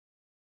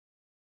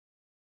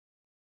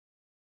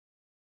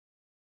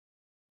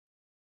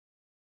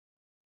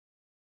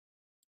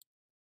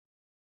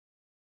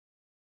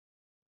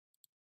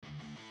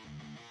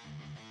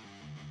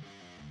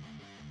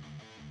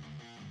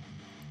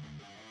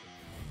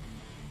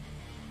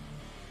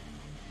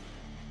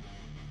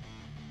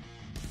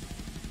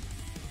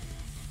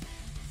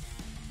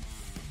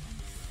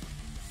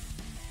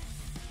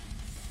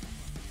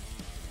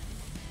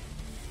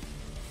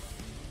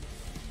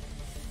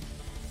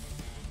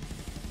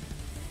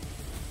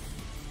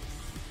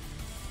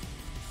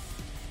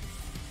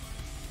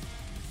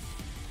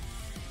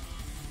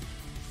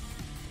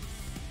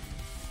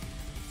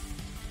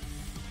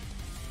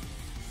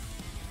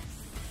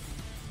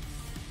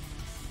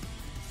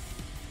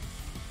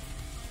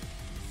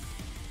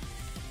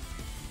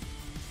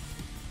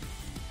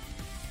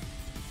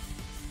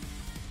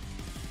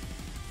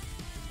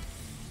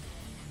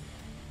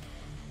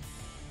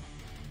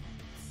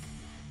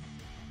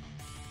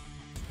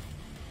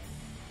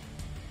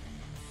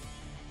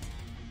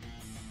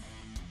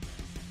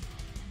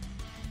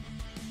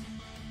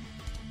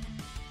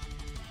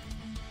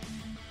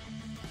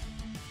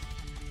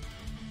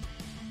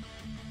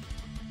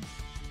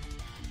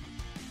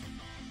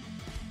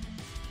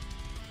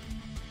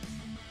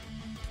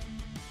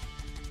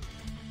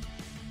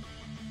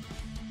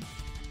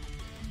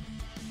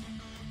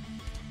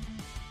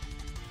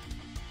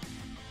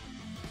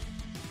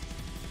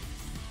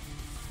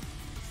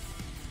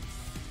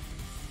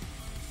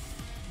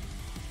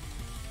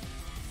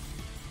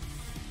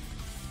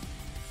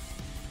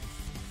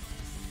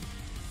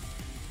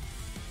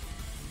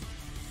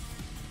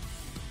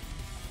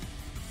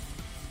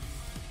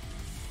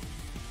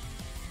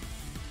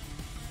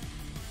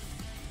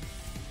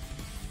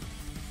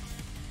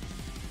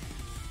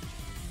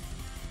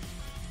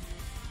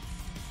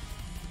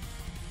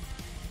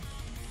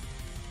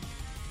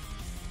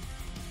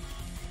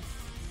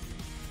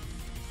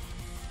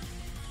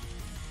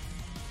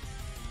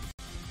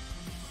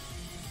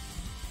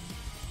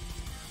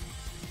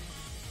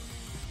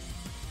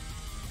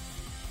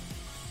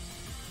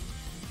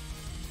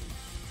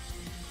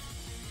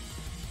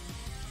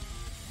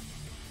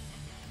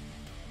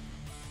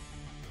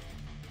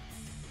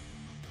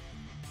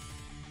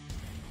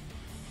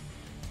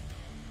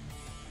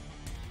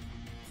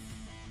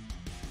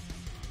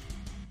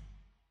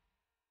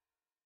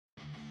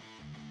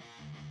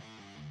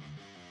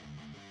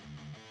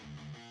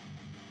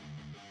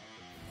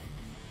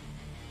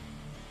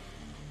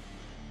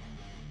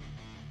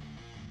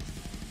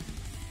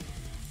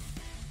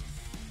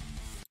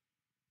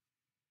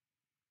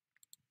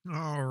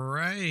All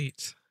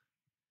right.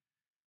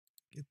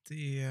 Get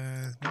the,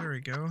 there we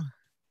go.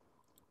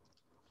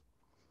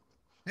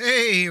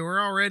 Hey,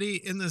 we're already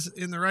in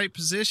the right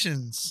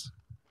positions.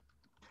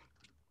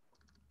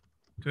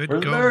 Good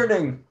We're go.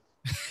 learning.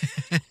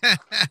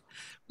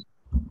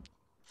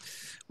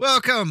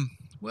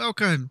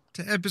 Welcome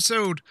to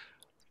episode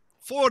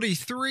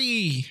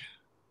 43,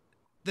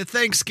 the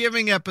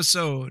Thanksgiving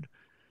episode,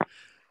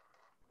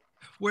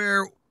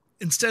 where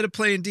instead of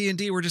playing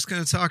D&D, we're just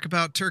going to talk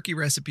about turkey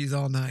recipes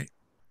all night.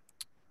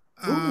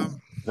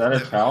 Is that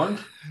a challenge?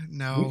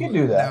 No, We can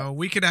do that. No,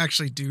 we could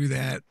actually do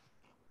that.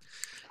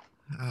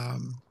 I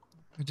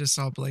just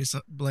saw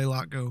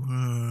Blaylock go.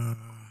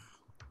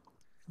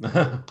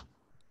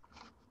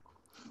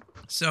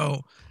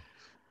 So,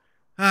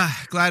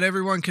 glad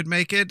everyone could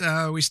make it.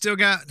 We still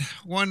got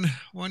one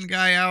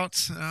guy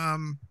out.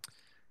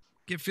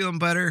 Get feeling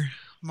better,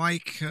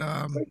 Mike.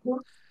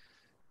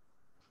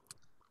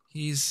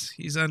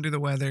 He's under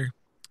the weather,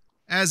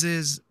 as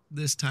is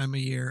this time of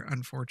year,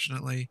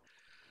 unfortunately.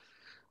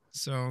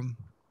 So,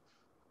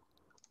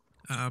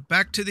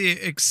 back to the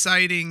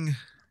exciting.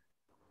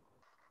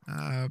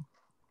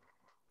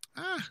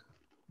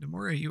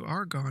 Namora, you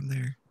are gone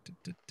there.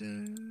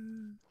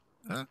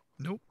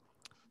 Nope.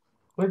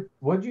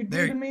 What'd you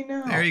do to me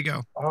now? There you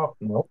go. Oh,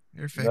 nope.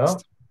 You're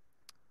fixed.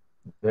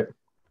 No.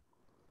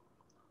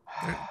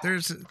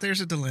 There's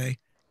a delay.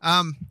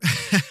 All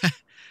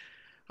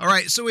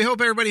right, so we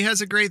hope everybody has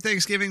a great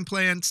Thanksgiving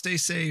plan. Stay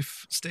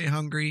safe, stay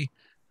hungry,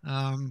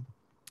 and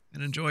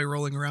enjoy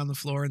rolling around the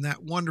floor and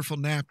that wonderful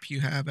nap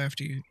you have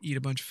after you eat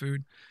a bunch of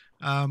food.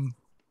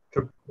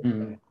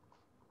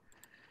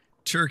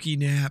 Turkey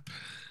nap.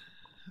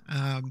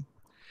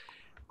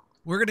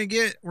 We're gonna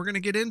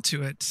get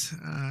into it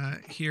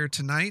here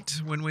tonight.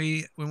 When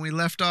we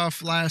left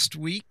off last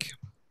week,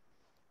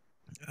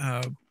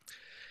 the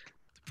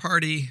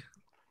party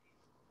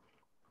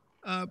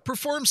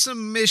performed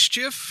some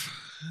mischief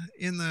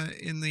in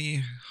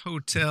the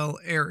hotel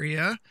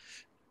area,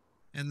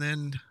 and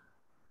then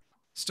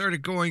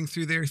started going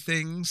through their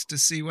things to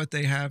see what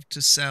they have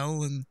to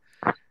sell and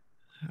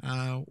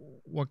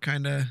what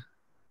kind of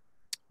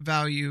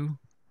value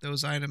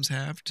those items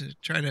have to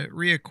try to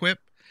re-equip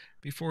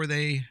before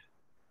they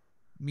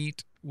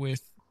meet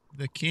with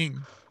the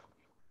king.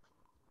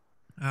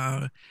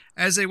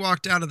 As they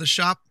walked out of the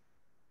shop,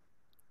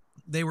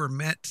 they were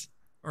met,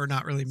 or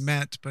not really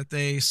met, but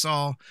they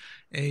saw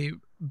a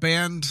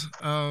band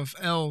of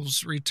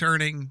elves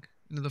returning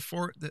into the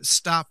fort that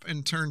stop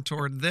and turn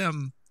toward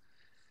them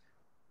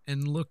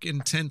and look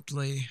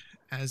intently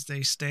as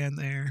they stand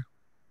there.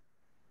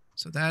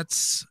 So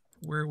that's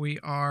where we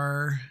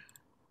are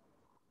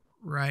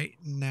right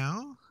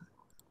now.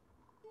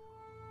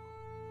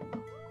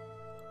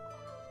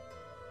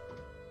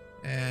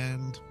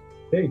 And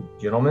hey,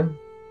 gentlemen.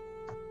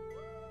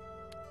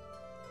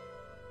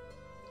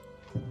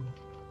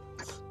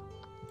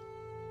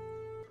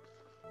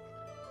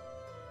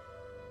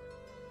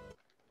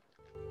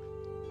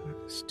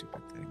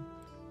 Stupid thing.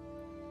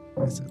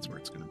 I guess that's where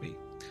it's going to be.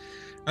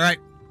 All right.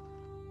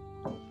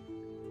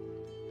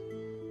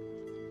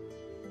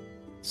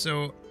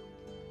 So,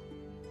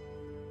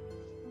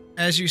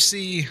 as you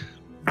see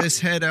this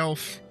head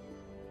elf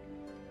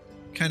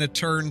kind of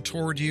turn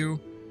toward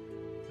you,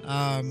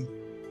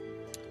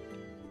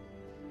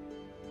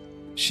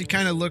 she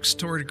kind of looks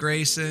toward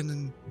Grayson,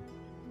 and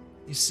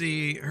you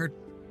see her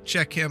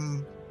check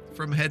him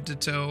from head to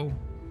toe.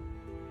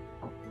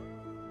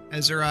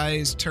 As her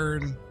eyes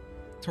turn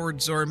toward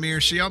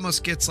Zoramir, she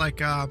almost gets like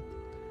a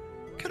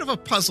kind of a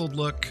puzzled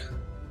look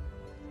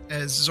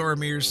as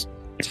Zoramir's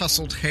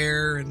tousled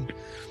hair and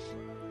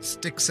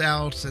sticks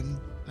out, and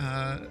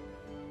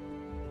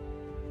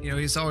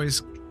he's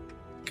always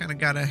kind of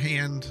got a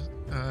hand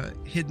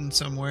hidden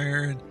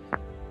somewhere, and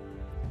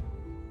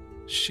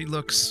she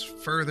looks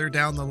further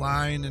down the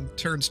line and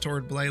turns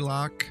toward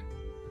Blaylock,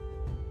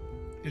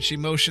 and she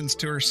motions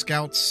to her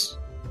scouts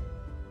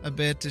a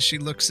bit as she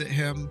looks at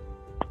him,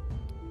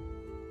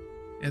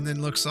 and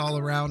then looks all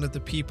around at the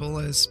people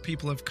as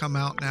people have come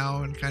out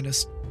now and kind of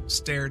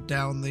stared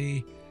down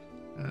the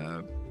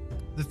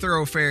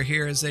thoroughfare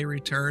here as they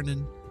return,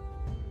 and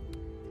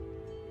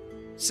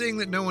seeing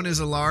that no one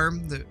is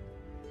alarmed that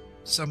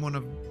someone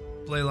of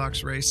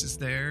Blaylock's race is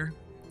there,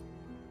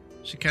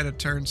 she kind of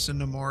turns to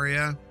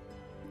Nemoria.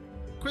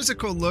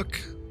 Quizzical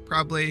look,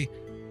 probably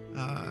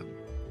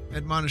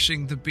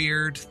admonishing the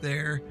beard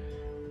there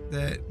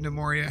that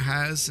Nemoria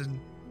has, and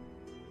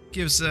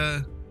gives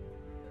a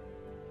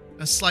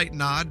slight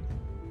nod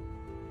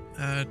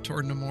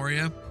toward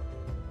Nemoria.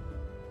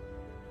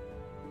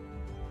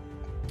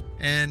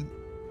 And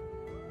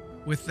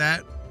with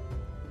that,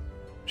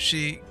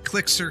 she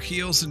clicks her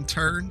heels and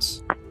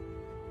turns,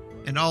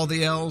 and all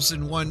the elves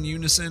in one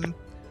unison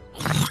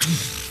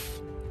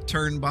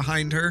turn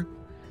behind her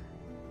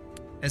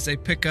as they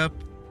pick up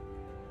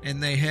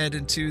and they head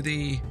into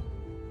the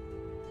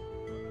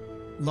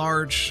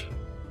large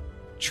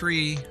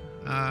tree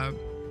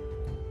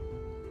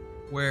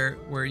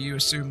where you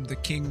assume the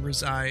king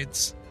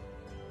resides.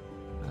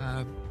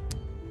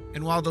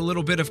 And while the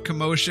little bit of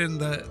commotion,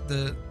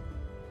 the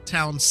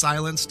town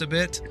silenced a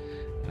bit,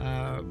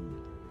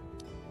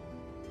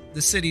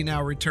 the city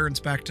now returns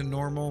back to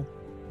normal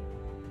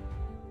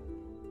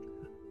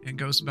and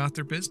goes about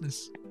their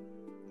business.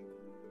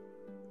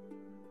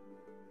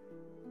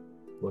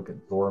 Look at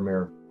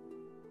Zoromir.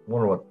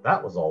 Wonder what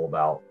that was all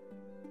about.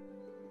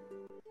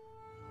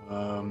 I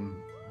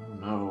don't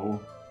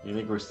know. You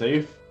think we're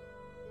safe?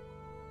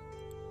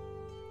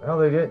 Well,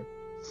 they didn't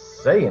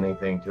say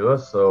anything to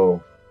us,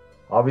 so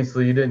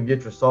obviously you didn't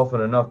get yourself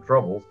in enough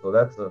trouble. So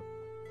that's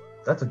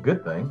a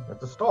good thing.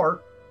 That's a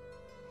start.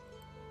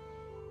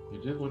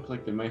 It did look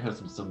like they might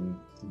have some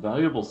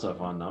valuable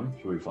stuff on them.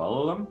 Should we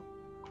follow them?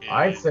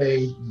 I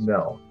say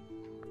no.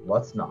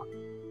 Let's not.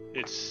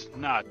 It's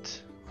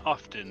not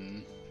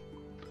often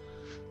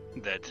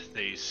that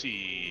they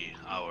see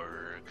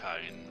our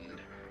kind.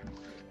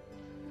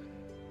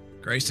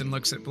 Grayson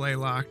looks at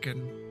Blaylock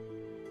and...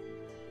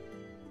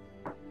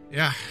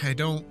 Yeah, I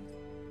don't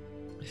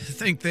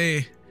think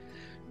they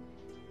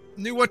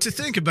knew what to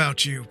think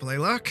about you,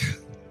 Blaylock.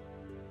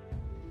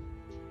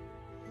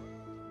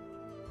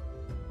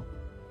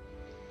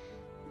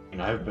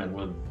 And I've been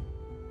with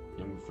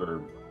him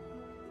for,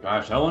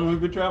 gosh, how long have we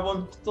been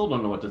traveling? Still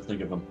don't know what to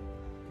think of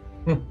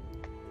him.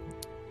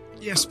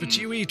 Yes, but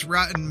you eat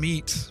rotten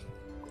meat.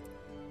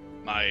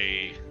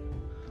 My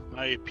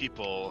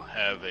people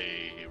have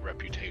a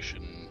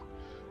reputation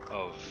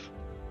of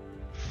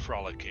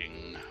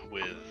frolicking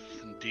with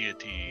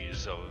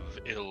deities of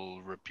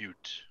ill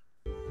repute.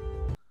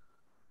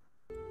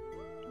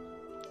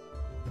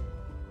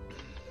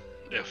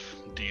 If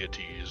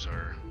deities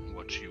are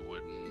what you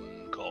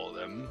would call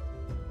them.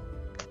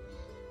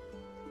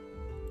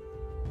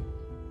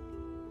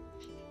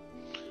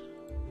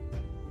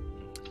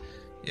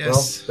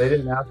 Yes. Well, they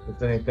didn't ask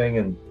us anything,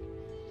 and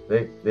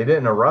they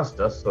didn't arrest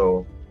us,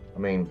 so, I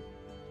mean,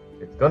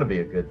 it's going to be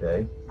a good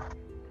day.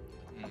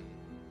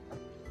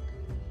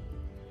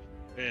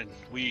 And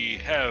we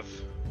have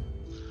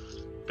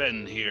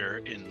been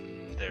here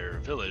in their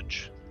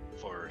village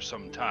for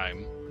some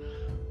time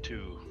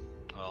to,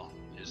 well,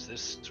 is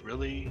this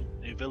really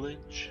a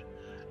village?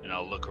 And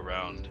I'll look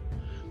around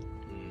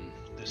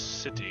this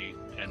city,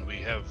 and we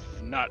have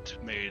not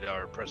made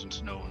our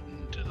presence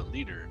known to the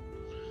leader.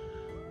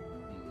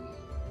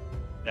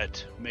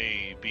 That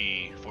may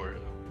be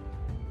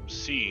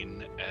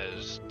seen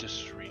as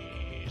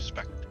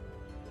disrespect.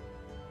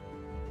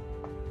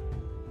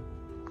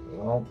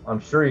 Well, I'm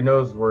sure he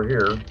knows we're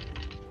here.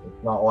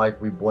 It's not like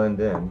we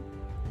blend in.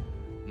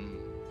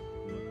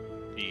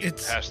 The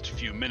past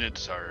few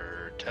minutes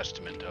are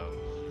testament of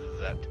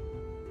that.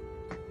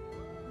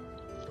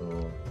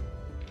 So,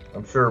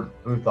 I'm sure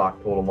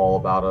Buthok told him all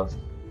about us.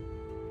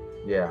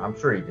 Yeah, I'm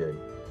sure he did.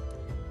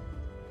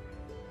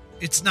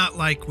 It's not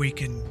like we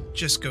can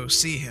just go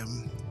see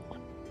him.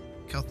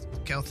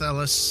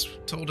 Calthelis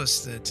told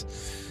us that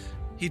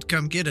he'd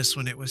come get us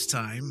when it was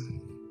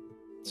time.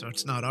 So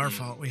it's not our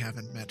fault we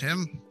haven't met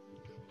him.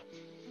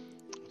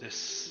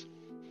 This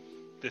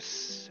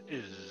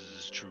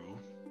is true.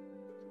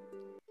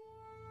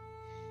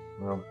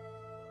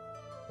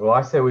 Well,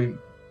 I say we,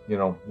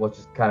 let's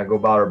just kind of go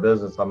about our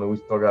business. I mean, we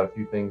still got a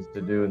few things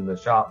to do in the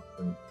shop,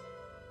 and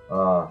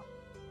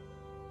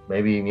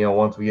maybe,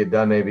 once we get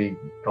done, maybe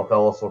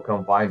Calthelis will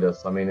come find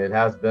us. I mean, it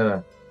has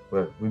been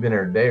we've been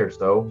here a day or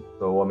so.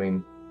 So, I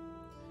mean,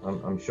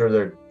 I'm sure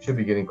they should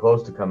be getting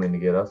close to coming to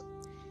get us.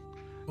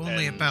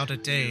 Only about a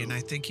day, and I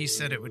think he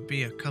said it would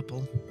be a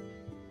couple.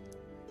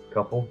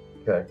 Couple?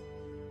 Okay.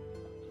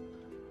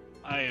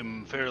 I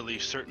am fairly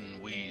certain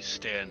we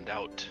stand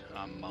out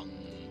among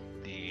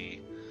the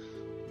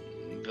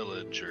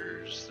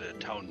villagers, the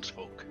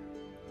townsfolk.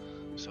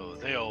 So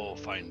they'll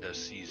find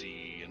us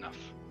easy enough.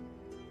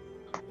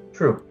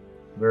 True.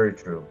 Very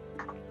true.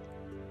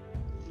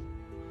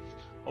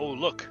 Oh,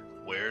 look,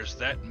 where's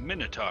that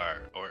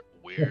minotaur? Or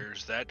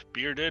where's that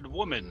bearded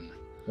woman?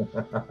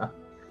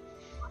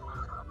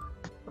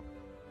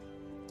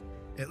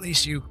 At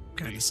least you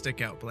kind of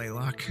stick out,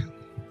 Blaylock.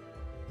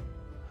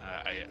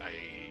 I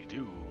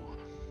do.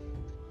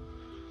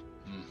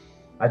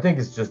 I think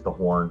it's just the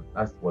horn.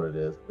 That's what it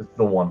is. It's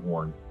the one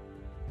horn.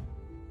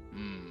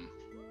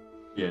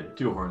 Yeah,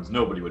 two horns.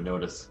 Nobody would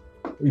notice.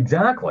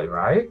 Exactly,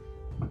 right?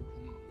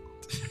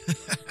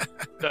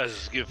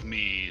 Does give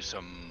me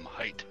some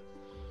height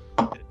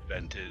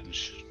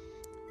advantage.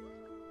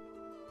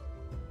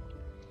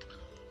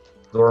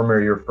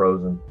 Zoromir, you're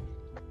frozen.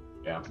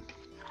 Yeah.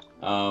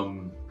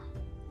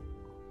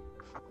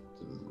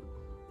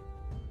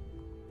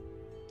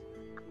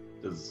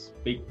 Does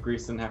fake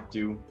Grayson have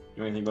to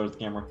do anything about his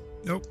camera?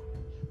 Nope.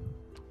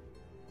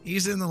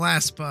 He's in the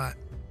last spot.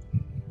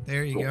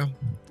 There you go.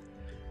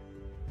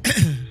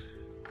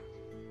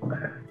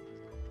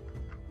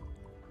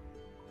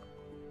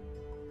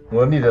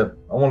 Well,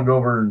 I want to go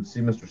over and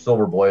see Mr.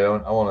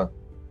 Silverblade. I want to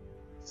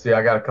see,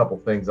 I got a couple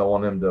things I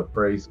want him to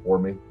appraise for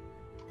me.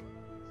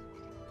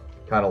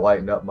 Kind of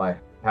lighten up my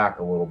pack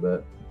a little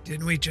bit.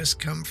 Didn't we just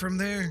come from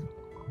there?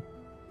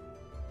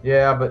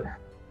 Yeah, but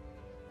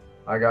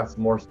I got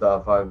some more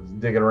stuff. I was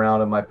digging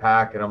around in my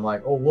pack, and I'm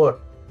like, oh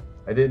look,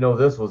 I didn't know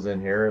this was in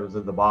here. It was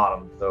at the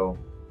bottom. So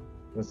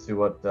let's see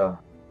what. You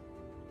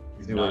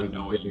See what he not can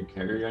know get what you me.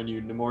 carry on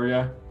you,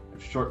 Nemoria? I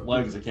have short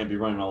legs. I can't be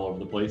running all over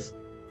the place.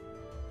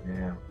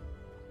 Yeah.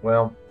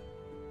 Well,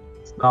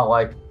 it's not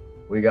like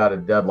we got a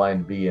deadline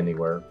to be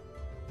anywhere.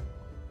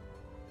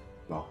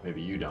 Well,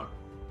 maybe you don't.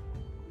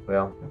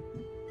 Well,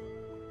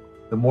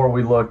 the more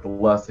we look, the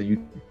less that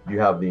you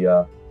have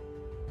the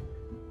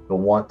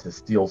want to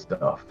steal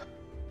stuff.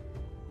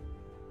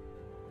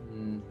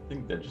 I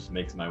think that just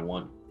makes my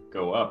want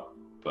go up,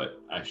 but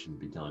I shouldn't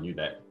be telling you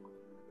that.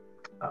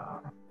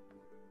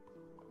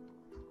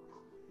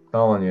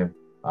 Telling you,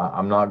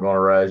 I'm not going to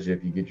res you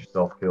if you get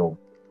yourself killed.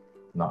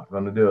 Not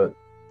going to do it.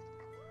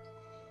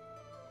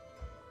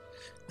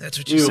 That's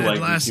what you You said like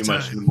me last too time.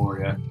 much,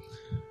 Nemoria.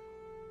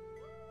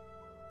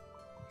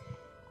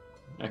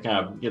 I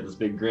kind of get this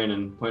big grin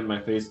and point in my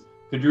face.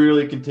 Could you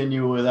really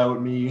continue without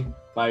me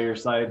by your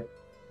side?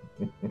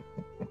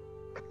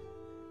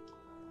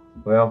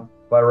 Well,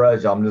 if I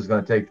res you, I'm just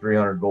going to take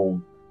 300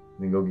 gold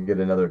and go get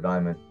another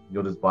diamond.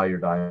 You'll just buy your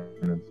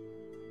diamonds.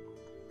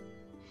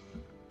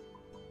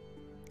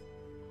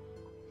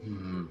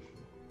 I'm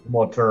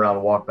going to turn around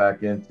and walk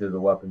back into the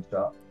weapon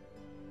shop.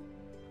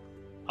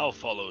 I'll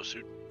follow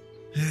suit.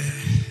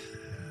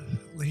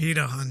 Lead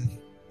on.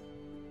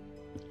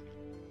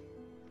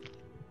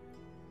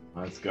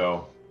 Let's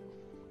go.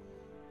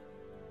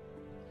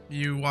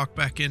 You walk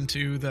back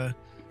into the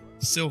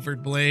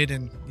Silvered Blade,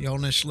 and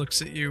Yolnish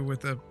looks at you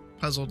with a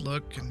puzzled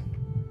look, and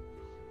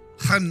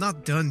I'm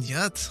not done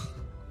yet.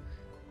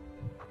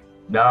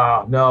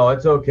 No,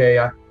 it's okay.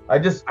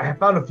 I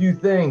found a few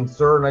things,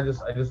 sir, and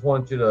I just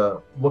want you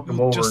to look them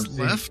You over just and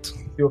left?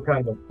 see what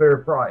kind of fair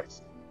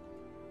price.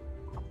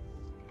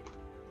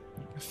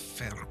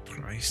 Fair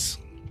price.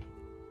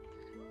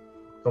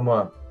 So I'm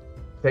gonna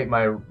take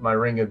my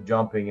ring of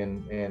jumping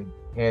and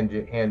hand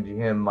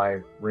him my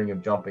ring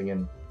of jumping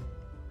and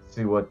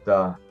see what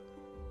What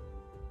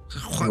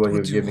what would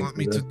he'll you give me want for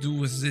me to this. do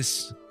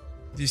with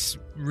this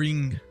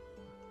ring?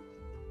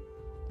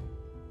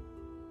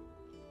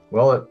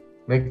 Well, it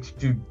makes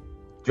you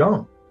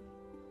jump.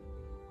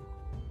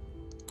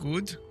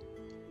 Good.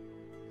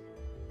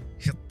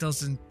 It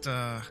doesn't.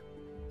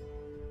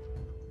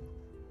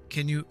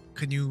 Can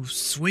you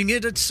swing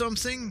it at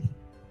something?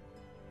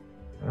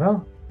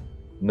 Well,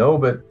 no,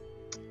 but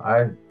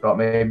I thought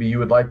maybe you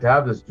would like to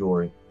have this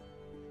jewelry.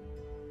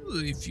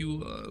 If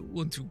you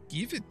want to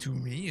give it to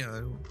me,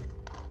 I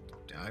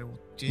will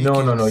take No,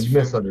 it. you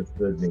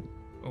misunderstood me.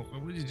 Oh,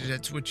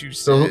 that's what you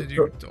So- said.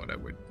 You thought I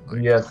would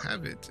like Yes. to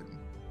have it.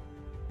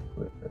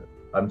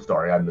 I'm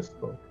sorry, I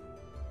misspoke.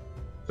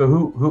 So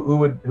who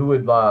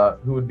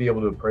would be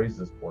able to appraise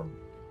this for me?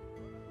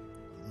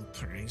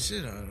 Praise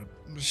it.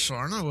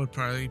 Sharna would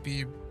probably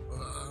be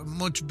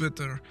much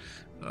better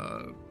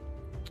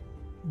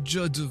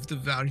judge of the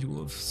value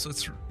of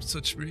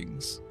such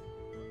rings.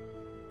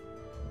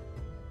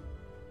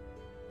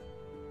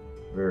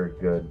 Very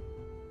good.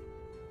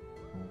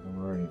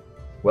 Alrighty.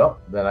 Well,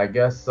 then I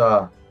guess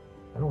I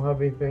don't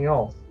have anything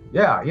else.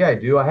 Yeah, I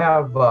do. I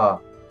have I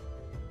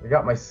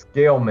got my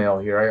scale mail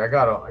here. I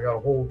got a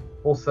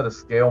whole set of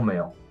scale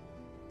mail.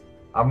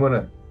 I'm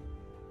gonna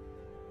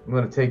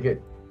take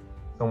it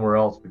somewhere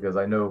else because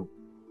I know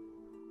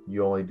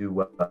you only do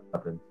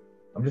weapons.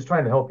 I'm just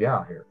trying to help you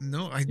out here.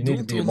 No, I You need to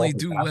don't be a only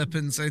do multitasker.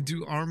 weapons. I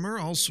do armor,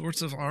 all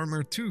sorts of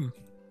armor too.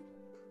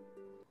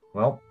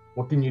 Well,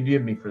 what can you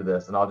give me for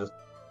this? And I'll just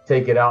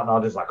take it out and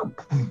I'll just like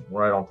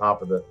right on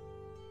top of the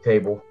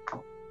table.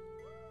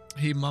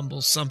 He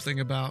mumbles something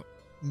about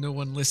no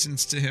one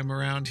listens to him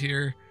around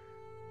here.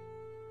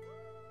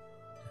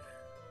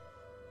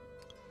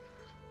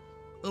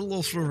 I'll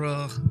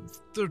offer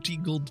 30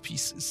 gold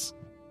pieces.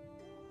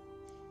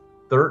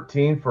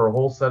 13 for a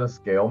whole set of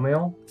scale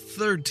mail?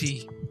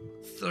 30.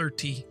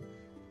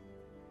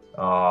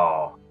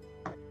 Oh.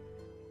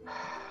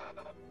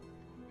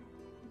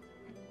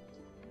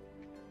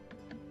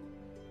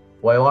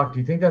 Blaylock, do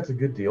you think that's a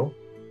good deal?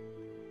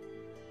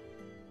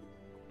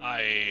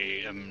 I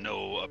am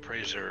no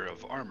appraiser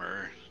of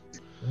armor.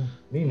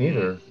 Me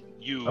neither.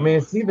 You I mean,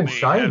 it's even may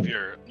shiny. have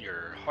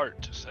your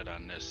heart set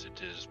on this.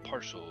 It is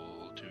partial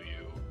to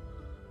you.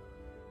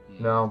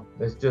 No,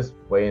 it's just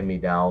weighing me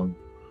down.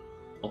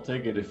 I'll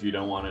take it if you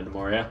don't want it,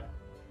 Nemoria.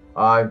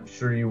 I'm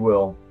sure you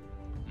will.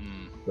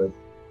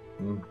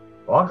 Hmm.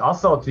 Well, I'll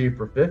sell it to you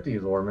for 50,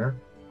 Zormir.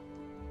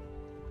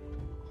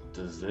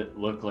 Does it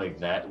look like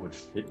that would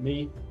fit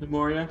me,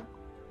 Nemoria?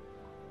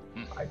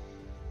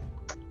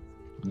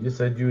 You just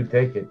said you would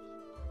take it.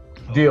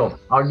 Deal.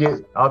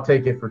 I'll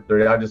take it for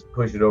 30. I'll just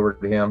push it over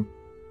to him.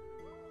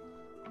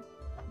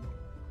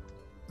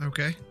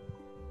 Okay.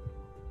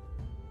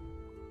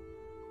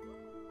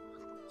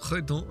 I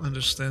don't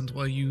understand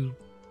why you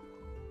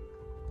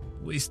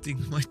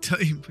wasting my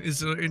time. Is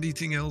there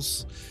anything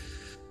else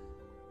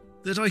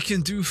that I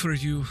can do for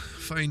you,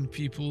 fine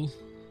people?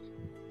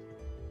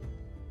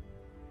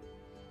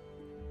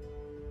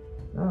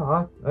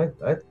 No, I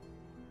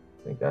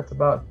think that's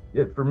about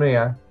it for me.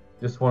 I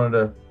just wanted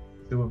to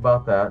to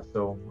about that,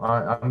 so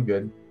I'm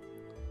good.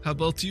 How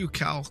about you,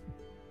 Cal?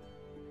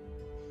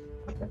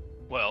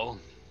 Well,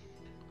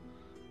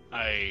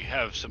 I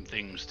have some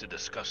things to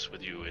discuss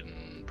with you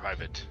in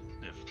private,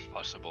 if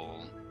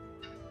possible.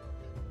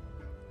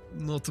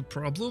 Not a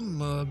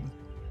problem.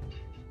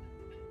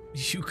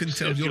 You can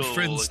tell If your you'll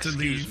friends to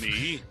excuse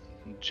leave.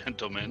 me,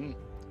 gentlemen.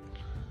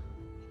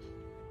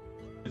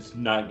 It's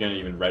not gonna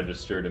even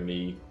register to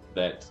me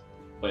that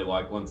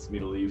Blaylock wants me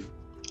to leave.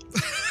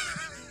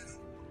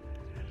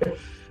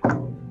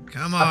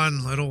 Come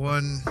on, little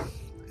one.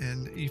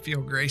 And you feel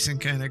Grayson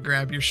kind of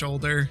grab your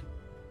shoulder.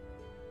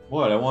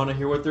 What? I want to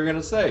hear what they're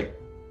gonna say.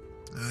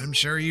 I'm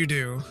sure you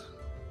do.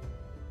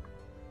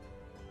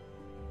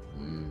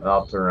 And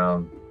I'll turn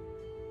around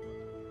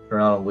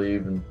and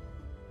leave and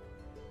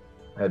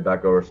head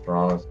back over to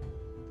Stranos.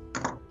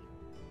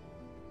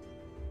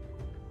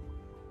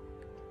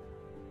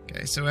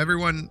 Okay, so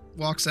everyone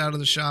walks out of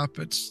the shop.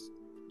 It's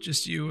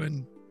just you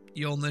and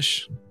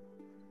Yolnish.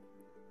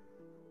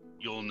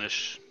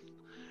 Yolnish.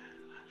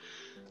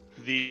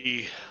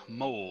 The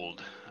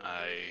mold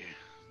I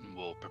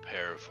will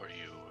prepare for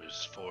you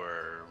is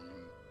for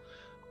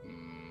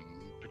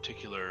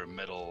particular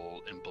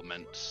metal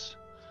implements.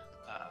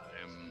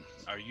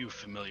 Are you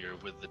familiar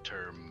with the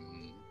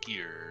term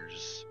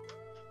gears?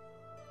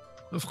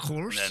 Of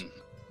course.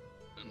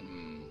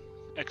 Then,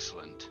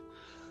 excellent.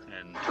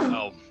 And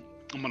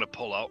I'm gonna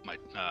pull out my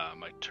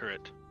my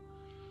turret.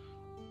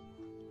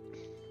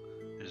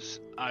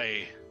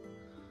 I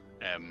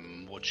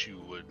am what you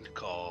would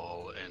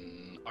call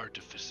an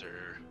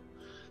artificer,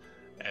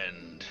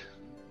 and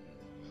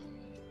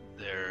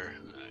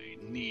I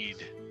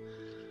need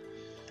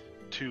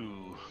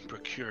to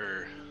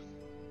procure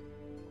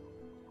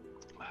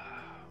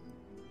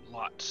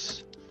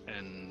lots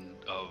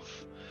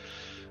of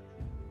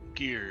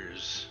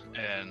gears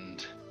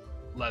and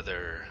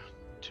leather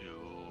to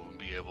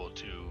be able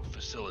to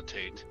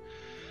facilitate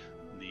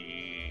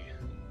the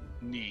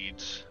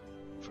needs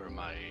for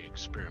my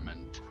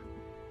experiment.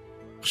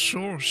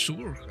 Sure.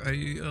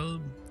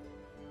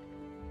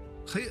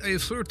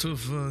 I've heard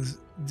of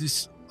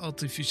this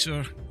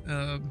artificer.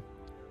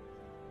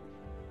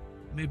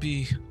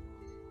 Maybe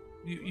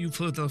you've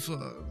heard of,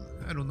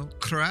 I don't know,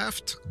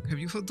 craft? Have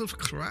you heard of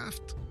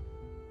craft?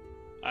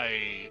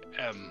 I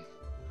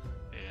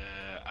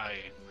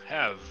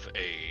have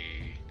a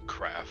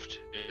craft,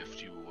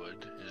 if you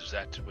would. Is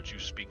that what you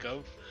speak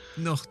of?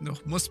 No,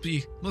 must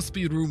be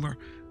rumor.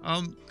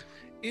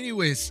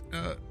 Anyways,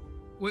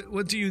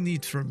 what do you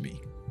need from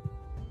me?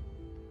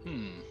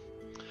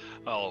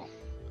 Well,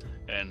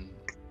 and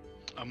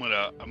I'm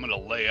gonna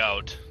lay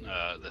out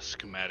the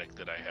schematic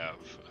that I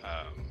have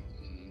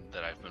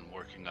that I've been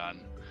working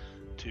on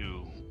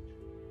to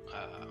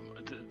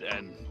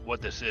and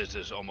what this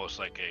is almost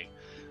like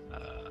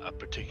a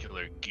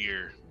particular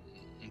gear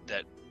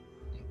that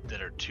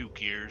are two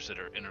gears that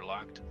are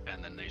interlocked,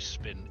 and then they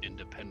spin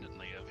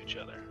independently of each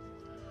other.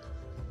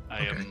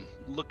 I am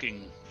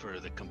looking for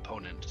the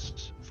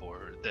components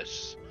for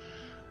this,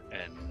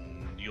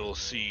 and you'll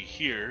see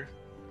here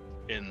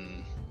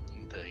in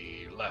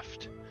the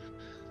left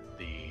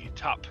the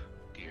top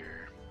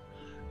gear,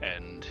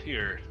 and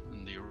here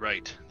in the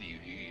right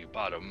the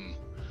bottom.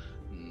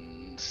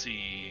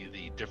 See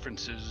the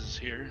differences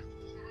here?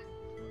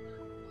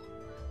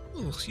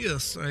 Oh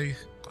yes, I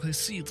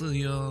see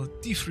the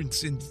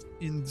difference in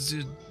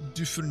the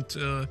different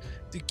the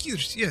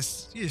gears.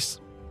 Yes.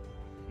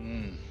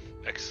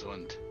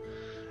 Excellent.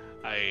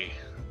 I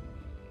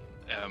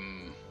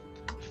am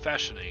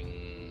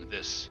fashioning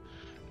this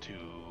to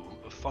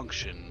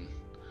function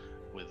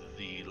with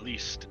the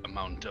least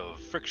amount of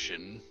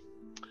friction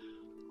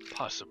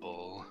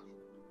possible.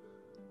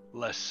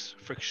 Less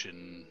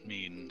friction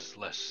means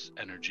less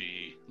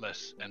energy.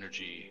 Less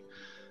energy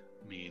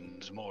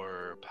means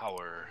more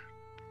power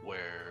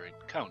where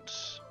it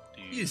counts.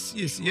 Do you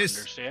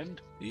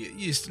understand?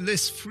 Yes,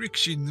 less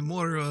friction,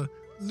 more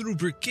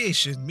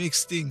lubrication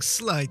makes things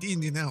slide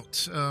in and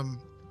out.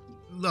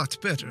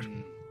 Lot better.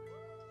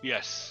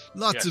 Yes.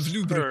 Lots of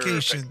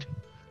lubrication.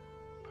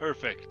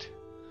 Perfect.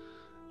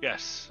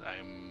 Yes,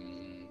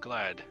 I'm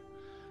glad.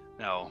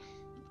 Now,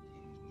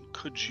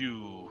 could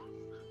you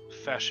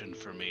fashion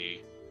for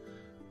me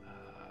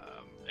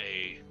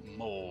a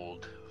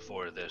mold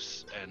for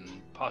this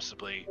and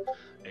possibly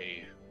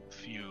a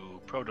few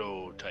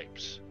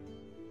prototypes?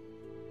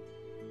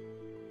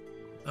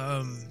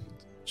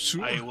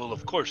 Sure. I will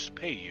of course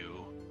pay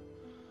you,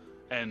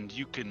 and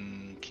you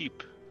can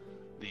keep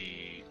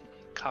the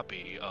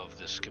copy of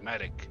the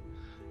schematic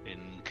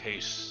in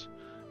case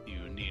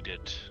you need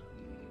it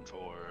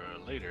for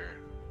later.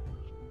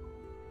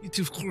 It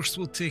of course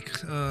will take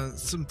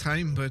some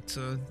time, but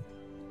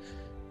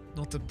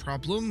not a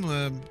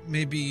problem.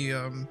 Maybe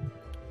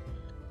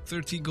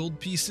 30 gold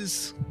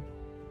pieces.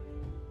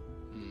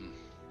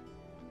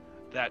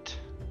 That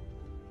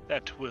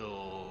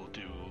will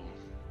do.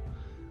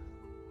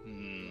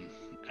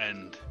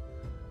 And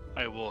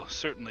I will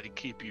certainly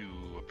keep you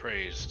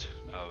appraised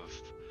of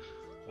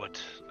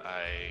what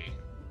I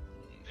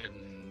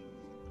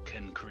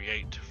can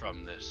create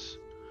from this.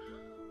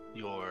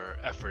 Your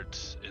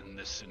efforts in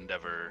this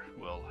endeavor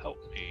will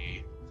help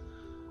me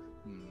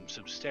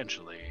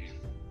substantially.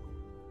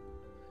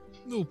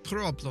 No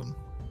problem.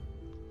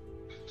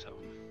 So,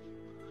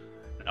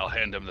 I'll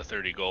hand him the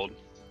 30 gold.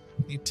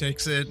 He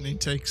takes it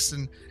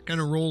and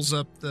kind of rolls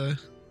up the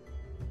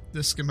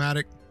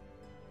schematic.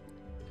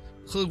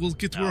 So we'll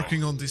get Now,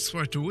 working on this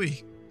right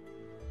away.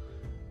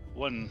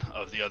 one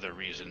of the other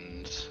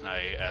reasons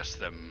I asked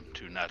them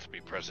to not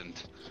be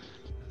present,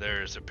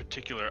 there's a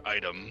particular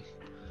item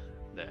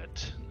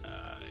that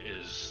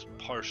is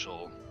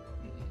partial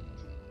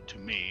to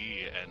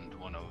me and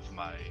one of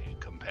my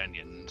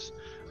companions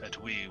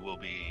that we will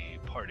be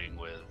parting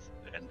with.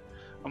 And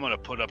I'm going to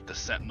put up the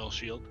Sentinel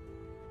Shield.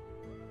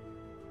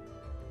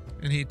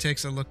 And he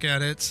takes a look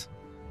at it.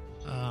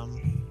 What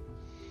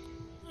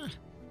do I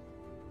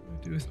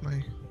do with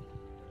my...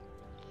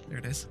 There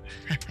it is.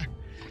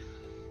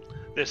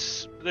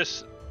 This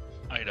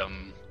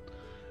item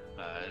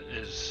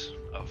is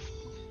of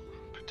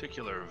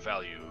particular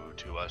value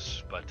to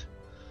us, but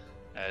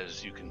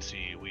as you can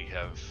see, we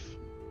have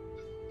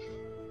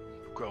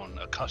grown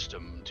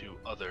accustomed to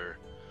other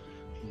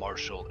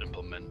martial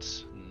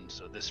implements, and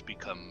so this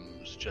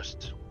becomes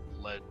just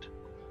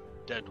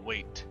dead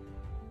weight,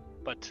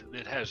 but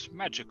it has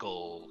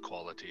magical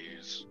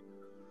qualities.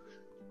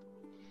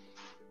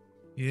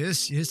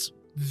 Yes,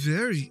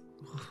 very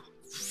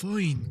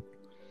fine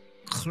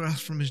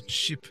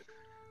craftsmanship.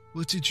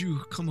 What did you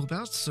come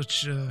about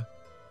such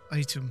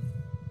item?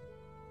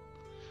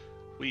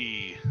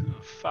 We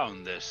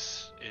found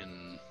this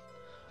in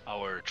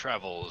our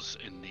travels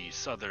in the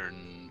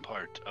southern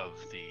part of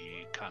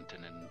the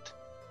continent.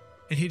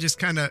 And he just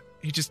kind of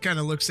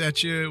looks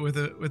at you with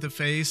a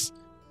face.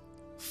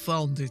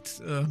 Found it.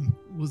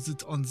 Was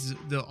it on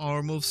the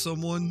arm of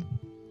someone?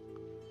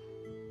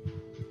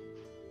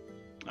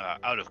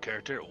 Out of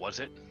character, was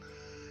it?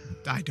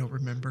 I don't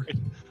remember.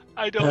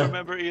 I don't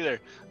remember either.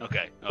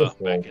 Okay. Oh,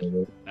 back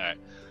in. Alright.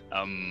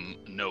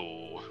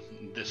 No,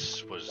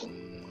 this was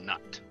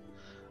not.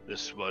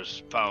 This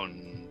was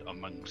found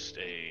amongst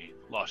a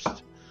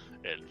lost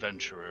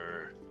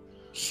adventurer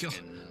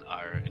in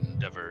our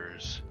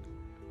endeavors.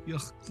 You're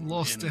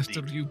lost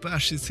after you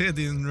bash his head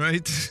in,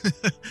 right?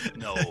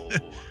 No.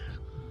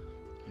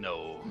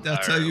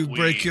 That's how you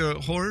break your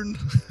horn?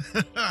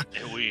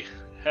 We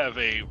have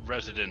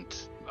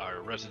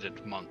our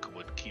resident monk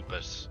would keep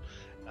us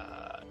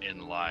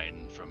in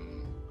line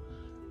from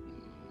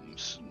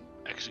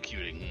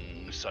executing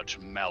such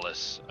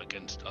malice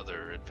against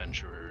other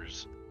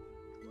adventurers.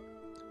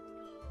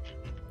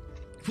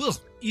 Well,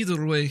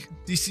 either way,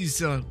 this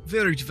is a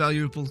very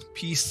valuable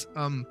piece.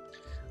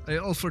 I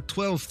offer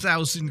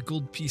 12,000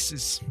 gold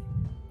pieces.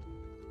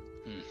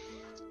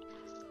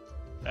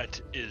 That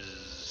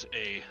is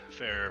a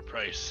fair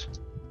price.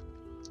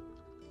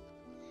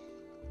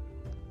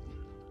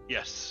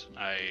 Yes,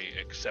 I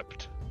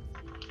accept.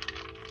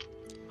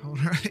 All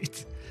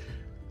right.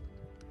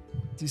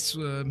 This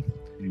will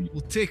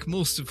take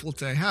most of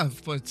what I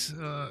have, but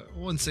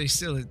once I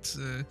sell it,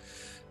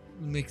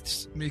 make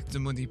the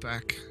money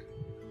back.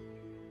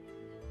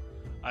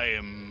 I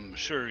am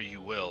sure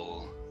you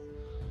will.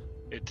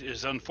 It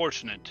is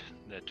unfortunate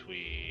that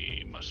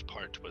we must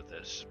part with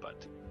this,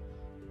 but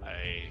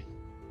I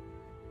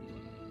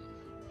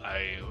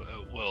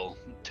will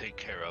take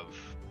care of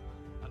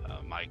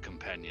my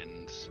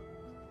companions.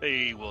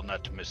 They will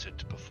not miss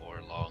it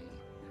before long.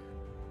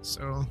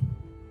 So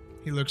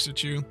he looks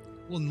at you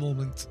one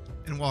moment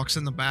and walks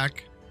in the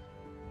back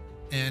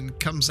and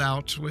comes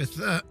out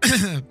with a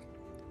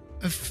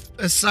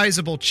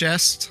sizable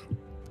chest.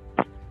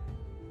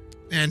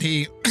 And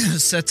he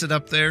sets it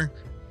up there.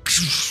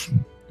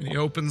 And he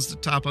opens the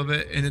top of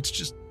it, and it's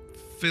just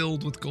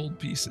filled with gold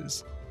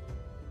pieces.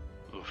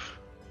 Oof.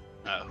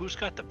 Who's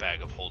got the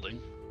bag of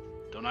holding?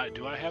 Do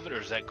I have it,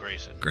 or is that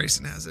Grayson?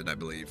 Grayson has it, I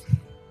believe.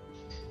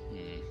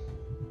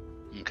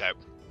 Okay.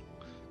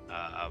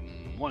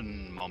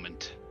 One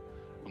moment.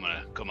 I'm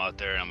gonna come out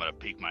there and I'm gonna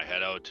peek my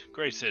head out.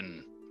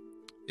 Grayson.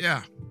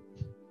 Yeah.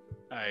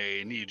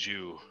 I need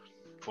you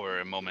for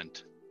a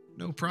moment.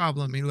 No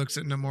problem. He looks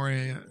at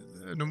Nemoria.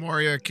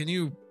 Nemoria, can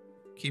you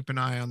keep an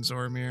eye on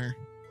Zoramir?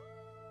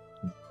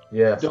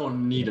 Yes.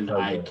 Don't need an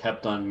eye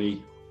kept on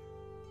me.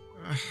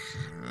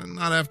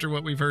 Not after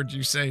what we've heard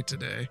you say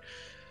today.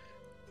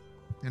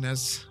 And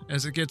as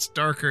it gets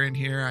darker in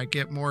here, I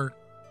get more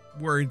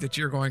worried that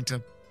you're going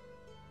to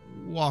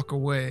walk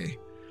away.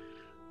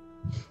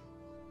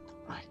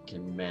 I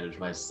can manage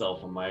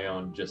myself on my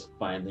own just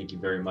fine, thank you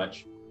very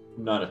much.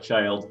 I'm not a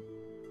child.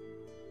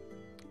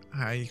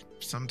 I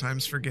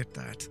sometimes forget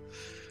that.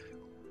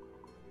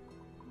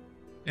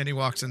 And he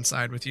walks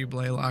inside with you,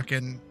 Blaylock,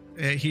 and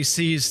he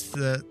sees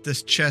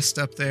this chest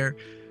up there,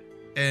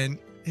 and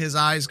his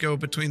eyes go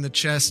between the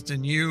chest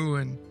and you,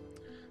 and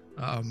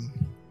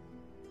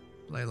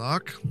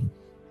Blaylock,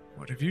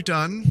 what have you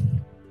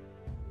done?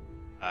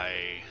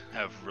 I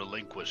have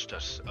relinquished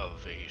us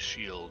of a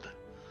shield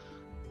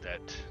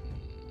that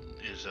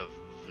is of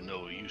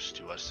no use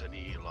to us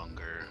any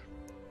longer.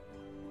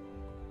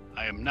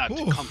 I am not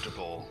Ooh.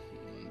 comfortable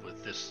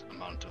with this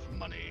amount of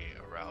money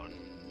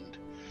around.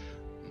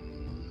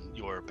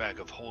 Your bag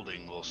of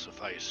holding will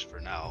suffice for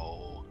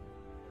now.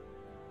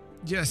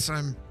 Yes,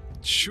 I'm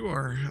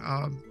sure.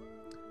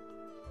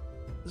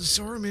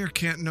 Zoromir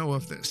can't know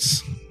of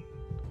this.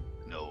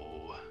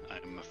 No,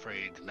 I'm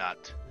afraid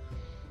not.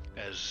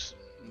 As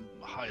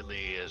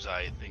highly as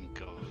I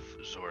think of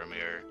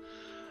Zoromir,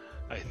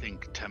 I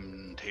think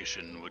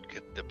temptation would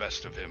get the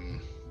best of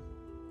him.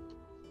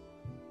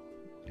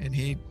 And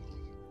he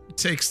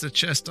takes the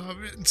chest off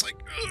it and it's like,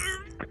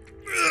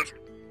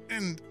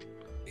 and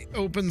he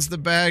opens the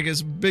bag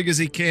as big as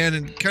he can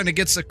and kind of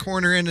gets the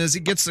corner in. As he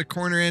gets the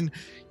corner in,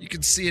 you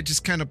can see it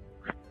just kind of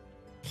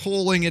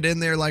pulling it in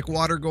there like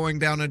water going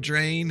down a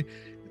drain.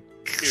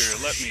 Here,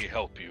 let me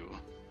help you.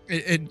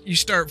 And you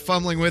start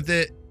fumbling with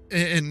it,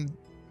 and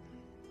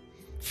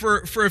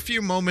for a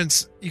few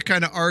moments you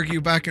kind of argue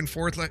back and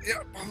forth like,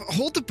 yeah,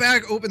 hold the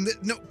bag open,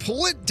 no,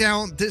 pull it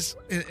down this,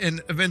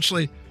 and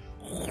eventually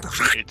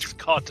It's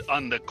caught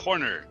on the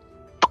corner.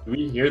 Do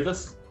we hear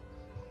this?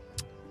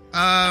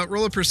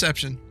 roll a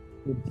perception.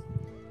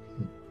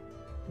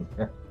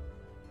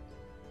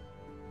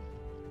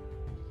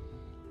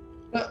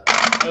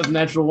 That was a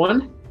natural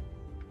one.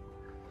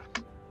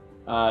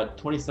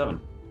 27.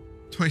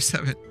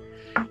 27.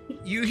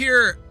 You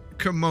hear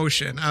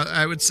commotion.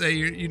 I would say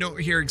you don't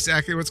hear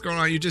exactly what's going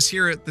on. You just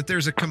hear it that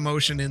there's a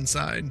commotion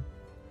inside.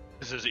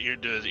 Does his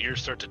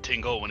ears start to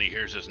tingle when he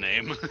hears his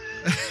name?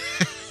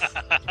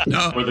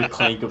 No. Or the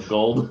clank of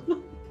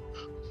gold.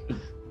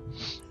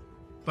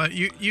 But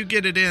you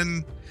get it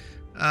in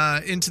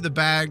into the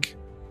bag,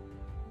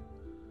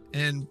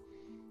 and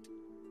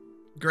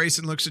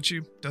Grayson looks at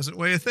you, doesn't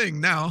weigh a thing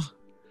now.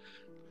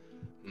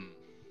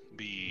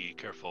 Be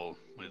careful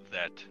with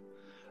that.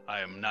 I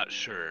am not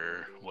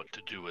sure what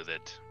to do with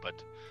it,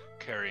 but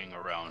carrying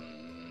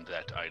around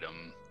that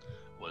item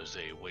was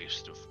a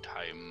waste of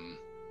time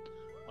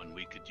when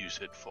we could use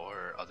it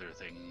for other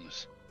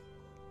things.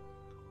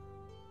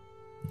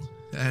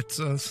 That's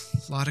a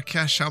lot of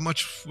cash. How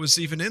much was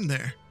even in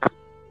there?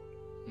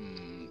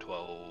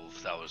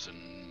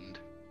 12,000.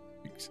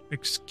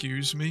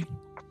 Excuse me?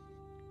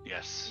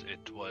 Yes,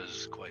 it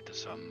was quite a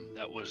sum.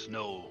 That was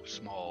no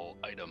small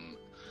item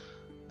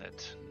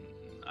that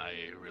I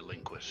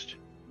relinquished.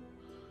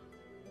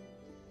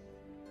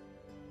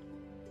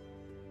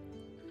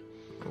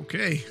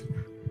 Okay.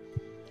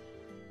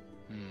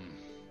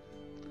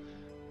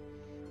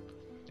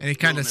 And he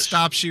kind of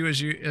stops you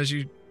as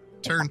you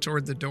turn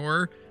toward the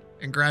door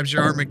and grabs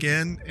your arm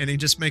again, and he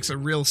just makes a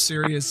real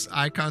serious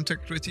eye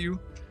contact with you.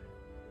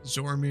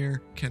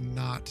 Zoromir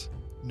cannot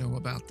know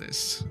about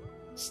this.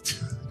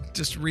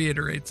 Just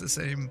reiterates the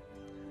same.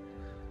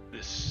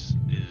 This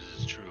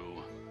is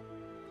true.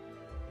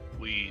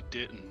 We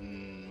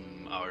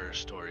didn't. Our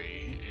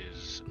story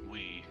is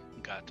we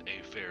got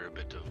a fair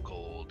bit of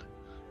gold,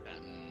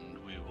 and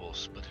we will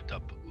split it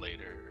up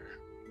later,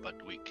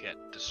 but we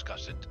can't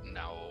discuss it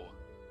now.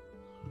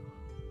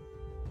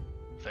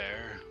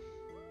 Fair?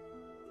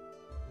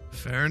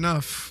 Fair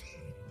enough.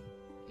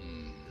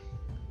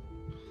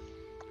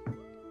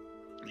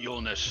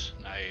 Yolnish,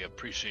 I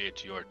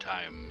appreciate your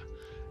time,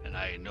 and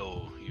I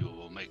know you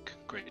will make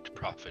great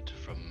profit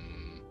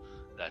from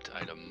that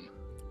item.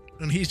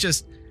 And he's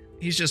just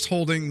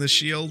holding the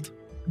shield,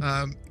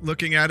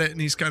 looking at it, and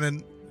he's kind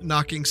of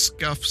knocking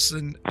scuffs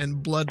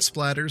and blood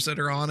splatters that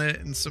are on it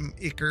and some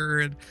ichor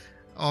and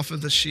off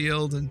of the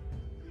shield. And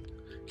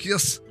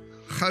yes,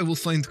 I will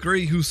find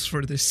great use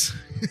for this.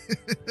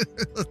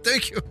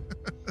 Thank you.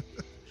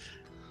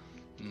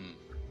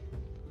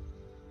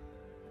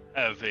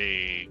 Have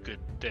a good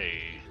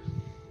day.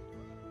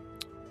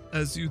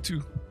 As you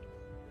too.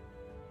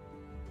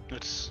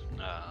 Let's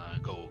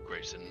go,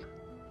 Grayson.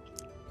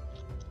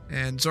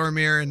 And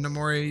Zoromir and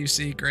Namori, you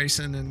see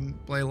Grayson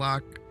and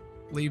Blaylock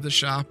leave the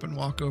shop and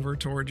walk over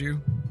toward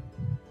you.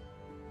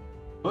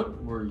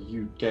 What were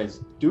you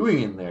guys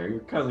doing in there?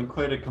 You're causing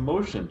quite a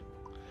commotion.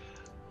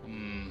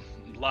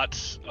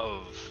 Lots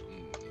of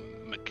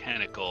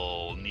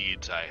mechanical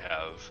needs I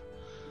have,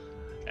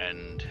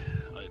 and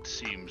it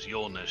seems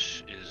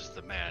Yolnish is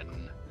the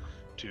man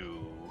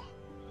to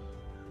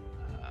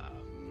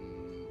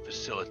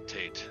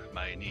facilitate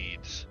my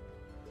needs.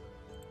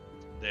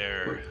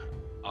 There's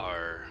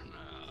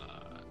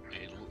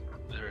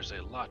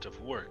a lot of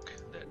work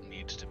that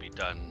needs to be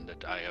done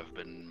that I have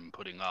been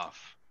putting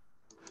off.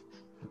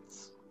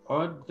 It's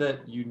odd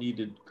that you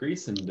needed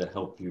Grayson to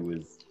help you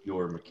with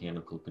your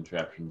mechanical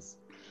contraptions.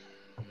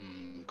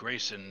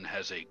 Grayson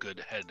has a good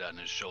head on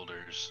his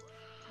shoulders.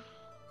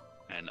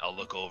 And I'll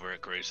look over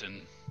at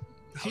Grayson.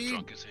 How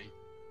drunk is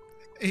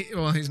he?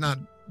 Well, he's not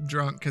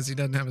drunk because he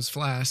doesn't have his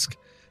flask.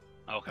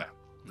 Okay.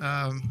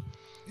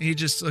 He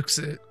just looks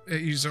at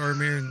you,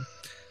 Zoromir, and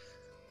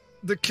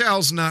the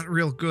cow's not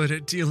real good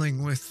at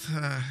dealing with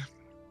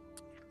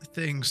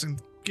things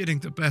and getting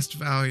the best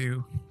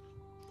value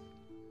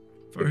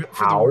for the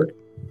work.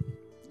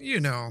 You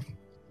know,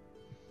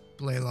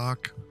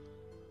 Blaylock.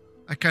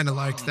 I kind of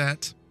liked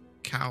that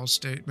cow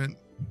statement.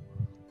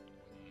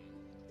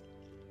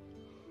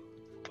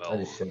 Well, I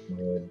just shook my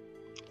head.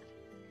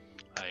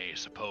 I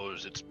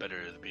suppose it's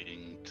better than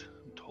being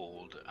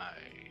told I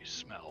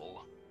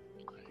smell.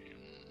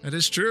 That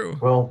is true.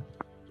 Well,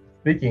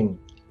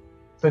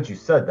 since you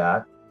said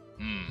that,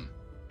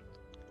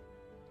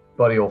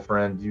 buddy, old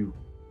friend, you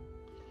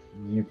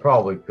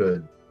probably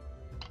could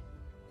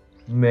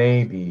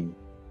maybe,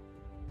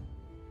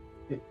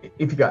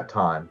 if you got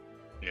time.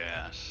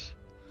 Yes,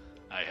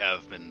 I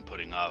have been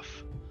putting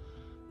off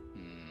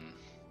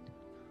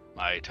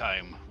my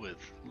time with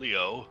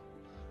Leo,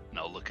 and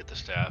I'll look at the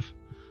staff,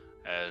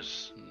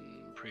 has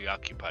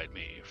preoccupied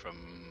me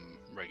from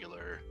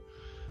regular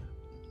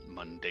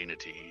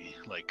mundanity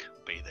like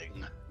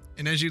bathing.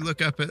 And as you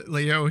look up at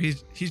Leo,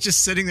 he's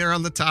just sitting there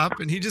on the top,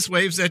 and he just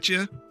waves at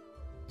you.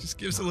 Just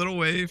gives a little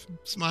wave,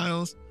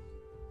 smiles.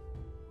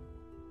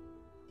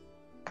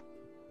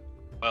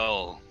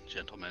 Well,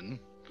 gentlemen,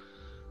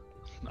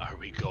 are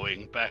we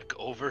going back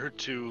over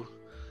to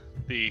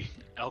the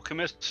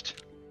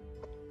alchemist?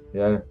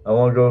 Yeah, I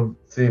want to go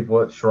see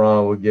what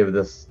Sharon would give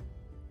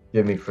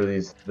me for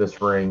this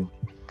ring.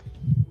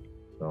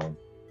 So,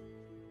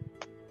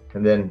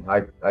 and then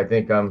I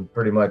think I'm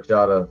pretty much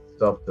out of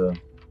stuff to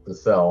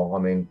sell. I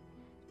mean,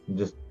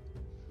 just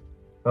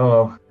I don't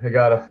know. I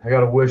got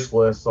a wish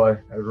list, so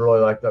I'd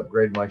really like to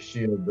upgrade my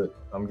shield, but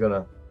I'm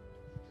gonna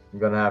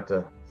have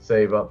to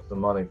save up some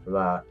money for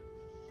that.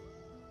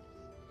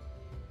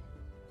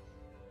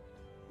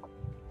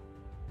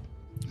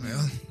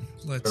 Well,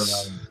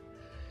 let's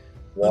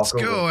Walk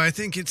go. over. I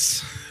think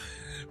it's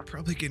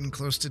probably getting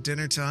close to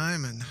dinner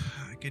time, and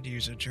I could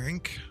use a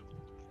drink.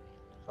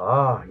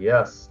 Ah,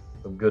 yes,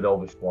 some good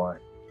Elvish wine.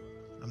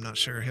 I'm not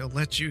sure he'll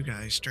let you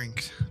guys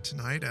drink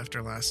tonight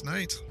after last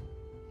night.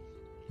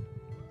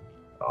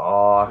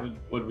 Ah,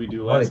 What did we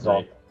do money last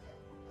talk.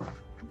 night?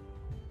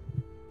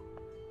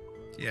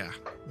 Yeah,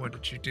 what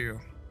did you do?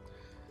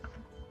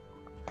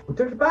 We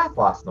took a bath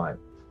last night.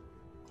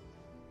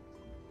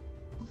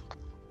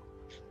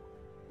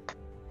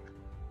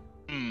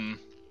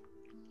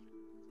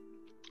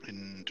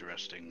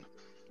 Interesting.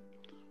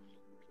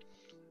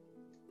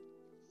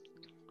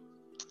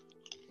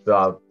 So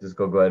I'll just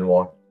go ahead and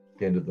walk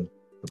into the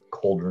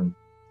cauldron.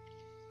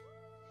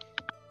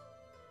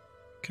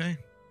 Okay.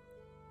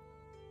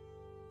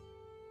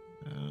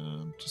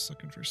 Just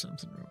looking for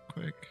something real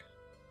quick.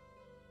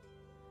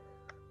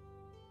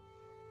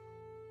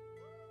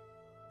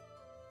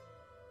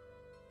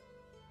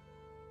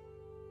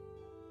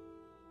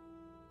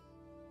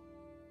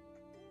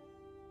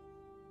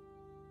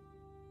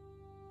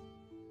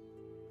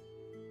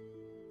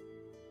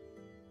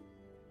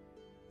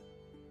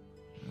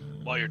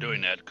 While you're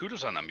doing that,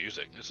 kudos on the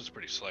music. This is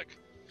pretty slick.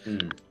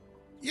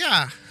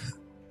 Yeah.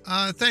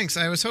 Thanks.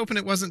 I was hoping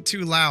it wasn't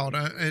too loud.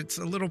 It's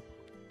a little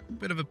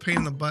bit of a pain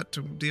in the butt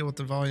to deal with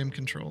the volume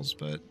controls,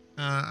 but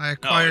I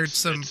acquired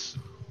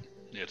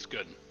It's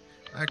good.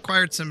 I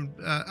acquired some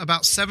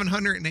about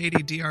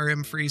 780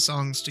 DRM free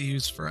songs to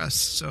use for us,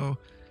 so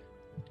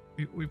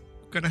we're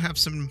gonna have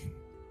some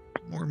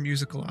more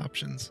musical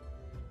options.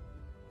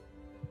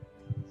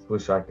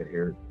 Wish I could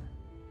hear it.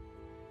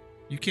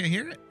 You can't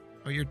hear it?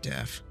 Oh, you're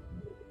deaf.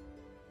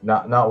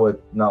 Not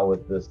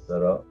with this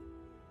setup.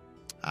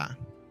 Ah.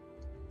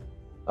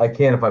 I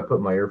can if I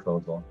put my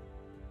earphones on.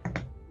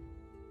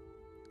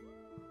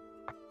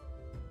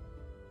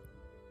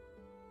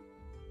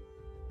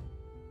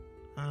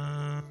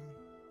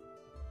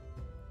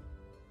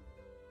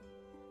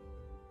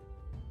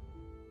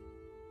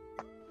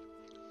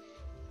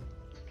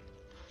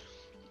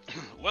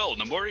 Well,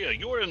 Nemoria,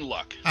 you're in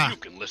luck. You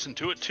can listen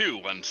to it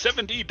too on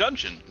 7D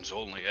Dungeons,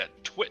 only at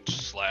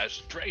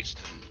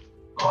Twitch/Drayston.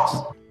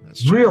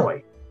 That's true.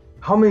 Really?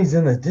 How many's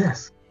in the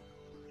disc?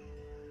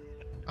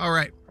 All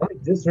right. How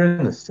many discs are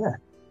in the set?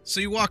 So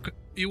you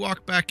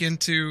walk back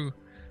into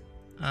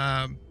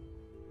the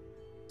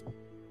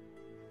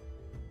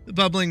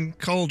bubbling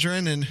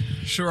cauldron, and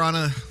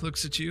Sharana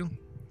looks at you.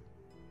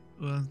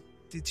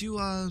 Did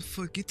you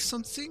forget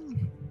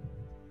something?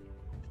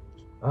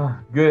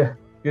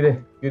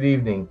 Good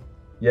evening.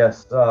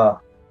 Yes.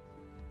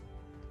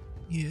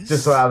 Yes.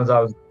 Just so happens I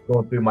was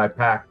going through my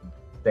pack,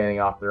 standing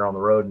off there on the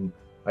road, and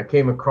I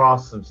came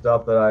across some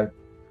stuff that I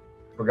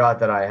forgot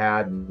that I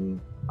had, and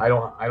I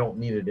don't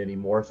need it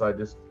anymore. So I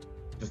just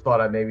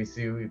thought I'd maybe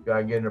see if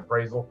I can get an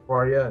appraisal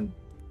for you and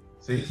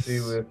see if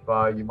you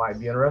might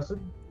be interested.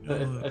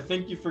 I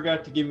think you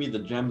forgot to give me the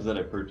gems that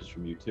I purchased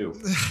from you too.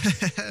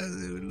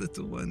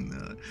 Little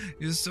one,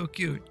 you're so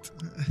cute.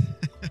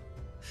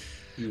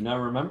 Do you not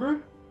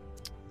remember?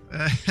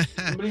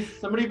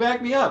 Somebody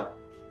back me up.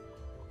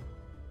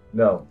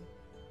 No.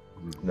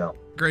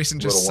 Grayson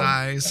just Little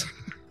one. sighs.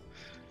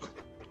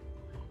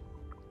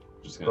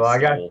 Well, I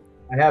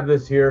have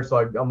this here, so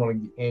I'm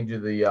going to hand you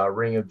the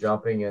ring of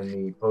jumping and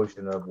the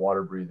potion of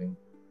water breathing.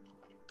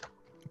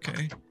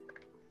 Okay.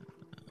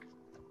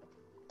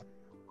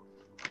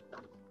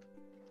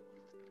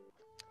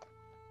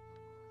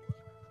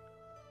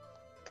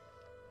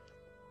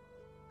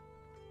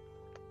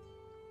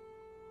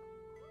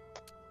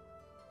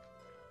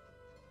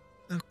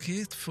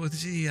 Okay, for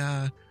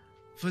the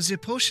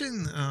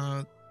potion,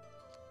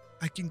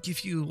 I can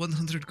give you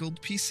 100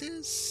 gold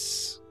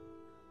pieces.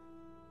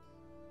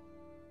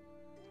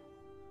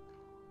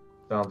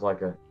 Sounds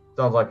like a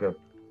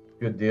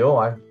good deal.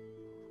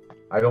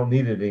 I don't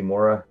need it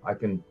anymore. I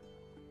can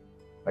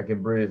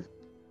breathe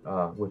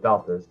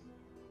without this.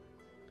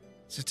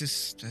 That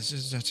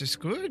is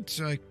good,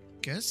 I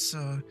guess.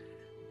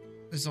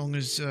 As long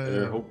as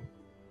Hope.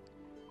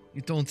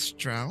 you don't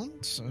drown.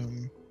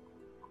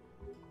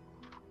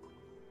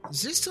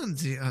 This, on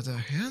the other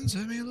hand,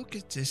 I mean, look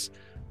at this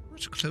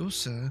much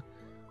closer.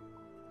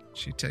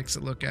 She takes a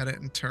look at it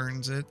and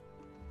turns it.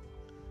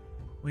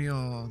 We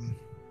are.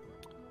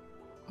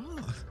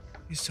 Oh,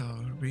 it's a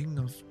ring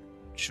of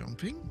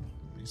jumping.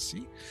 Let me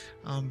see.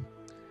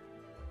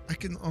 I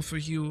can offer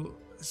you,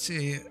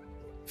 say,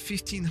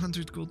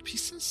 1,500 gold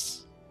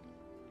pieces.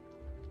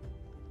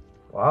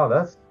 Wow,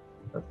 that's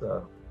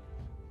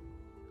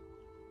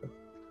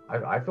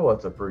I feel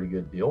that's a pretty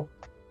good deal.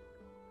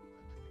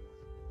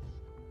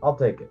 I'll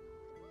take it.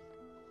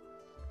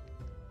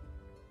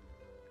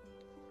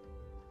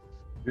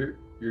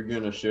 You're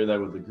gonna share that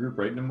with the group,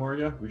 right,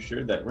 Nemoria? We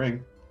shared that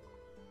ring.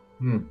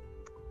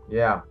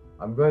 Yeah,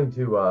 I'm going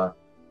to.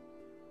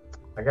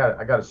 I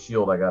got a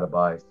shield I gotta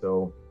buy.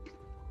 So,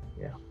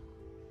 yeah.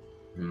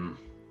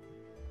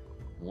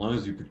 As long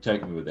as you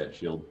protect me with that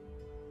shield.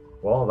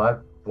 Well,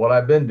 that's what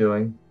I've been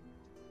doing.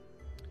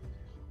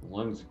 As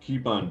long as you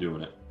keep on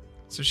doing it.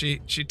 So she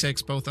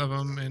takes both of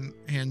them and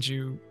hands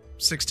you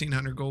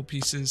 1,600 gold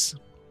pieces.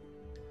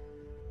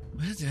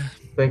 Well,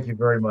 Thank you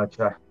very much.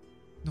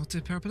 not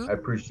a problem. I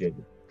appreciate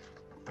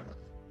it.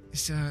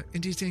 Is there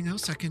anything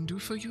else I can do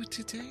for you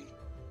today?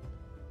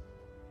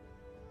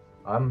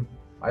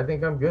 I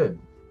think I'm good.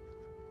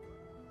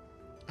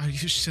 Are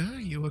you sure?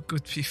 You are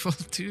good people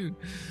too.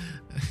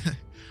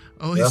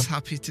 Always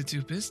happy to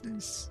do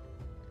business.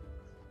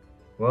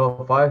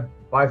 Well, if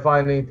I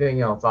find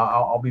anything else,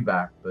 I'll be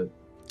back. But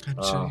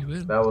I'm sure you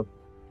will.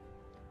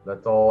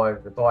 That's all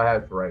I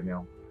had for right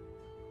now.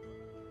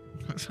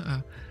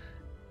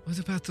 What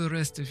about the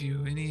rest of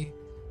you?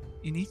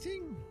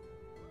 Anything?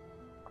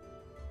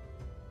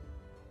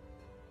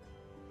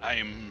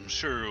 I'm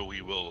sure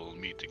we will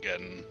meet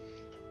again.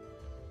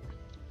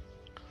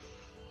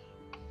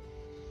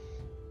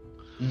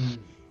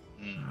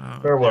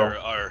 Farewell. There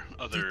are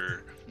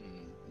other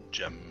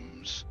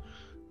gems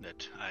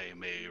that I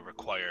may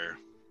require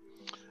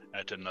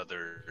at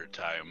another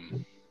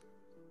time.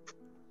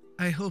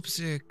 I hope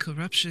the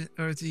corruption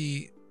or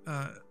the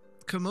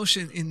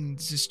commotion in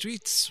the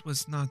streets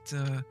was not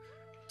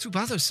too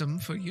bothersome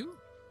for you.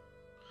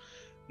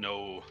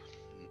 No,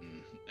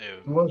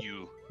 Who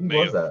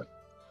was that?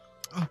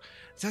 Oh,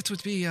 that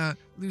would be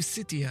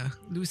Lucidia.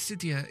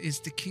 Lucidia is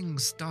the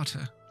king's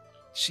daughter.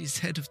 She's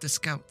head of the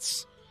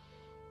scouts.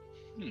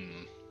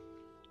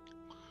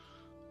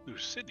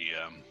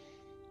 Lucidia.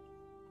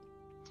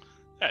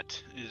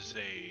 That is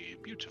a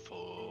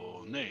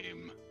beautiful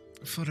name.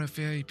 For a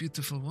very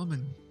beautiful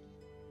woman.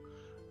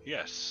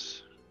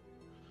 Yes.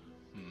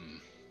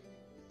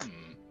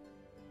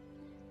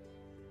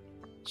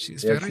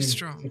 She's very She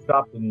strong.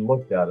 stopped and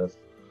looked at us.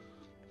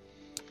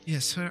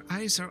 Yes, her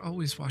eyes are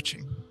always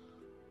watching.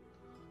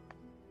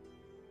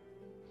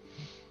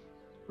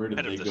 Where did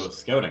Head of they the go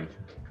scouting?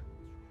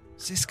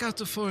 They scout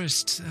the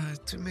forest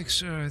to make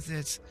sure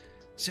that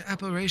the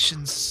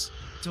aberrations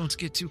don't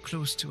get too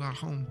close to our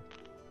home.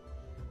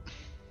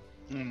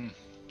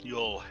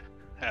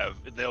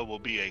 There will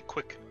be a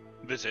quick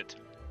visit.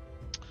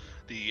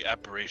 The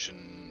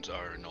apparitions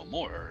are no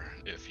more,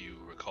 if you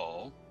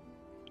recall.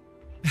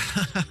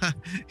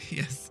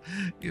 Yes,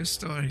 your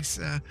stories.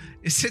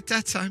 Is it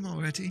that time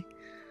already?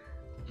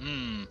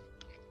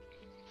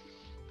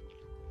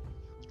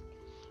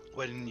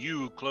 When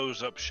you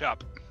close up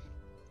shop,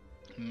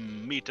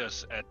 meet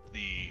us at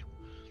the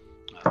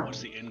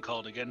what's the inn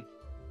called again?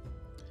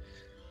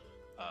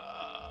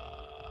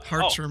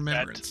 Heart's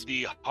Remembrance. At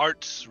the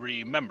Heart's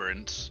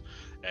Remembrance,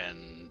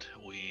 and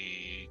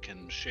we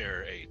can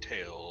share a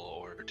tale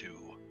or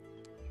two.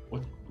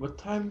 What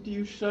time do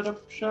you shut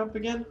up shop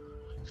again?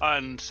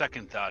 On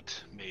second thought,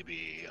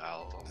 maybe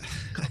I'll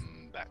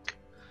come back.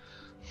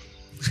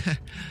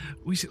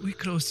 we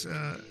close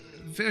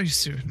very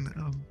soon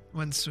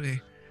once we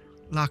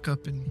lock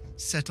up and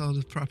set all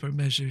the proper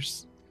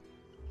measures.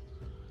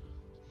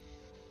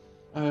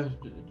 I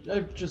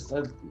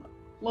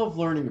love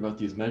learning about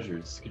these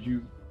measures. Could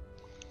you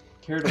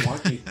care to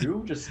walk me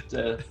through? Just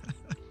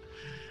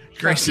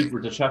Grayson.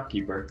 shopkeeper to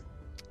shopkeeper.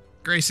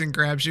 Grayson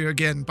grabs you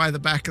again by the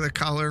back of the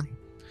collar.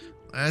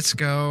 Let's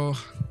go.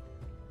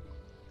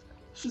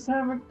 Let's just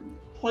have a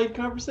polite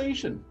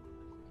conversation.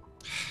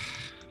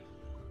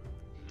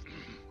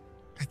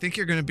 I think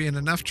you're going to be in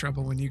enough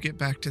trouble when you get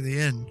back to the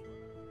inn.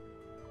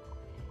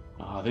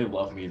 Oh, they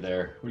love me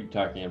there. What are you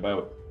talking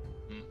about?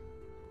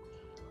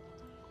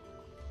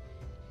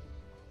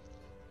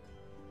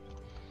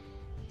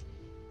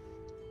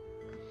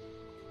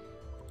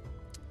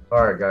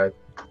 All right, guys.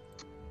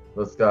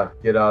 Let's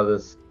get out of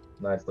this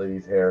nice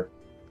lady's hair.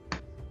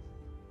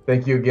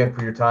 Thank you again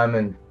for your time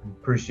and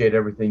appreciate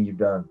everything you've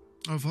done.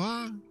 Au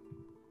revoir.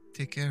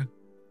 Take care.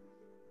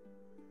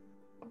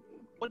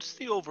 What's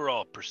the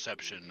overall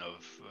perception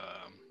of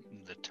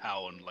the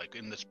town, like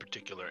in this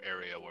particular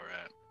area we're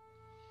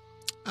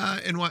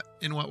at? In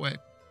what way?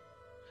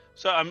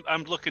 So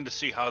I'm looking to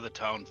see how the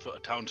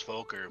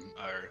townsfolk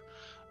are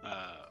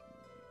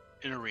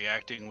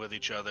interacting with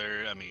each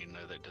other. I mean,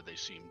 do they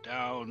seem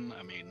down?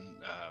 I mean,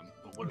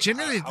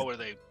 Generally, how are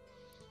they?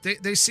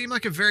 They seem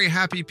like a very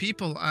happy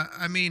people.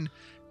 I mean,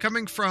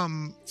 coming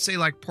from, say,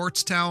 like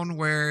Portstown,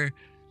 where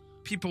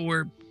people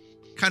were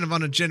kind of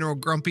on a general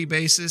grumpy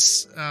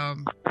basis,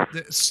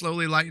 that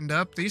slowly lightened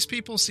up. These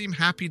people seem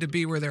happy to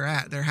be where they're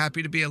at. They're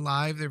happy to be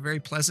alive. They're very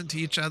pleasant to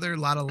each other. A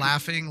lot of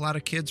laughing, a lot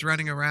of kids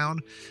running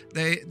around.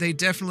 They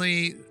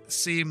definitely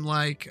seem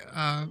like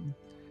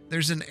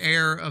there's an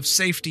air of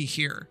safety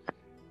here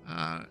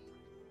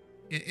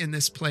in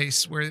this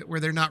place where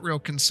they're not real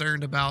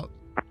concerned about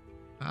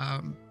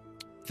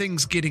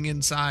things getting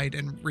inside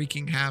and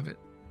wreaking havoc.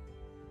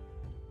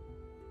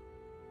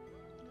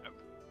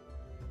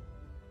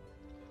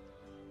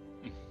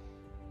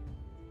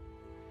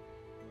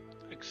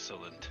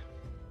 Excellent.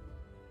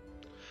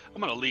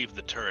 I'm gonna leave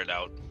the turret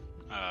out,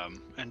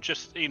 and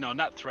just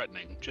not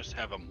threatening. Just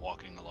have him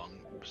walking along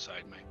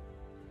beside me.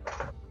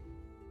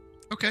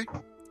 Okay.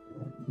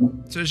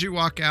 So as you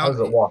walk How out,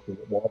 does it walk? Does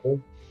it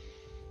wobble?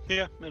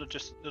 Yeah, it'll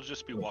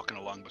just be walking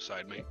along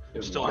beside me.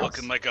 It Still walks.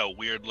 looking like a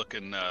weird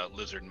looking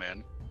lizard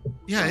man.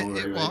 yeah, Don't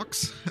it worry.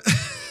 walks.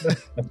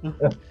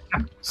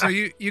 So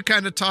you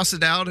kind of toss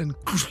it out and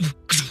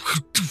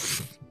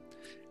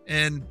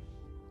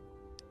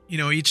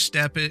each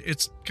step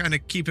it's kind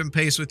of keeping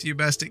pace with you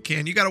best it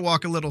can. You got to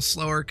walk a little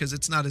slower because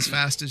it's not as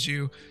fast as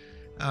you.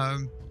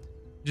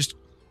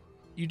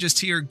 You just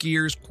hear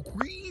gears,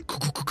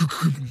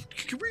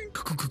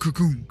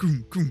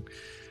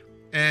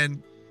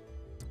 and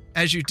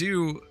as you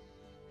do,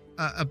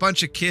 a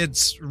bunch of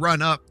kids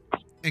run up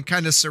and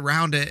kind of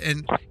surround it,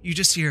 and you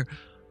just hear,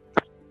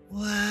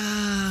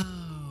 "Wow!"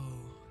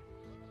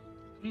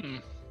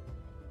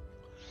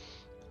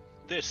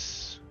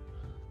 This,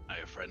 my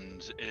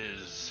friends,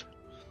 is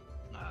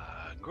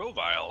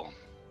Grovile.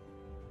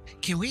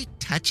 Can we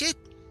touch it?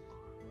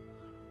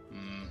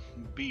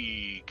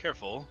 Be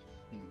careful,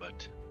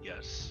 but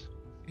yes.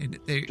 And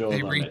they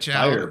Joel's on reach that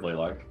out, tire,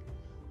 Blaylock.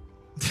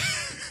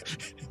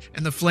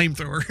 and the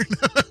flamethrower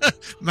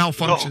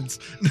malfunctions.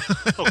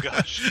 Oh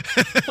gosh.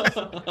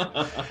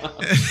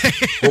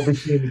 We'll be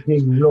seeing the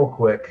king real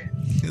quick.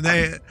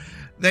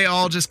 They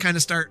all just kind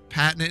of start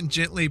patting it and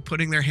gently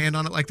putting their hand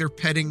on it like they're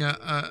petting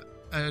a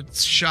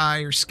shy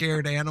or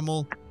scared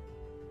animal.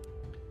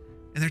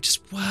 And they're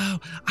just, "Whoa,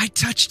 I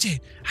touched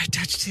it.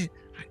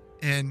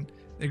 And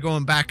they're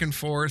going back and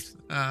forth.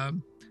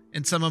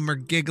 And some of them are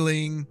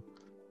giggling.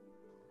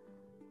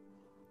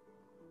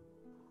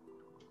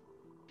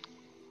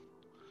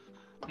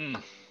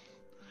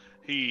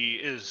 He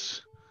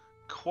is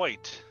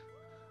quite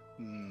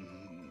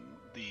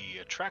the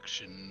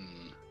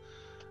attraction.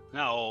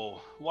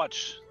 Now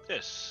watch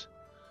this,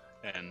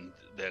 and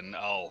then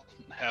I'll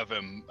have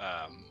him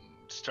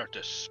start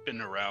to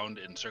spin around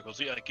in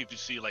circles. Like if you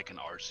see like an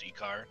RC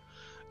car,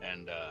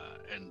 and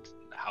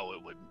how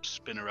it would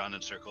spin around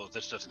in circles.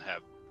 This doesn't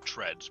have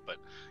treads, but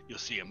you'll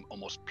see him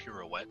almost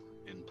pirouette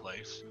in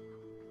place.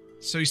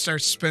 So he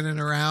starts spinning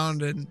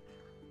around, and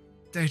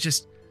they're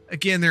just,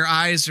 again, their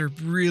eyes are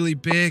really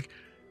big.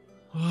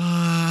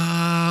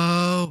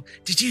 Whoa!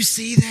 Did you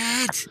see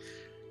that?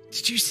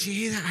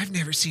 I've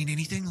never seen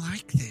anything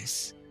like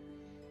this.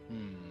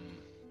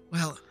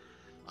 Well,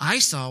 I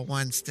saw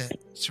once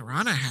that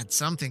Serana had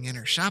something in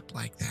her shop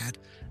like that,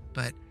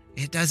 but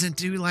it doesn't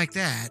do like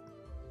that.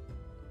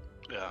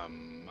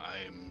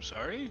 I'm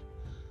sorry?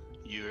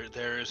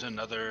 There is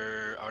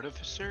another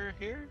artificer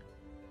here?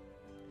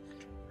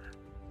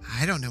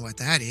 I don't know what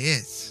that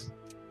is.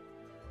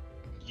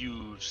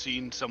 You've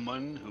seen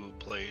someone who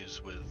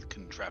plays with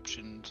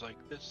contraptions like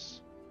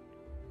this?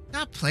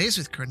 Not plays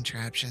with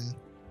contraption.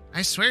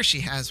 I swear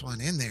she has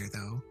one in there,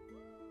 though.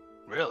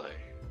 Really?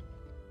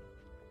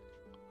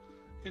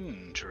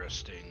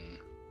 Interesting.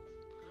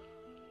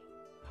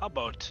 How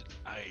about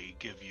I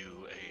give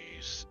you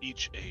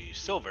each a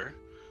silver,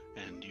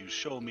 and you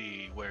show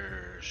me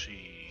where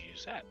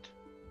she's at?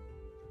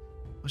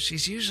 Well,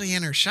 she's usually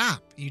in her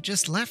shop. You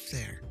just left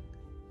there.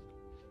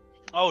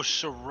 Oh,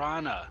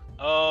 Serana.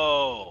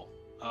 Oh,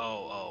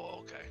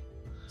 okay.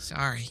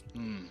 Sorry.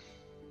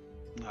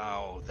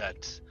 Now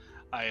that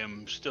I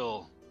am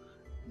still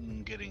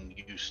getting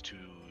used to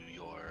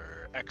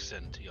your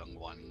accent, young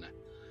one.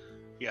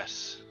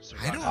 Yes,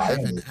 Serana. I don't have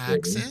an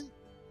accent.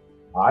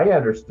 I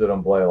understood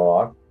him,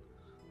 Blaylock.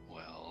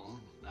 Well,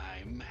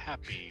 I'm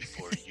happy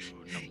for you,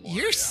 Nemoria.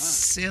 You're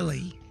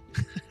silly.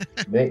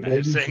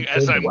 I'm saying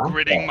as I'm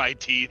gritting my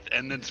teeth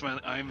and then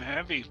smiling, I'm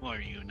happy for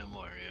you,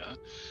 Nemoria.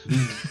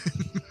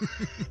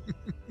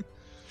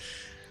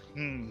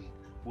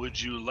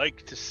 Would you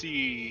like to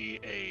see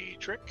a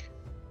trick?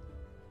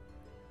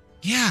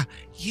 Yeah.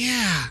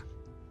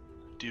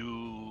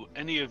 Do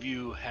any of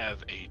you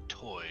have a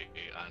toy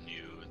on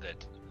you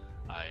that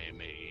I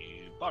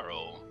may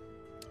borrow?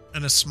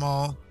 And a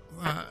small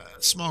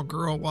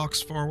girl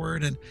walks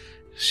forward, and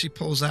she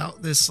pulls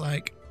out this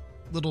like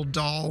little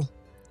doll.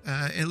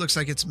 It looks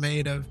like it's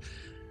made of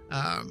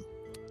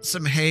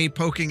some hay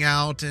poking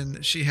out, and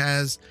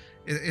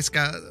it's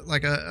got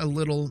like a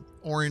little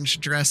orange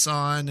dress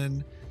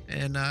on,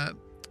 and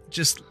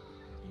just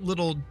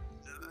little,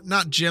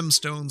 not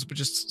gemstones, but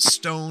just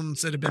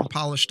stones that have been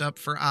polished up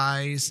for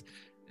eyes,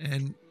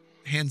 and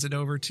hands it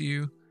over to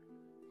you.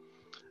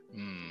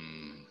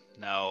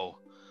 Now,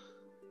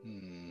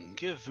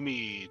 give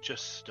me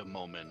just a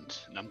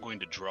moment, and I'm going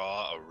to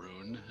draw a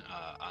rune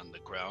on the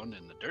ground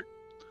in the dirt.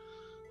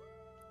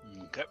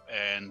 Okay,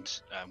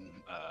 and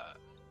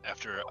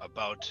after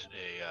about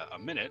a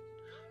minute,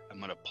 I'm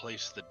going to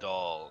place the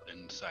doll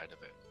inside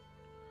of it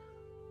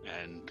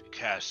and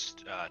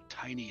cast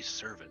Tiny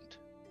Servant.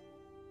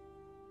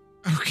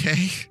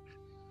 Okay.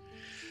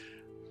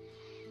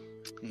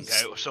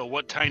 Okay, so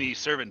what Tiny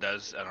Servant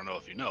does, I don't know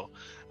if you know,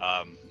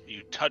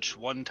 you touch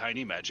one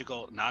tiny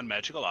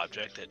non-magical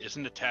object that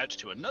isn't attached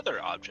to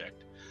another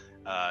object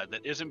that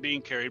isn't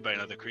being carried by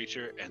another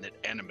creature, and it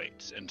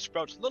animates and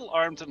sprouts little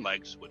arms and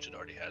legs, which it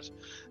already has,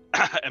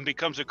 and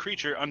becomes a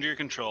creature under your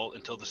control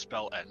until the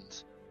spell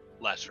ends.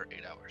 Lasts for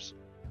 8 hours.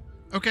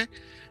 Okay.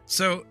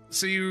 So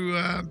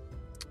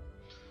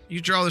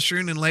you draw this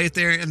rune and lay it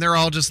there, and they're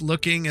all just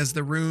looking as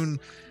the rune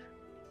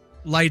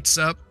lights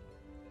up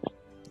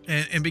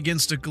and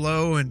begins to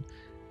glow, and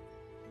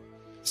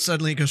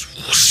suddenly it goes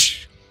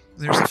whoosh.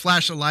 There's a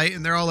flash of light,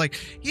 and they're all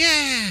like,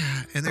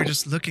 yeah, and they're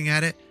just looking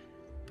at it.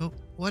 But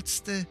what's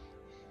the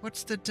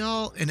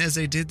doll? And as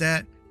they did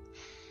that,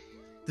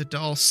 the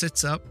doll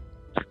sits up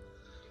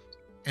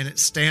and it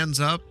stands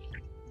up,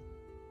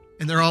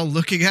 and they're all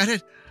looking at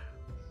it.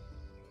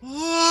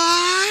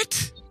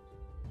 What?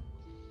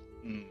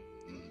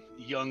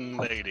 Young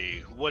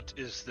lady, what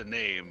is the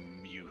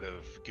name you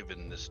have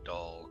given this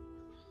doll?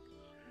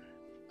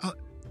 Oh,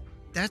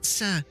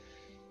 that's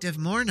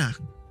Devmorna.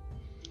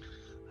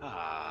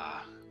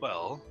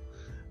 Well,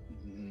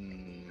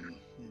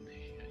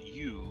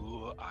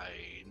 you I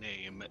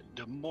name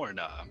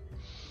Demorna,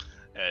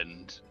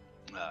 and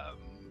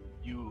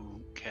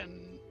you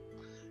can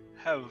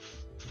have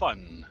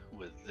fun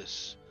with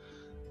this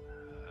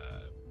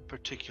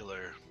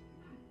particular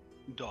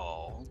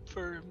doll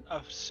for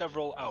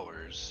several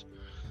hours.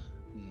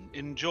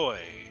 Enjoy.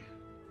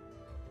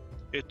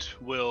 It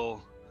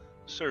will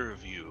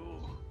serve you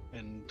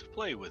and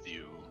play with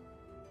you.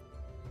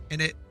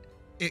 And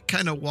it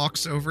kind of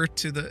walks over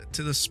to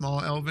the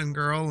small elven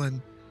girl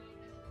and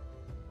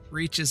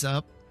reaches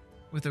up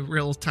with a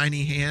real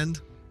tiny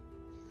hand,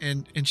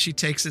 and she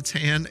takes its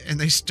hand, and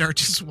they start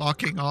just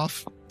walking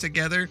off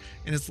together,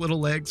 and its little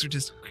legs are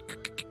just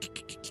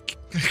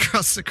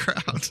across the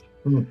crowd.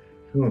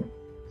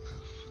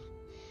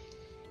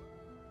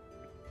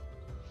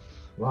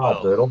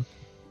 Wow, Biddle.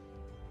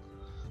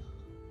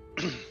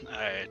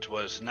 It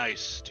was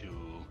nice to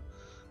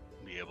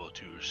be able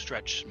to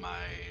stretch my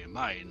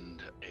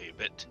mind a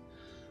bit.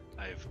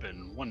 I've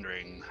been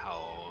wondering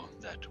how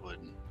that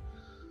would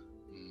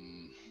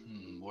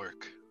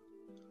work.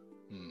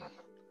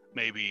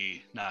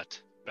 Maybe not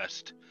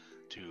best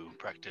to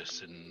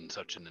practice in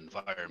such an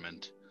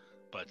environment,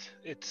 but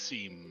it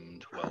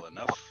seemed well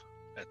enough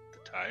at the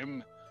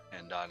time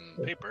and on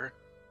paper.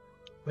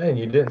 Man,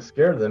 you didn't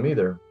scare them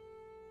either.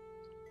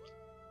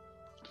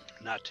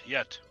 Not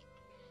yet.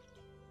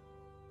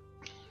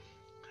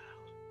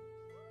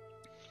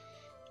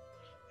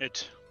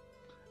 It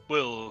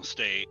will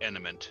stay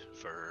animate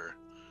for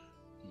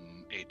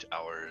 8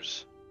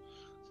 hours.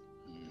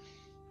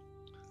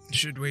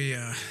 Should we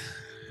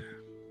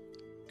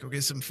go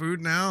get some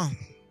food now?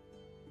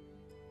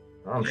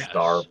 I'm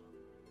starved.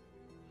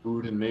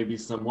 Food and maybe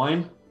some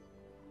wine?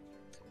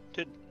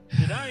 Did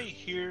I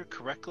hear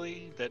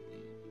correctly that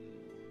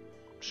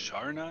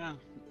Sharna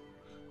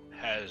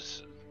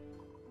has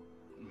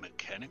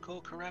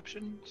mechanical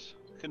contraptions?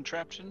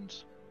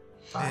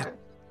 I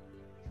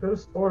could have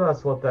sworn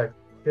that's what that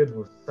kid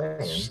was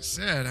saying. She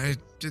said. I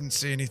didn't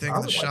see anything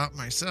in the shop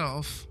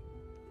myself.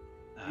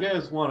 You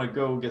guys want to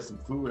go get some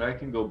food? I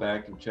can go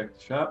back and check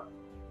the shop.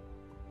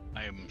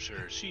 I am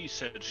sure she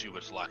said she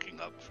was locking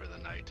up for the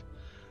night.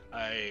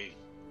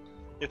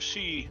 If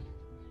she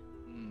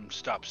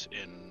stops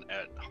in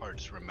at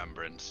Heart's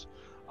Remembrance,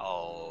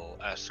 I'll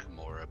ask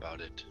more about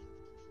it.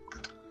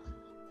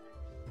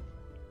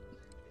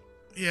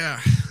 Yeah.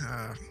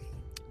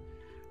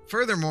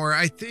 Furthermore,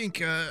 I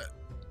think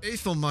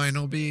Aethelmine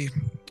will be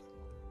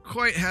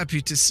quite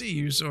happy to see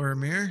you,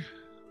 Zoramir.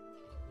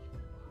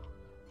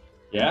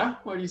 Yeah?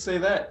 Why do you say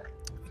that?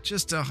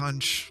 Just a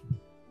hunch.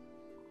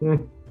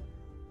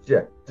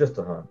 Yeah, just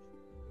a hunch.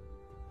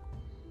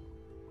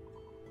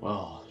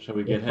 Well, shall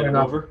we get headed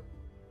over?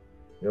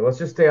 Yeah, let's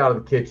just stay out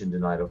of the kitchen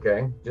tonight,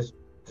 okay? Just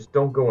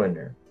don't go in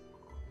there.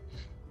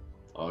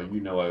 Oh,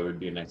 you know I would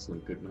be an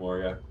excellent cook,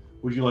 Moria.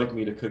 Would you like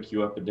me to cook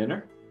you up a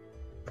dinner?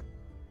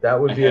 That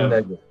would be a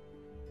negative.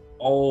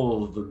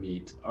 All of the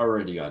meat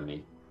already on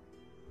me.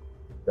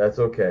 That's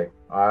okay.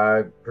 I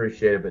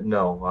appreciate it, but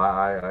no,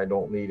 I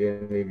don't need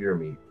any of your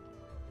meat.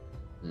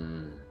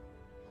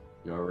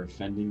 You're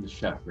offending the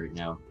chef right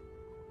now.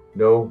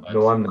 No, But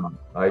no, I'm not.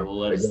 I will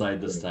let I it slide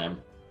this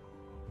time.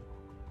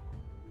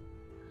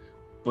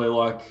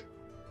 Blaylock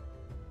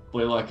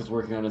is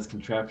working on his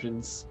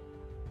contraptions.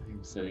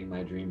 I'm setting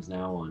my dreams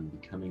now on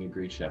becoming a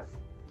great chef.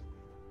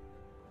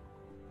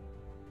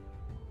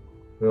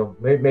 Well,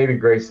 maybe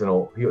Grayson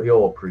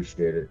he'll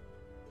appreciate it.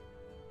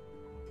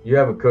 You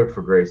haven't cooked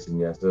for Grayson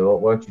yet, so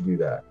why don't you do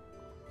that?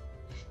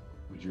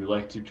 Would you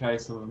like to try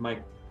some of my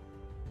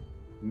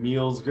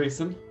meals,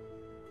 Grayson?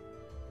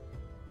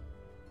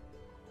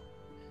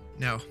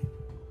 No,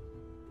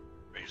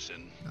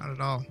 Grayson, not at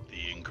all.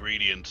 the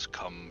ingredients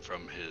come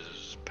from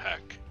his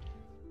pack.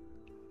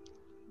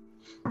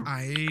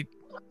 I'm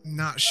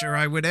not sure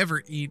I would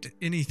ever eat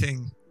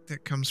anything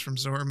that comes from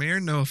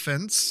Zoramir. No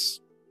offense.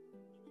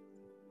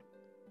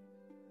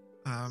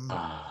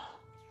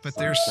 But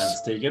Some there's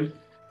sense taken.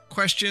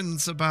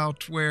 questions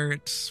about where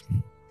it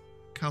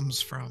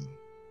comes from.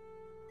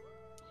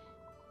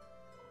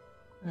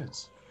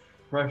 It's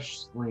fresh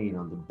slain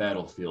on the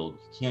battlefield.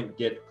 You can't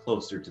get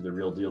closer to the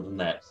real deal than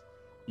that.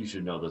 You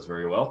should know this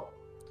very well.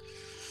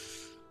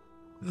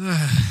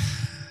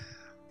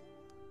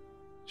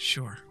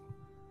 Sure.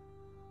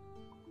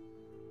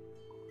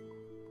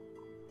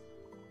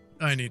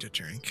 I need a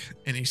drink.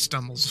 And he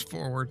stumbles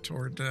forward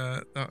toward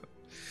the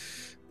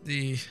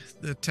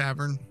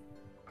tavern.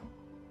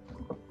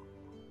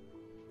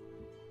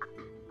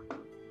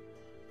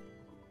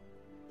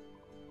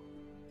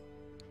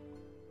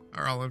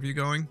 Are all of you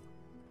going?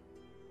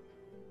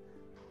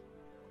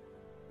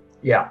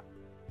 Yeah.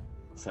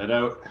 Set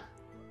out.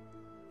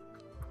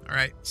 All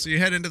right. So you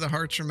head into the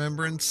Heart's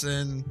Remembrance,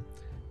 and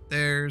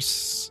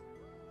there's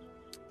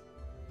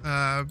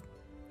a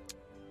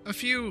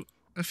few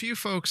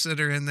folks that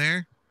are in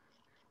there,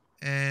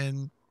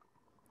 and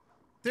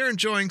they're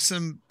enjoying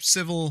some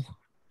civil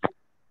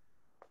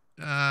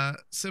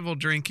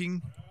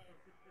drinking.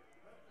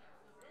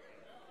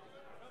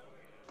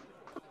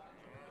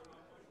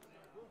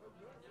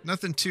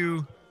 Nothing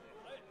too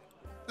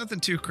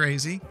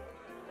crazy.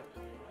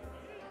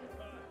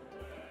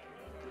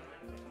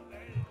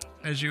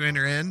 As you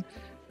enter in,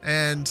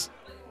 and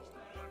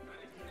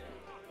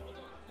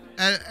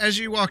as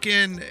you walk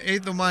in,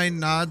 Aethelmine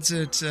nods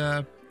at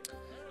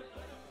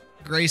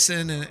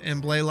Grayson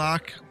and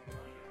Blaylock.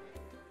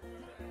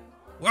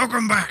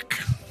 Welcome back.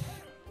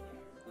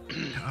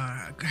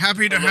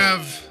 Happy to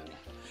have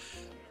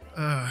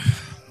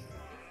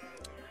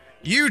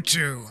you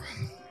two.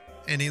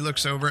 And he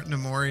looks over at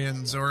Nemoria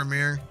and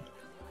Zoramir.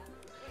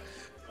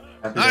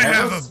 Happy to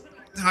have us.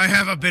 I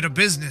have a bit of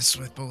business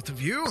with both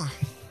of you.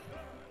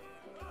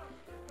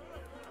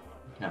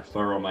 Kind of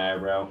furrow my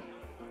eyebrow.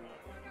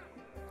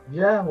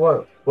 Yeah.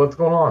 What's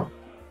going on?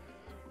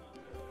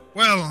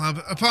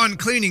 Well, upon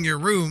cleaning your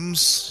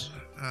rooms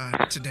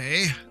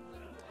today,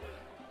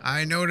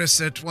 I noticed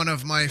that one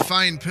of my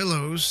fine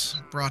pillows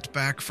brought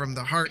back from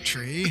the Heart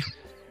Tree,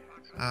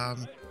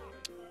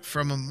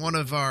 from one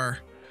of our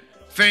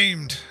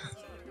famed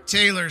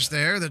tailors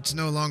there that's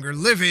no longer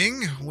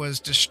living, was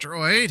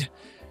destroyed.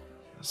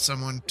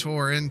 Someone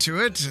tore into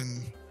it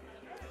and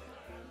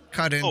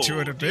cut into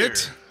it a bit.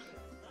 Dear.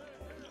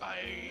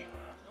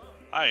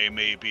 I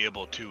may be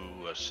able to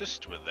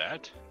assist with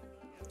that.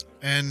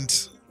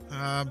 And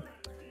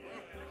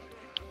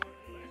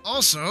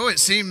also, it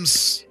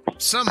seems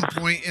some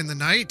point in the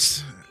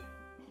night,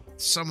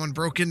 someone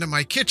broke into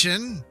my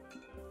kitchen,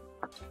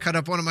 cut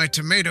up one of my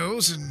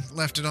tomatoes, and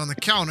left it on the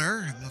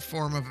counter in the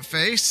form of a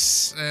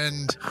face,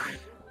 and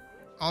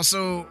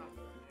also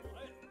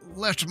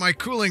left my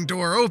cooling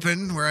door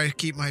open where I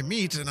keep my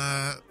meat, and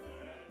a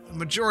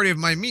majority of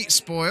my meat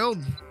spoiled.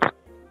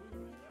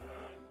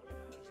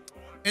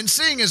 And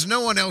seeing as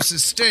no one else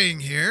is staying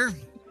here,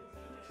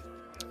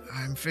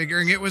 I'm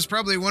figuring it was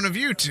probably one of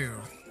you two.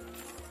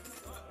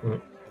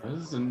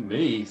 This isn't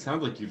me.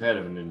 Sounds like you've had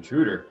an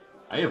intruder.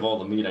 I have all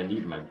the meat I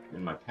need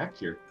in my pack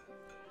here.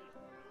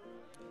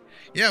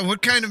 Yeah,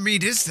 what kind of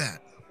meat is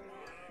that?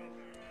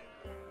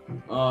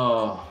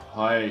 Oh,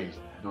 I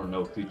don't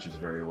know creatures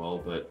very well,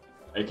 but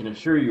I can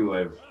assure you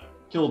I've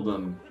killed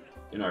them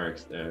in our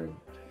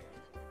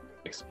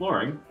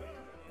exploring.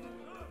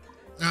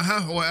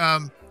 Uh-huh.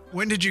 Well,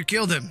 when did you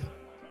kill them?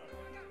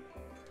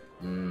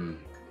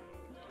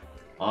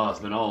 Oh, it's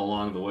been all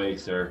along the way,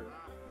 sir.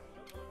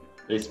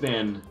 They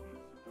span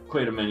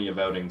quite a many of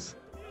outings.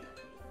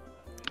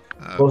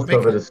 Most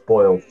of it is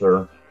spoiled,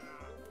 sir.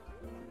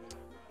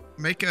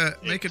 Make a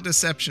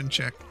deception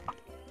check.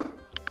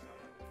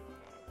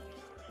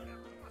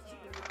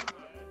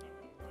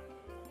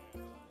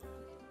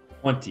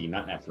 20,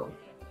 not natural.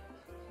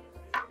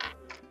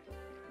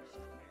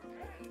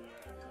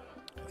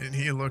 And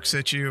he looks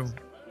at you.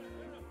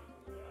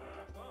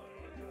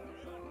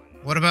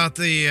 What about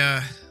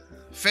the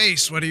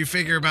face? What do you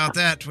figure about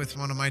that with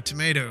one of my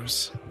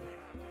tomatoes?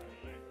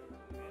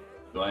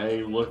 Do I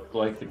look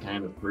like the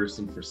kind of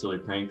person for silly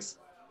pranks?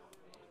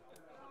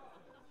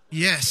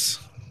 Yes.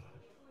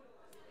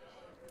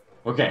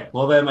 Okay,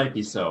 well that might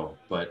be so,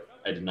 but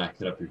I did not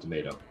cut up your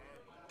tomato.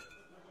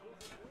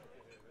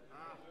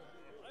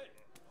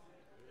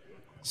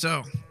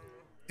 So,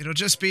 it'll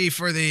just be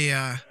for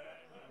the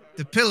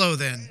The pillow,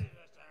 then.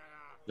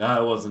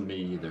 That wasn't me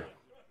either.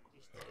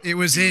 It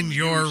was in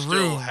your you still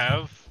room.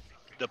 have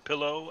the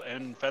pillow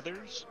and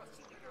feathers?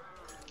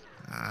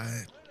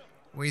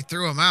 We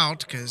threw him out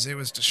because it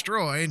was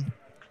destroyed.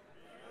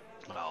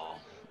 Well,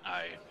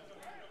 I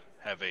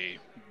have a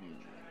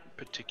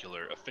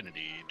particular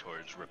affinity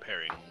towards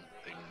repairing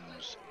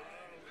things.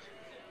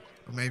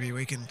 Well, maybe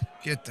we can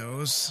get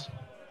those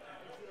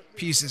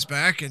pieces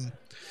back and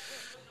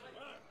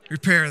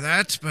repair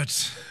that,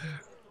 but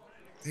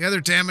the other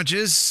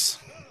damages...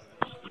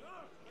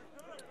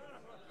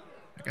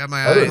 I got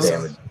my Other eyes.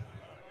 damage.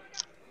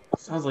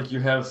 Sounds like you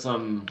have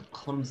some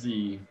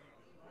clumsy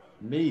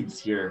maids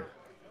here.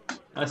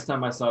 Last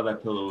time I saw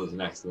that pillow was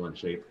in excellent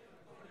shape.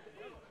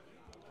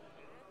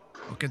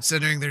 Well,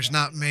 considering there's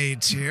not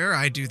maids here,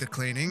 I do the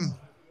cleaning.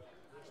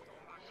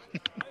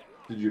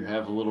 Did you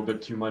have a little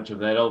bit too much of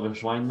that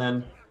elvish wine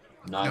then?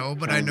 Not No,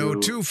 but I trying know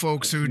to two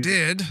folks who accuse-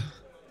 did.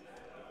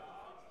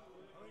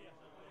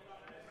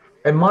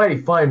 And mighty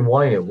fine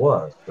wine it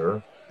was,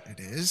 sir. It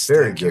is.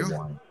 Very Thank good you.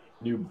 wine.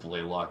 Knew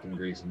Blaylock and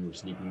Grayson were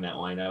sneaking that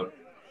wine out.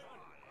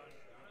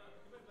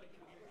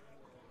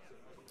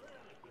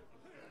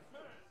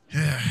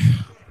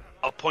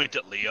 I'll point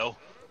at Leo.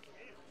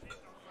 It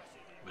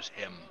was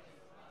him.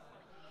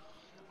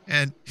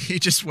 And he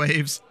just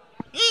waves.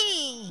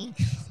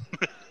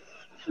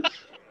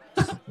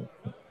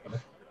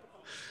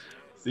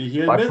 See,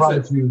 he I admits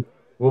promise it. you,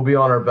 we'll be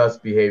on our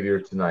best behavior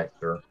tonight,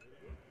 sir.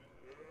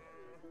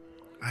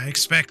 I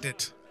expect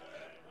it.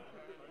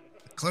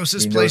 The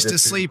closest You know place to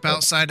this is- sleep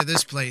outside of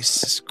this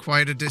place is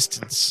quite a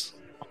distance.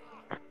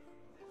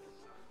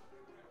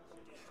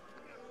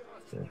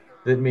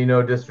 Didn't mean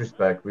no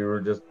disrespect. We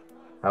were just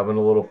having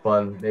a little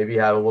fun. Maybe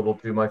had a little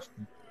too much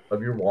of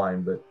your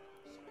wine, but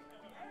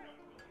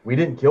we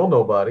didn't kill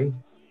nobody.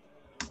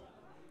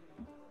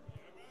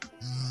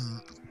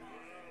 Mm,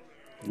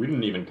 We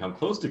didn't even come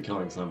close to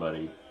killing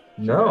somebody.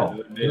 No.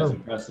 That made us No.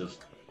 impressive.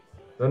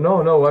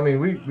 No. I mean,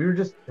 we were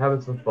just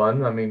having some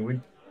fun. I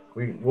mean,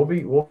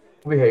 we'll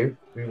behave.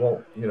 We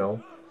won't,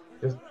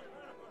 just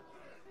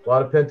a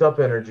lot of pent up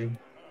energy.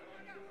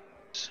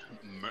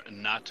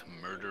 Not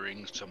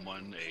murdering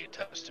someone a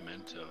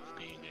testament of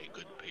being a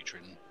good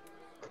patron.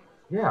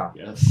 Yeah,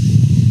 Yes.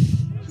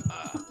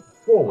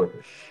 full with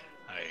it.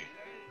 I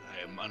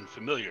am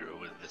unfamiliar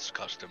with this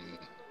custom.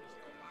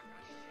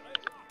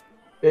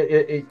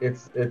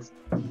 It's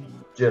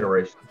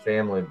generation,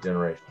 family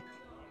generation,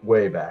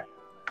 way back.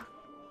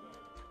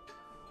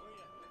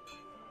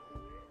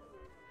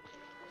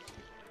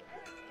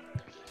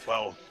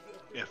 Well,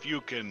 if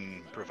you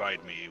can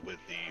provide me with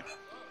the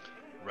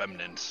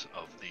remnants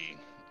of the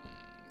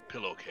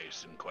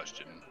pillowcase in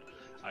question,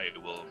 I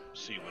will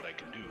see what I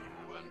can do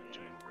to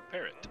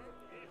repair it.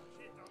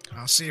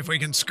 I'll see if we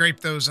can scrape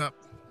those up.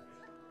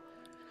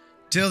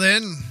 Till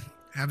then,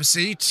 have a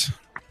seat.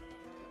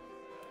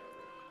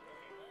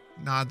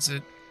 Nods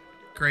at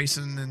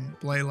Grayson and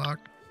Blaylock.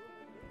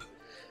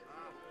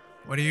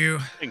 What are you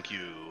Thank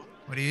you.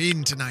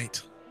 eating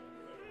tonight?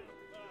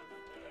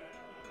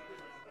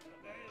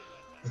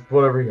 Just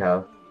whatever you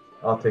have.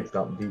 I'll take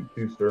something to eat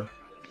too, sir.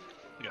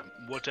 Yeah,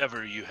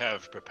 whatever you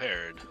have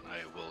prepared, I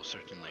will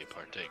certainly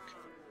partake.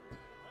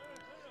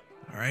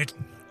 All right,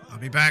 I'll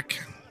be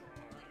back.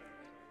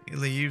 He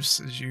leaves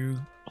as you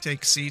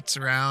take seats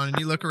around, and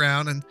you look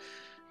around, and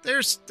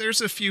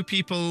there's a few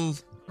people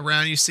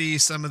around. You see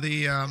some of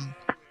the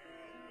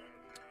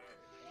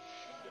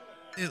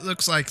it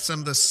looks like some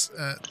of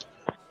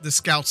the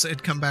scouts that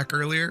had come back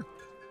earlier,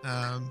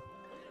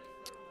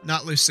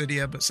 not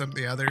Lucidia, but some of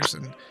the others,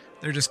 and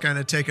they're just kind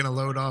of taking a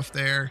load off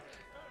there,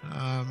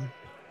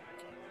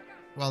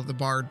 while the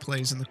bard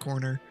plays in the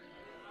corner.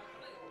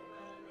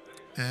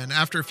 And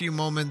after a few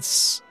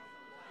moments,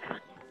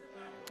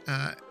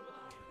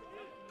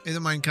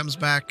 Ithamine comes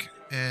back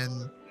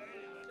and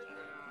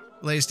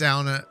lays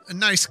down a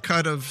nice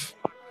cut of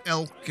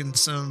elk and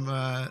some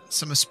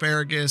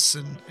asparagus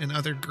and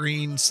other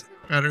greens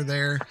that are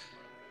there.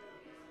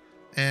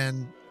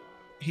 And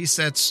he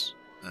sets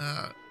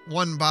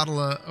one bottle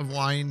of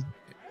wine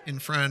in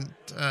front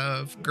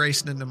of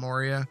Grayson and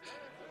Nemoria.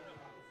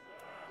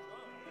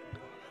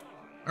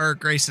 Or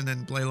Grayson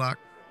and Blaylock.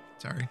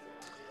 Sorry.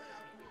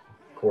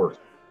 Of course.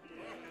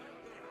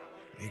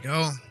 There you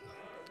go.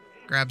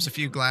 Grabs a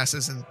few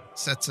glasses and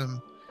sets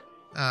them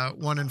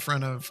one in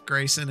front of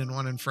Grayson and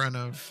one in front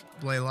of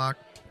Blaylock.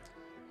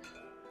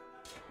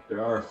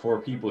 There are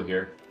 4 people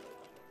here.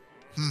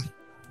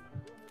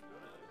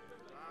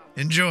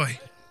 Enjoy.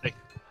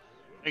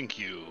 Thank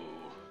you,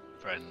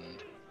 friend.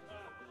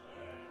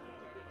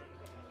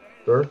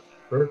 Sir,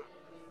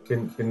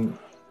 can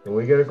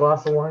we get a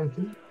glass of wine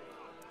too?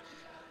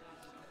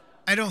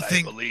 I don't I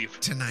think believe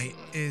tonight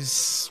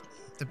is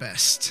the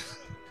best.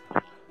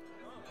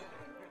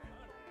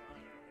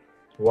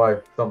 Why?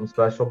 Something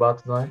special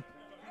about tonight?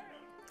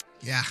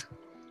 Yeah.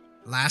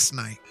 Last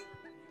night.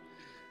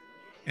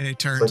 And he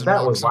turns But and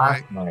that walks was away.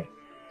 last night.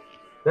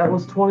 That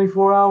was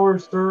 24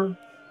 hours, sir.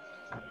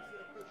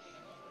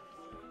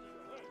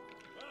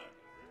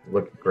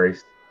 Look at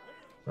Grace.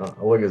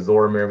 I'll look at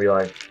Zoramir and be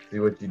like, see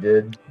what you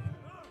did?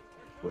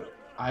 What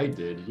I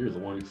did, you're the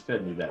one who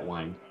fed me that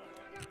wine.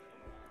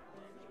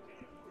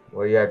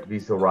 Well, you have to be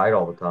so right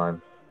all the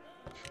time.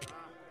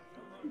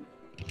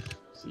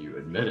 So you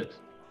admit it.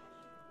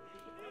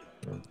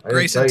 I didn't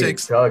Grayson tell you to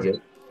takes- chug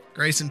it.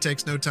 Grayson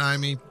takes no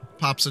time. He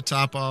pops the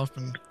top off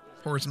and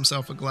pours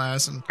himself a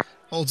glass and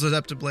holds it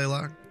up to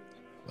Blaylock.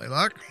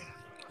 Blaylock,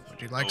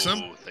 would you like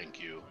some? Oh,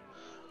 thank you.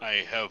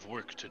 I have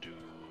work to do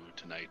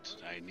tonight.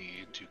 I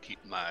need to keep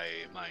my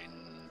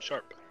mind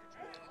sharp.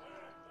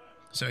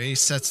 So he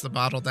sets the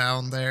bottle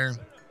down there.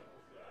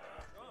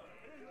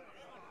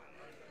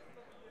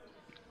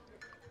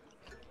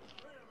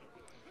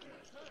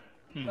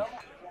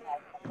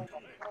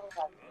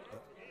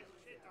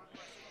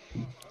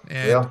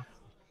 And Yeah.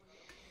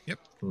 Yep.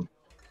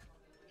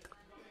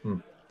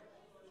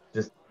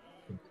 Just,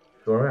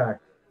 Zoramir, I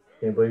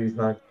can't believe he's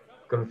not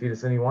going to feed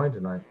us any wine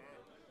tonight.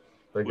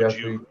 So I Would guess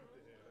you-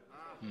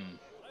 we... Hmm.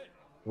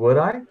 Would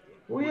I?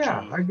 Well, Would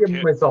yeah, you I'd give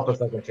care- myself a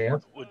second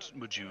chance.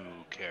 Would you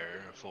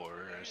care for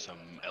some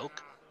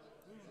elk?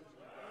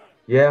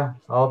 Yeah,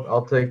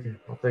 I'll take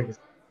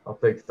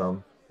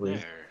some,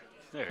 please.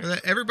 There.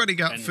 everybody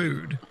got And-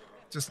 food,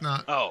 just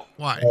not Oh,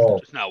 wine. Oh,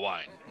 just not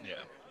wine. Yeah.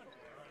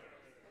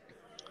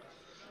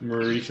 I'm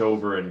gonna reach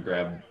over and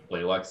grab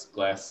Blaylock's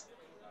glass.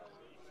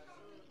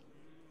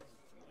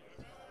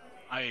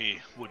 I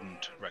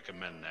wouldn't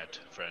recommend that,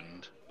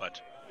 friend,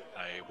 but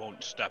I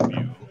won't stop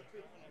you.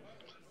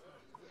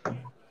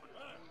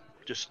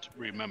 Just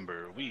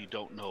remember, we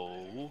don't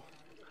know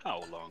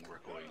how long we're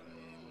going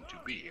to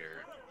be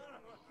here.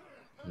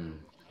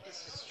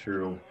 This is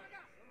true.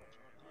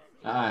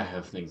 I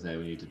have things I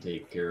need to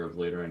take care of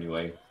later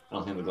anyway.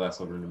 I'll hand the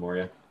glass over to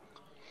Moria.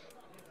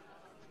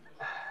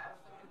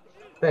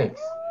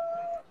 thanks.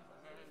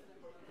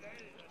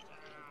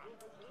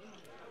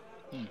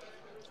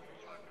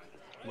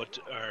 What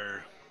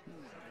are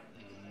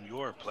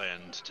your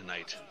plans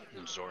tonight,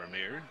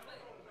 Zoramir?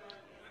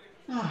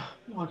 I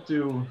want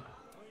to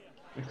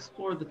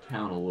explore the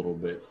town a little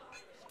bit.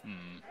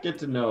 Hmm. Get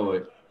to know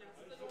it,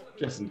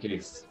 just in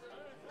case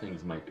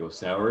things might go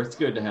sour. It's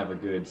good to have a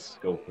good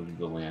scope of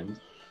the land.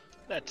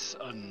 That's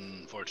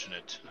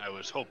unfortunate. I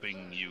was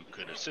hoping you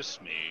could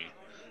assist me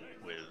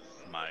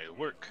with my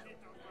work.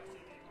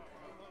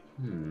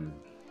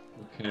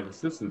 What kind of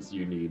assistance do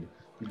you need?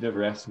 You've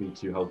never asked me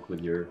to help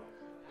with your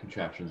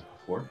contraptions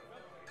before.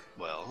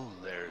 Well,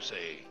 there's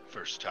a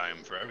first time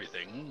for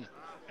everything,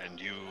 and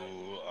you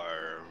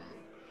are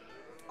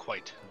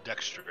quite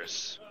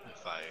dexterous,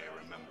 if I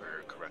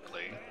remember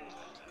correctly,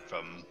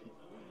 from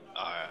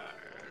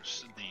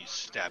the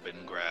stab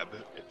and grab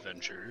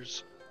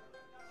adventures.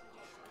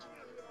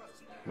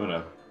 I'm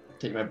gonna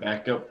take my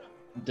backup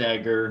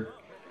dagger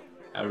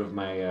out of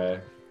my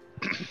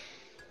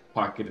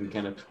pocket and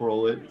kind of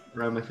twirl it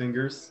around my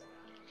fingers.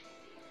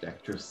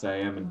 Dexterous I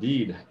am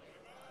indeed.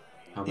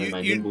 How may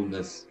my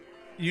nimbleness?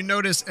 You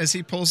notice as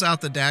he pulls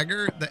out the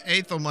dagger, the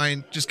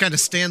Aethelmine just kind of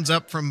stands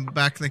up from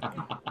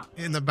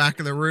in the back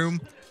of the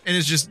room and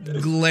is just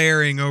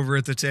glaring over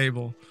at the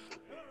table.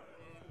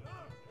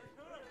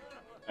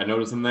 I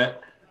noticing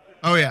that.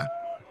 Oh yeah.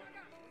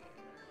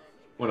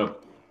 I'm gonna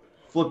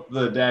flip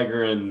the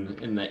dagger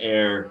in the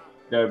air,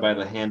 grab it by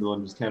the handle,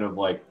 and just kind of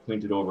like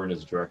point it over in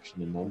his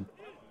direction, and then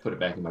put it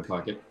back in my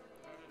pocket.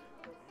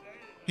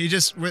 He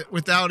just,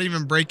 without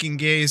even breaking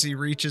gaze, he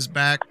reaches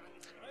back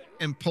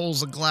and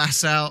pulls a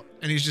glass out,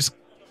 and he just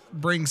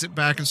brings it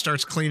back and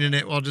starts cleaning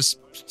it while just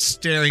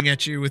staring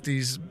at you with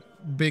these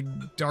big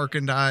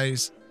darkened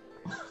eyes.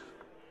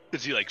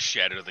 Does he like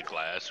shatter the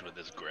glass with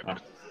his grip?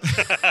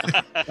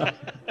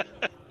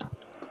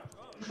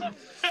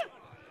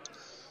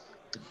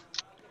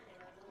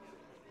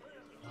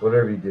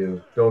 Whatever you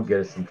do, don't get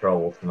us in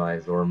trouble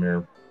tonight,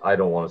 Zoramir. I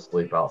don't want to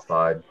sleep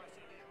outside.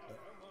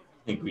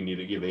 I think we need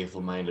to give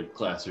Aethelmine a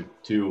class or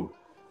two.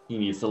 He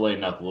needs to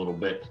lighten up a little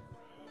bit.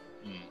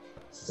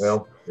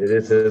 Well, it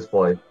is his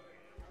place.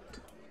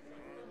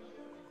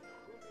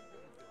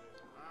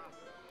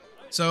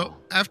 So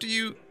after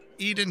you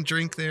eat and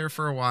drink there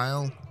for a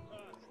while,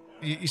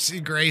 you see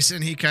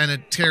Grayson, he kind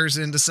of tears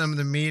into some of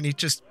the meat and he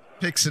just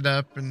picks it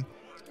up and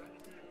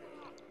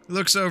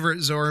looks over at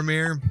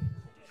Zoramir.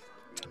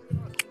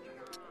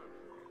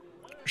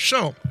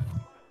 So,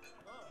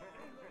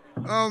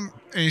 and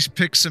he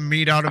picks some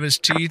meat out of his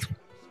teeth.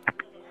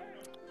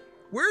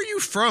 Where are you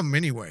from,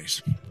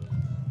 anyways?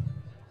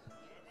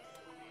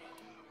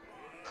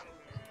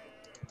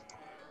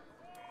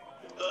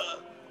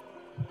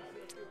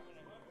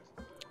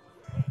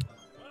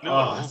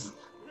 No,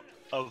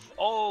 of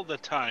all the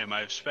time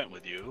I've spent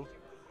with you,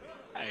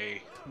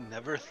 I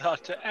never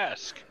thought to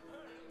ask.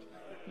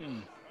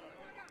 You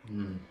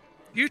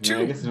Yeah, I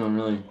too, guess I don't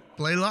really.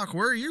 Blaylock,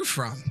 where are you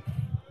from?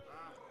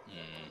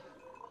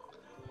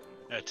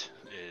 That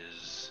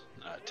is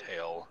a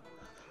tale.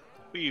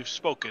 We've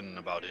spoken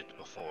about it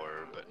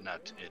before, but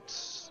not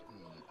its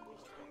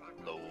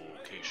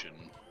location.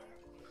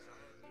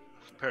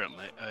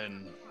 Apparently,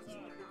 and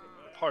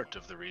part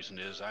of the reason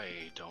is I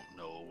don't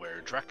know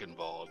where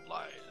Drakenwald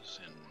lies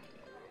in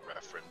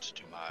reference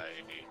to my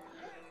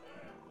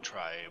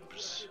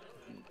tribe's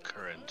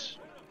current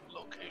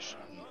location.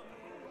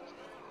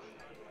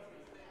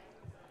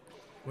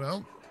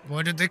 Well,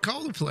 what did they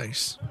call the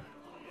place?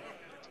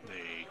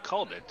 They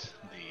called it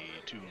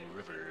the Two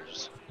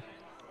Rivers.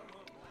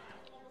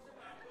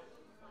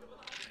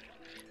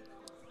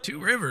 Two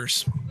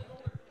Rivers.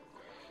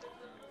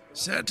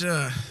 Is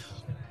that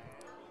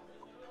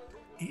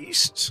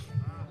east?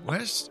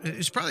 West?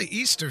 It's probably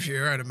east of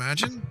here, I'd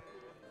imagine.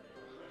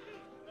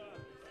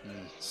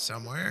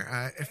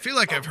 Somewhere. I feel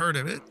like I've heard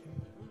of it.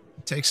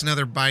 Takes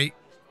another bite.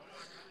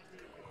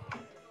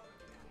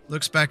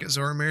 Looks back at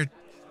Zoramir.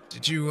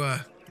 Did you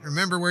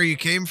remember where you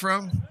came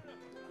from?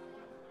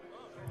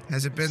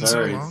 Has it been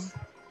Sorry, so long?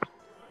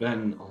 It's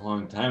been a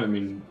long time. I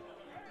mean,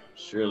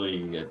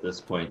 surely at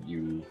this point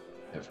you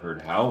have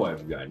heard how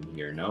I've gotten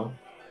here, no?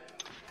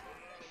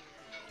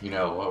 You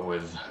know, what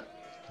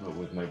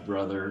with my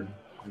brother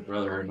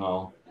and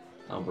all,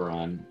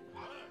 Alberon.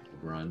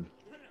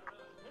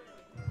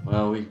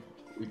 Well, we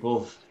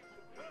both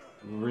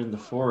were in the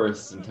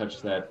forest and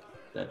touched that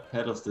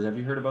pedestal. Have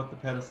you heard about the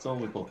pedestal?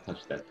 We both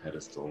touched that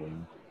pedestal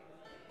and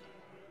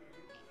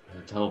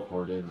were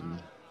teleported.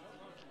 And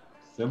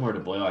similar to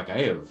Blaylock,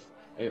 I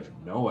have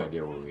no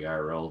idea where we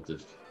are relative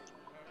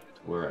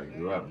to where I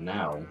grew up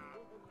now.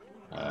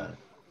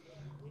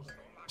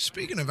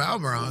 Speaking of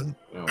Alberon,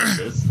 You know where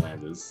this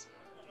land is.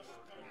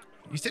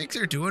 you think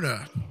they're doing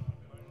a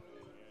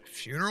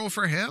funeral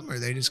for him? Or are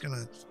they just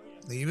gonna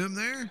leave him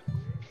there?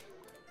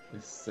 They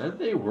said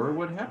they were.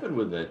 What happened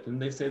with it? Didn't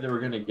they say they were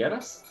going to get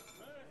us?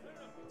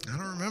 I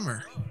don't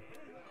remember.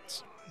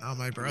 It's not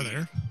my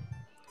brother.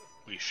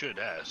 We should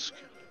ask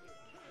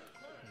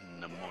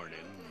in the morning.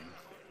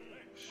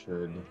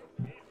 Should.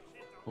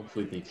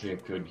 Hopefully they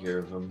take good care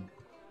of him.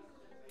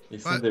 They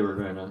said But- they were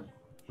going to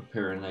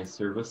prepare a nice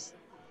service.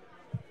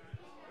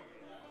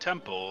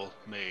 Temple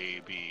may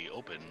be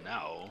open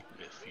now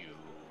if you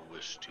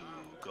wish to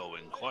go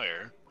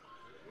inquire.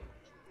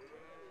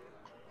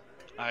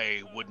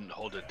 I wouldn't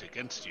hold it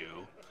against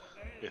you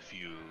if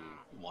you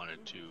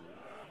wanted to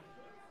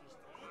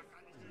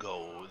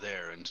go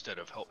there instead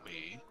of help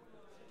me.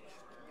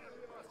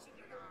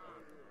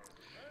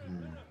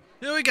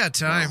 Yeah, we got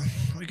time.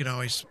 We can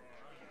always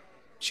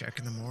check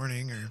in the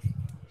morning or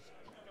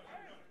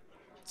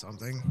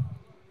something.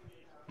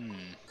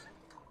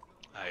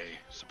 I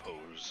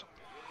suppose.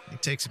 He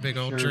takes a big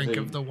old Sure drink they-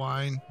 of the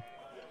wine.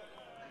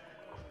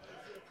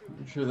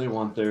 I'm sure they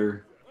want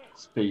their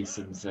space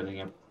in setting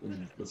up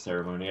in the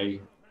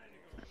ceremony.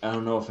 I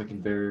don't know if I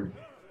can bear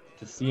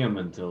to see him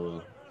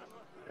until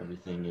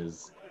everything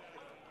is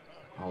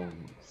all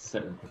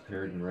set and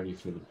prepared and ready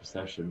for the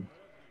procession.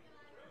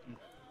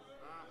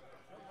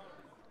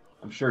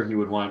 I'm sure he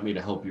would want me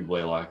to help you,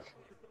 Blaylock.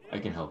 I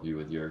can help you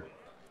with your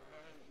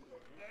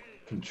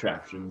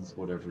contraptions,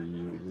 whatever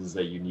it is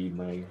that you need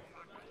my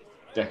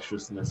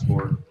dexterousness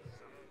for.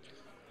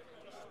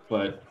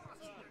 But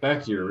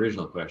back to your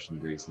original question,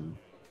 Grayson.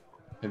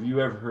 Have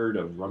you ever heard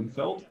of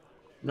Rumfeld?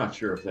 I'm not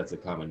sure if that's a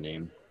common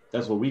name.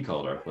 That's what we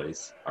called our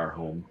place, our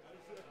home.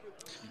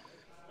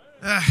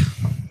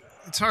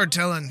 It's hard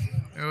telling.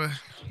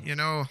 You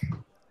know,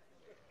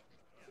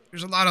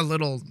 there's a lot of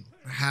little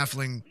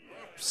halfling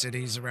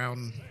cities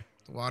around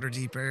the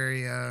Waterdeep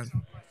area,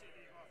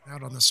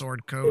 out on the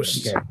Sword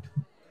Coast. Okay.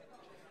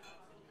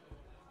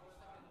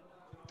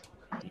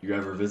 Did you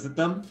ever visit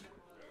them?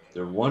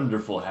 They're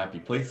wonderful, happy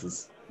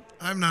places.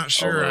 I'm not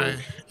sure Although-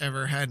 I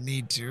ever had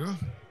need to.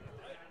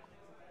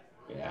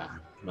 Yeah,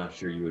 I'm not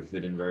sure you would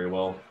fit in very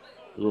well.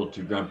 A little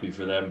too grumpy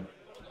for them.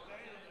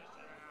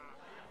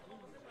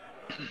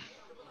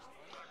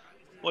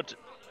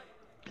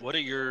 What are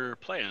your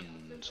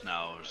plans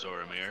now,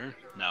 Zoramir?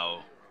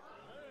 Now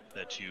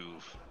that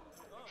you've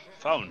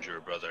found your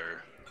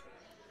brother?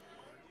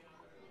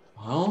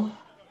 Well,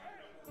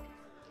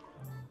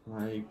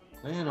 my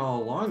plan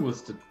all along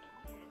was to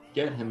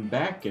get him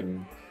back,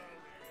 and,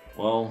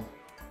 well,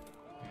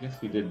 I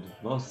guess we did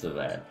most of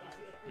that.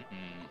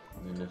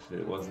 I mean, if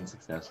it wasn't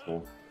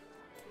successful.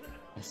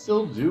 I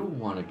still do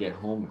want to get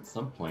home at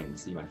some point and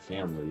see my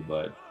family,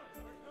 but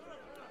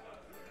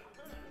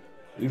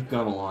we've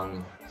come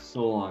along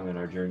so long in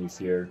our journeys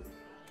here.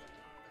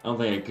 I don't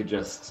think I could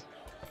just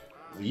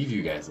leave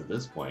you guys at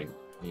this point.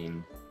 I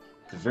mean,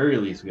 at the very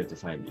least, we have to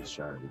find these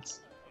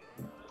shards.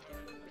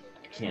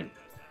 I can't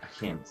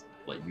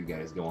let you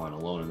guys go on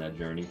alone in that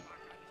journey.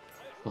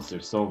 Plus,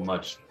 there's so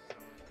much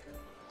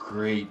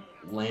great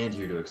land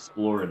here to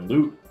explore and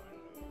loot.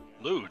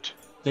 Loot.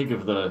 Think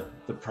of the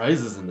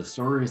prizes and the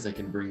stories I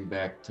can bring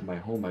back to my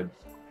home.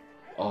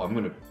 I'm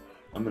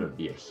gonna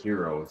be a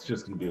hero. It's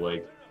just gonna be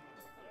like,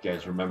 you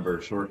guys remember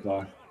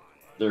Shortclaw?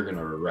 They're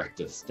gonna erect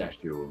a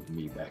statue of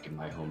me back in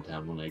my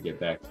hometown when I get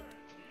back.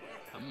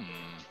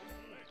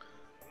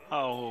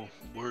 How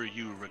were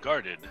you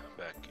regarded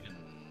back in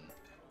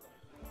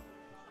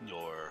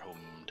your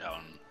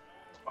hometown?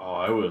 Oh,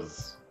 I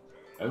was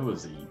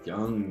a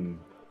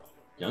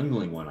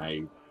youngling when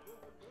I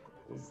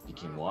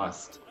became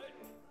lost.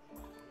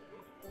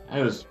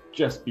 I was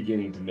just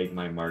beginning to make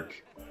my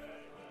mark.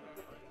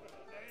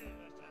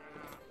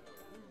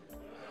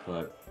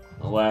 but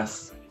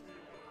alas,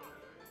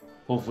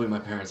 hopefully my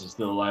parents are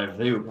still alive.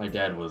 My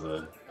dad was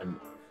an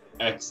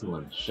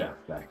excellent chef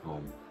back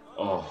home.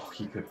 Oh,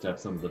 he cooked up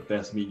some of the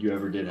best meat you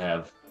ever did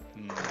have.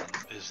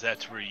 Is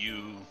that where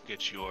you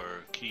get your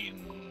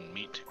keen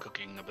meat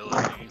cooking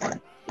ability?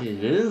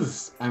 It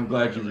is. I'm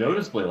glad you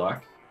noticed,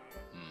 Blaylock.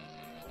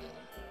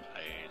 I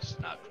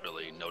not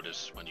really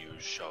notice when you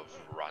shove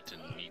rotten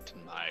meat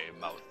in my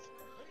mouth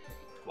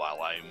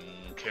while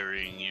I'm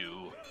carrying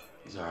you.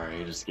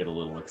 Sorry, I just get a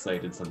little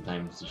excited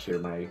sometimes to share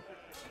my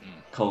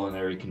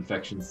culinary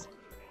confections.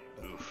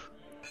 Oof.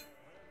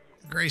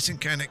 Grayson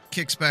kind of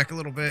kicks back a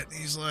little bit.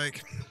 He's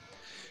like,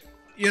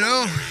 you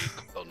know,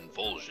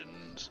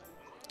 Convulsions.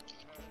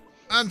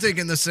 I'm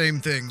thinking the same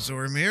thing,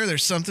 Zoramir.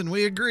 There's something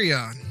we agree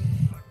on.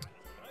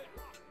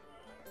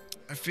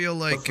 I feel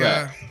like What's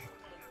that?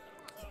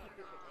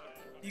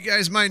 you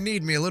guys might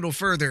need me a little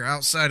further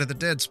outside of the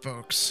dead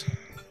spokes.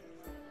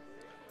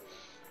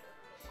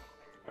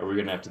 Are we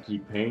gonna have to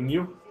keep paying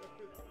you?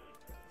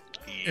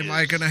 Am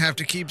I going to have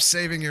to keep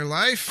saving your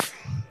life?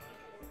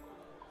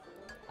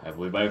 I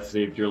believe I've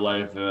saved your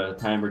life a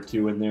time or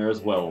two in there as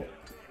well.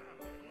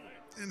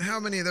 And how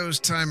many of those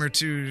time or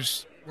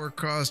twos were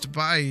caused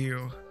by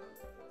you?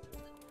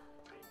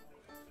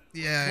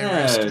 Yeah, I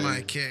rest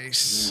my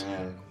case.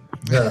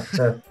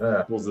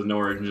 Apples and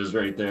oranges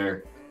right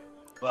there.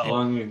 As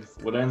long as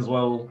what ends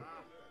well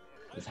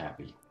is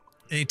happy.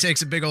 And he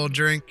takes a big old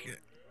drink,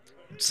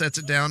 sets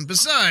it down.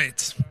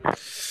 Besides,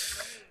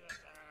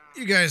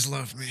 you guys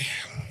love me.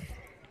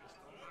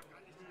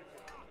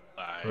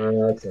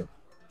 That's a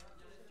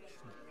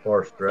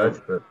far stretch,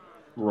 but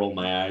Roll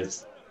my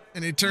eyes.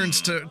 And he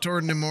turns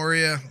toward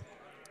Nemoria.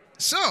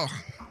 So,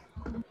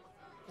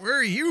 where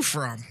are you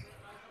from?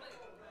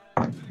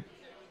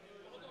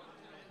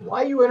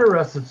 why are you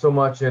interested so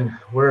much in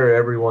where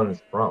everyone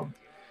is from?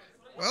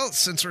 Well,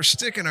 since we're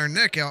sticking our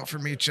neck out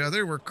from each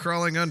other, we're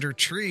crawling under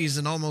trees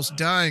and almost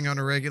dying on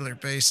a regular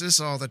basis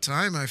all the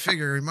time. I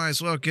figure we might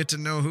as well get to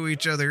know who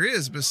each other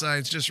is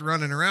besides just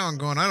running around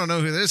going, I don't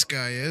know who this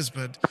guy is,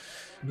 but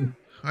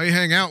I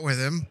hang out with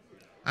him.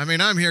 I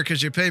mean, I'm here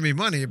because you pay me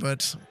money,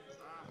 but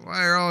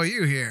why are all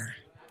you here?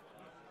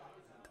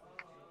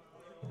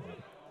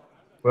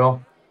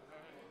 Well,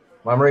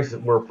 my race,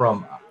 we're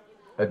from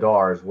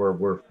Adar is where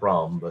we're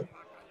from, but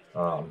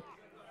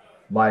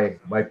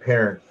my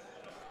parents,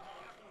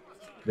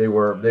 they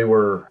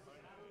were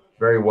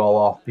very well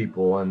off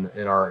people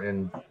in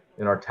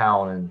our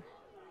town, and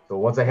so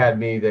once they had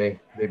me, they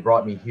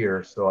brought me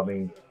here. So I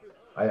mean,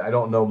 I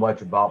don't know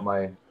much about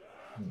my,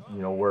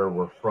 where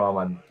we're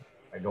from.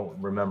 I don't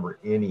remember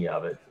any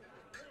of it,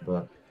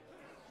 but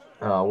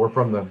we're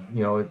from the,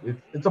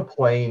 it's a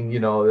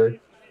plain,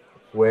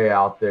 way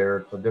out there.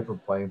 It's a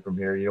different plane from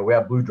here. We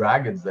have blue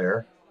dragons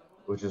there,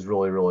 which is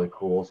really, really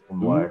cool.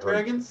 From what I heard.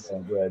 Dragons?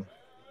 And read.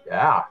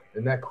 Yeah,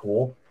 isn't that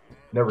cool?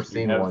 Never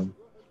seen one.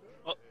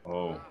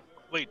 Oh.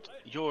 Wait,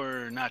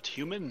 you're not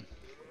human?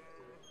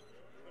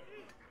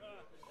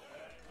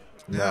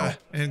 No.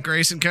 And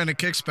Grayson kind of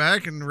kicks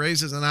back and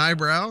raises an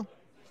eyebrow.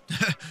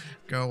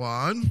 Go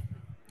on.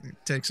 He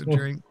takes a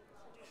drink.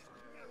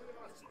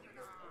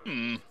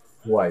 Do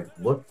I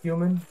look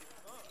human?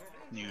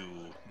 You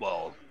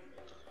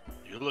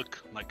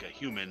look like a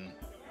human.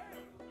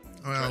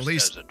 Well, at dressed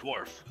least as a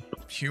dwarf.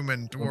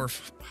 human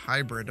dwarf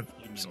hybrid of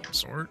some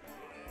sort.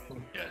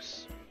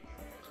 Yes.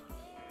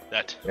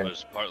 That Yeah.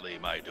 was partly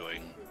my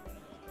doing.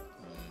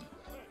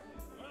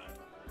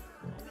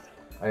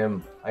 I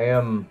am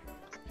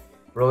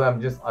really,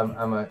 I'm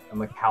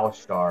a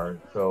Kalstar.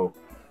 So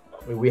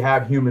we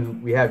have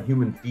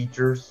human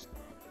features,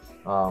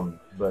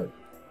 but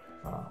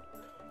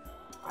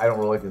I don't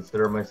really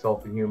consider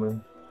myself a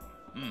human.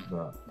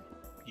 But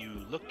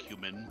You look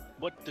human.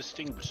 What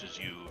distinguishes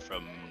you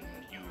from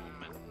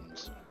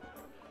humans?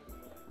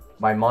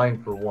 my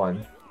mind, for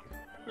one.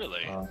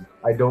 Really?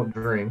 I don't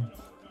dream.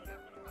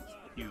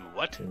 You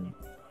what? And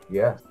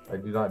yes, I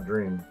do not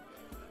dream.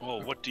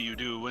 Oh, what do you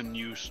do when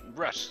you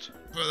rest?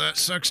 Well, that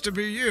sucks to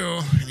be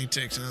you. And he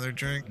takes another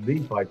drink.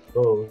 Sleep, I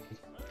suppose.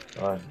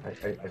 I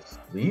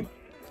sleep?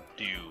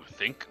 Do you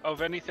think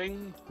of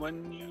anything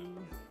when you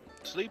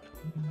sleep?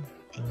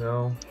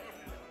 No.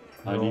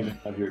 Not even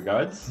of your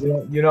gods?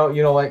 You know,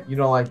 like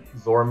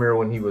Zoramir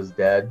when he was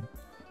dead,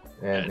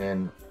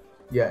 and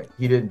yeah,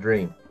 he didn't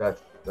dream.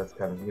 That's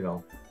kind of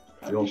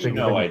How don't do you think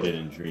know of I anything.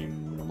 didn't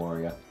dream,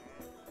 Memoria?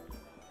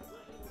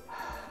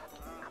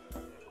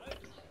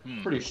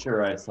 Pretty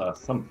sure I saw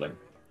something.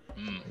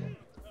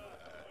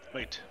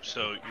 Wait,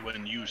 so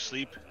when you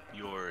sleep,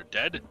 you're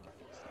dead?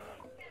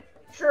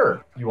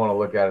 Sure, you want to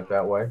look at it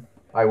that way.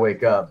 I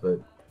wake up, but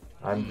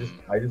I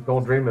just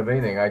don't dream of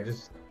anything.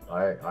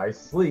 I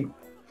sleep,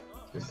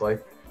 just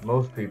like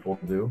most people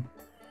do.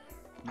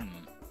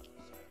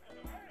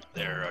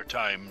 There are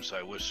times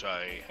I wish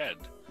I had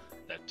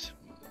that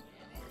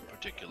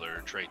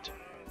particular trait.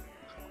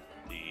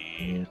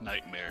 The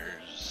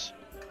nightmares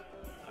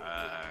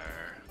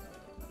are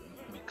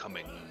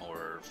becoming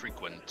more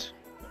frequent.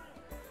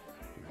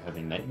 You're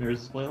having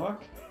nightmares,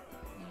 Blaylock?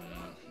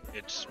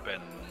 It's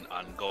been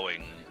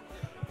ongoing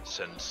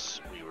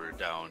since we were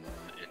down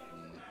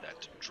in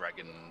that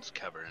dragon's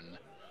cavern.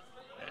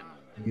 And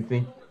Do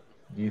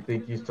you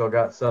think you still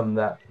got some of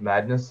that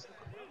madness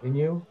in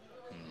you?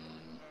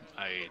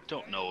 I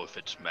don't know if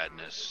it's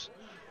madness,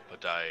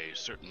 but I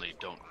certainly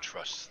don't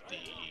trust the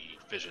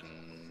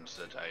visions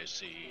that I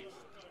see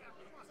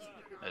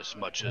as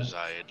much as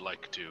I'd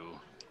like to.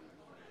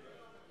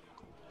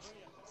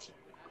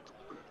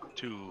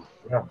 Too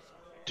Yeah.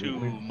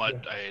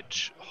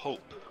 much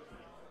hope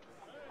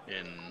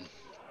in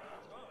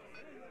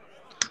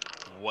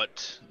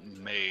what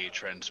may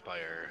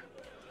transpire.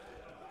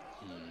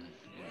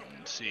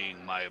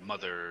 Seeing my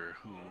mother,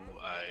 who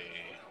I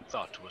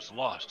thought was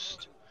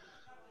lost,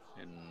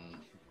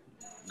 and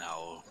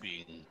now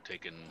being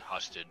taken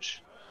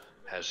hostage,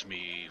 has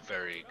me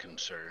very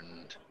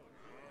concerned.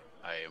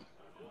 I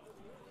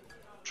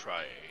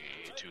try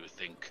to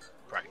think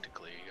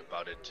practically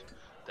about it,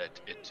 that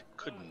it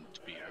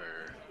couldn't be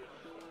her,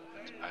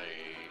 but I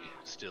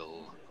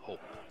still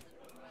hope.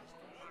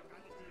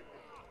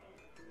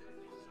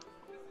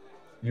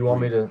 You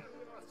want me to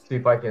see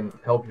if I can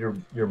help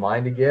your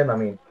mind again? I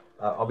mean,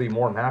 I'll be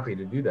more than happy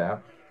to do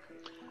that.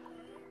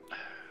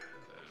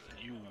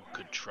 You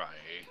could try,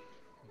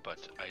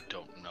 but I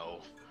don't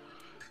know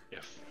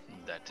if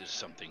that is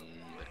something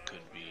that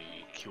could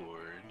be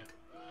cured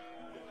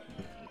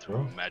through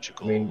Well,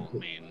 magical I mean,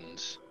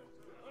 means.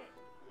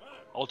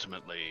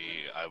 Ultimately,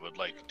 I would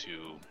like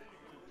to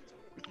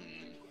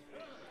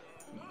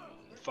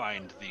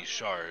find these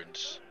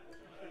shards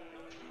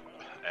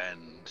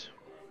and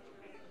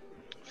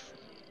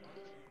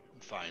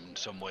find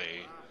some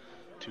way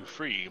to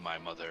free my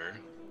mother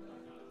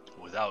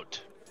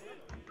without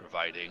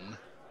providing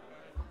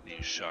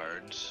these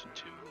shards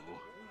to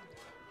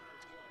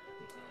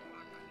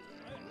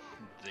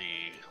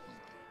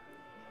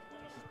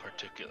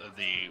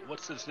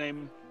what's his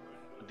name,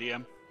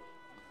 DM?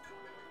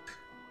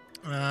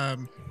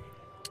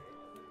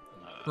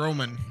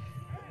 Roman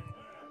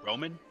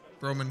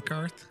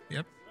Karth.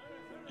 Yep.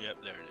 Yep,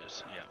 there it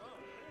is. Yep,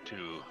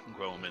 to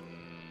Roman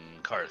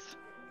Karth.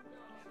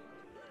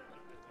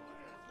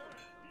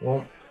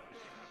 well,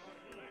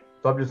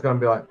 so I'm just gonna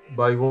be like,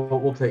 buddy,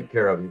 we'll take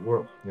care of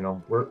you.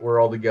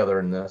 We're all together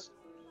in this,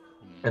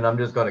 and I'm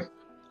just gonna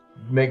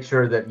make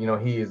sure that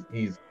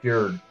he's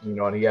cured,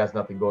 and he has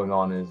nothing going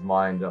on in his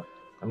mind.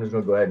 I'm just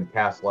gonna go ahead and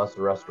cast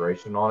Lesser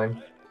Restoration on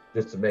him,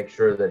 just to make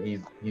sure that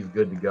he's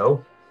good to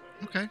go.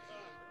 Okay.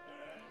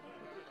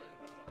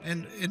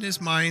 And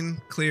his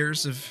mind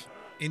clears of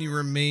any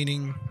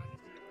remaining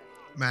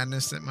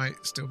madness that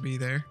might still be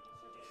there.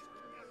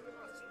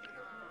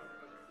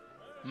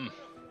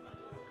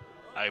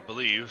 I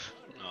believe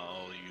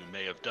all you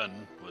may have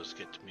done was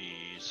get me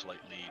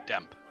slightly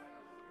damp.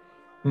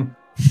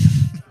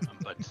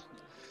 But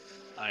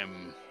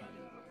I'm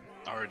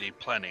already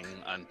planning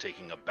on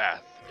taking a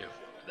bath, if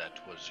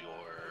that was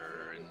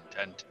your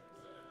intent.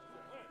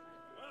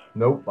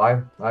 Nope,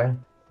 I've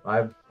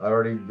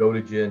already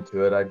goaded you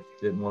into it. I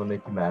didn't want to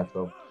make you mad,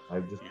 so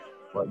I'm just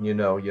letting you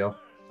know.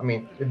 I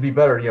mean, it'd be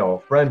better, a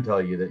friend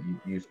tell you that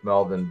you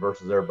smell than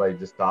versus everybody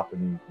just stop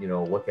and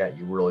look at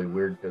you really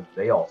weird because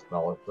they all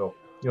smell it. So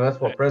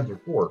that's what friends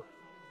are for.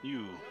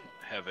 You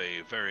have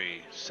a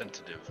very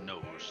sensitive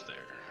nose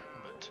there,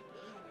 but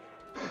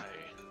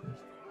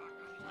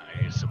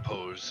I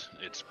suppose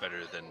it's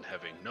better than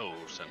having no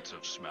sense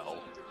of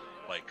smell,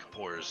 like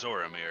poor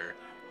Zoramir.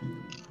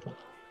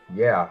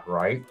 Yeah,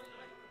 right.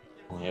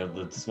 I have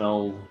the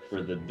smell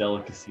for the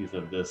delicacies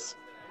of this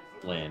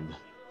land.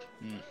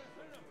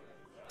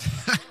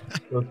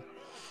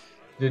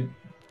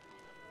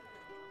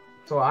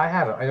 So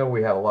I know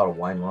we had a lot of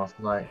wine last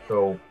night,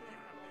 so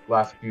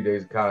last few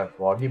days kind of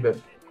foggy, but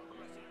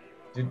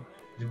did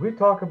we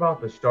talk about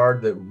the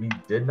shard that we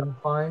did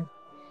not find?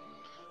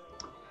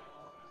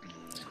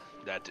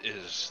 That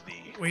is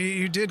the... Well,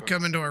 you did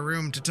come into our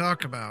room to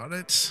talk about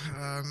it,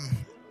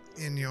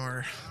 in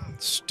your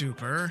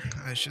stupor,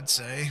 I should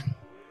say.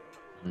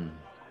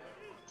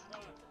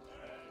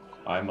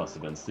 I must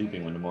have been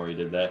sleeping when Namori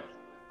did that.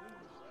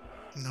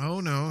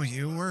 No,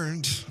 you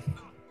weren't.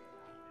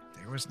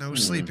 There was no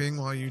sleeping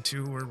while you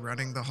two were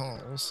running the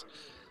halls.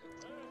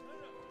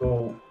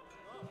 So,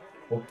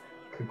 what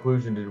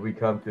conclusion did we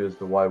come to as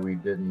to why we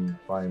didn't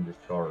find the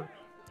shard?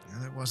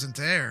 It wasn't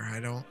there. I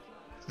don't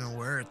know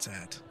where it's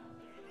at.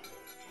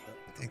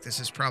 I think this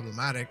is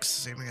problematic,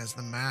 seeming as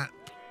the map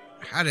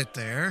had it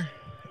there,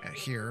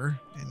 here,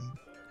 in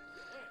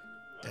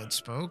Dead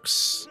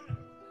Spokes,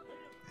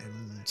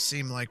 and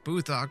seemed like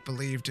Buthok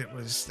believed it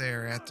was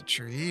there at the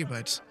tree,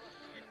 but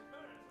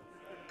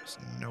it's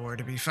nowhere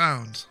to be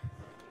found.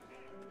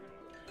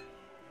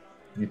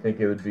 You think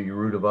it would be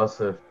rude of us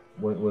if,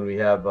 when we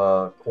have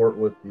court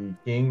with the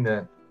king,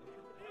 that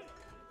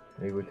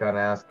maybe we kind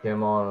of ask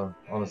him on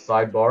a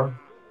sidebar?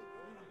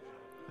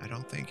 I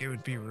don't think it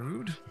would be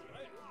rude.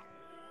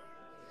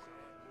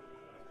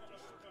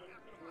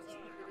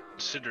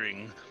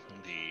 Considering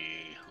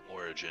the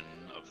origin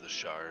of the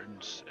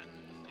shards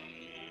and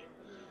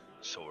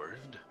the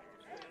sword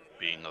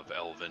being of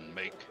elven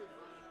make,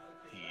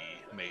 he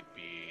may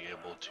be able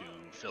able to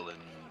fill in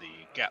the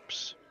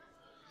gaps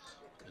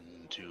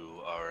into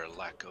our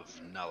lack of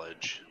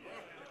knowledge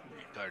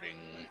regarding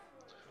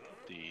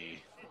the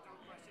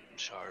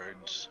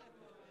shards.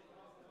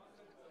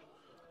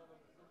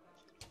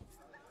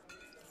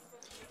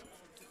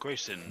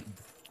 Grayson,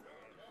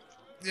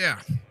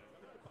 Yeah.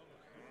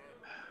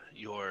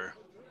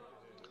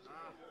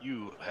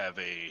 you have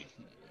a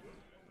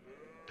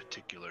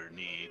particular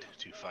need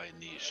to find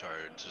these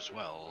shards as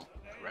well,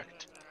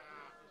 correct?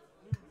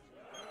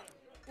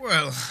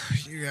 Well,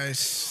 you guys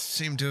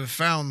seem to have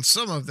found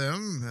some of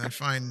them. I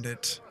find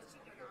it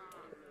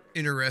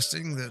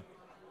interesting that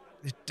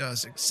it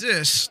does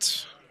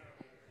exist,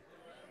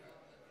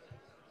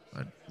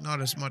 but not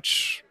as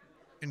much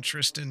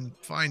interest in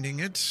finding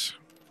it,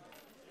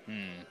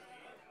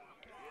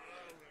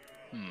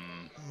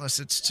 unless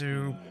it's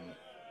to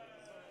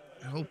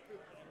help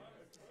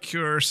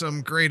cure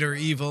some greater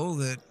evil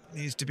that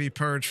needs to be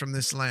purged from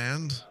this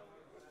land.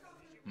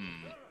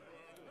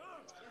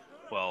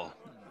 Well,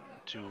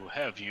 to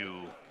have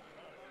you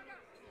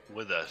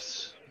with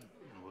us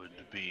would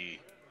be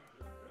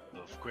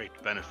of great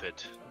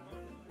benefit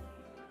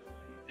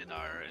in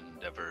our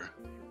endeavor,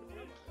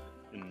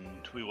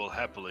 and we will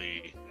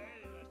happily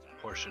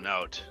portion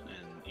out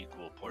an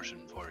equal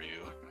portion for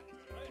you.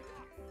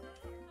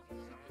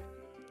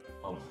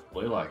 Oh,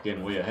 Blaylock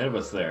getting way ahead of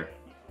us there.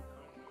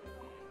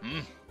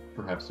 Hmm?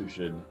 Perhaps we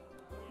should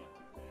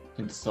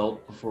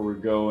consult before we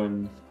go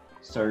and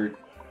start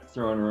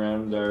throwing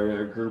around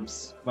our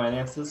group's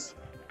finances.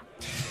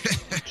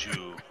 Would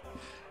you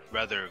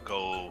rather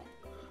go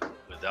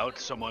without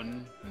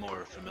someone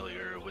more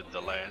familiar with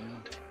the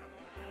land?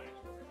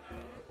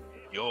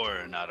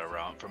 You're not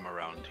from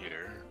around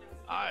here.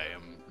 I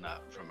am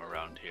not from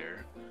around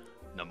here.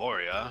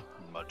 Nemoria,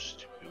 much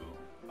to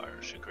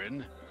our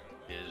chagrin,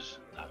 is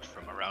not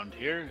from around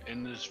here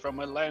and is from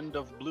a land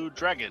of blue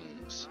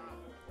dragons.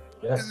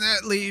 Yes. And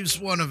that leaves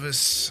one of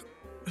us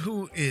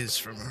who is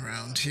from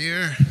around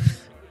here.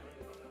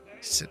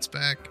 He sits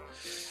back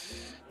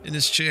in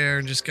his chair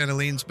and just kind of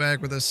leans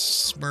back with a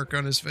smirk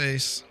on his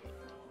face.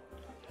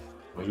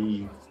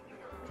 We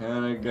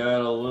kind of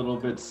got a little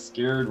bit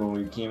scared when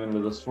we came into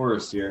this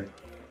forest here.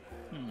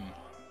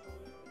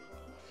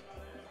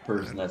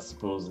 Person that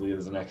supposedly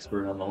is an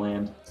expert on the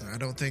land. I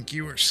don't think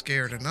you were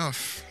scared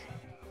enough.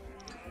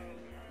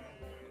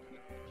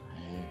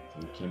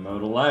 We came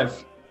out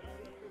alive.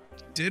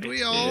 Did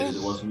we all?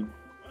 It wasn't.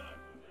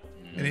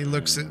 And he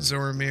looks at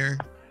Zoramir.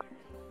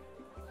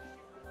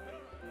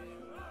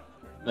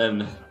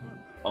 Then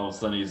all of a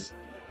sudden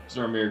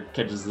Zormir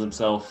catches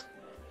himself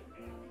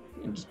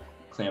and just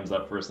clams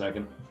up for a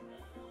second.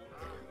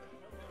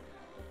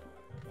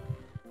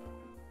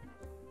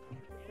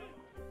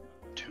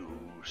 Too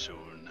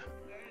soon.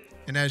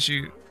 And as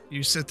you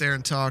sit there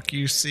and talk,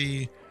 you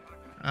see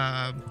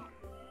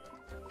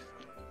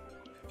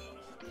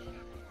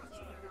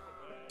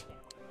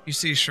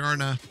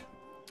Sharna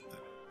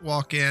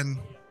walk in.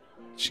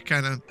 She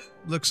kind of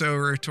looks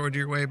over toward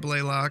your way,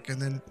 Blaylock,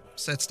 and then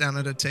sits down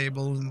at a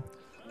table and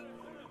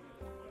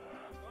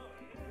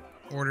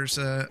orders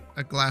a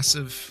glass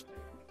of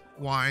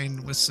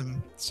wine with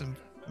some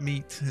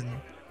meat and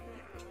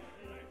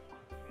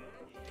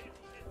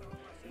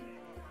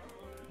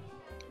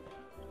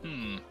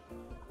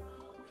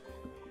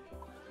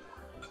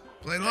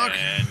Blaylock,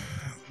 And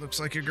looks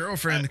like your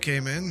girlfriend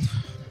came in.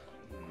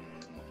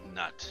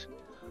 Not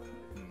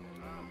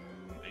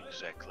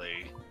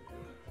exactly,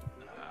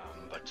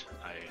 but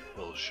I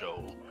will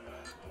show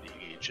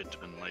the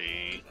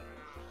gentlemanly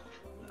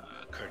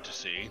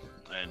courtesy,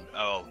 and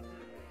I'll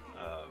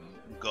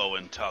go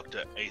and talk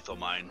to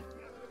Aethelmine.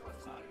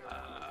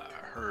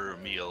 Her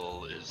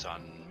meal is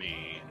on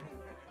me.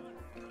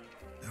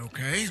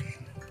 Okay,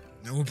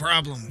 no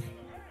problem.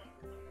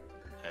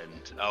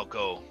 And I'll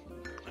go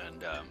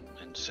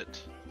and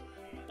sit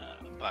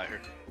by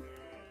her.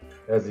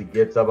 As he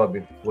gets up, I'll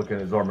be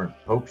looking at Zorman.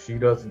 Hope she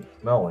doesn't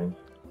smell him.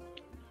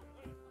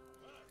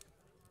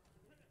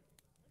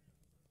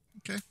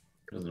 Okay.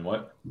 Doesn't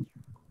what?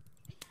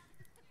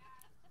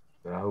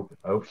 I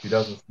hope she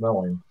doesn't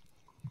smell him.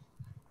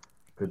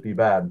 Could be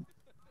bad.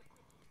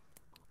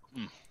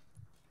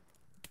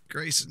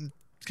 Grayson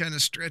kind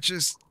of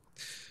stretches.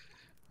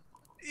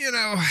 You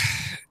know,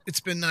 it's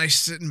been nice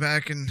sitting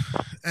back and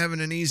having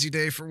an easy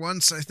day for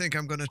once. I think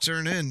I'm going to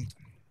turn in.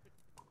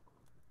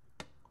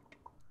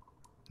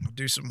 I'll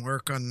do some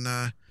work on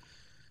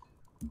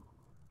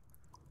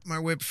my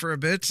whip for a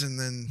bit and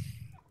then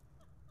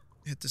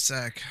hit the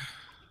sack.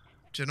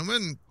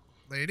 Gentlemen,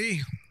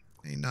 lady,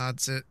 he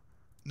nods at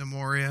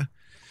Nemoria.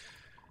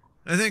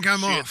 I think I'm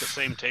Is she off. at the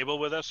same table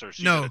with us, or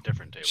she's No, at a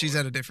different table? She's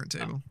at a different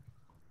table.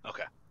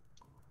 Okay.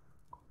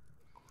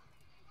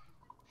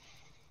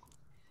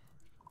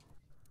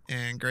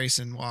 And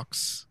Grayson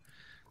walks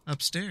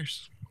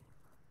upstairs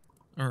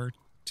or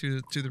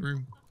to the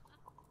room.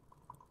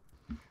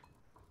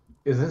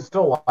 Is it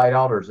still light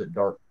out or is it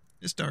dark?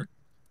 It's dark.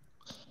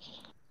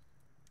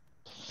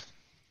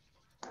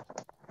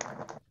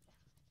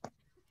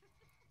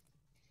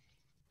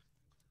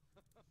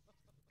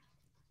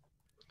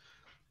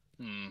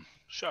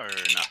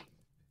 Sharna.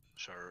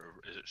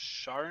 Is it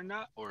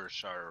Sharna or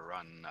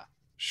Sharana?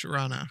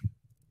 Sharana.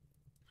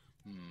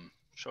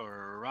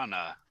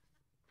 Sharana.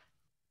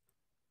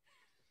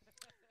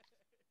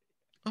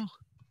 Oh.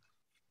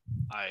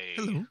 I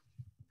Hello.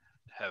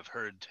 have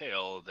heard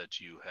tale that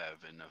you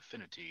have an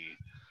affinity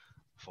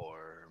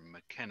for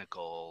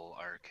mechanical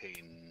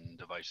arcane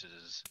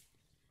devices.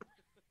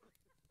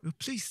 Well,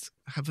 please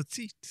have a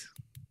seat.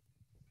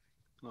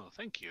 Oh,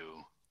 thank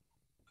you.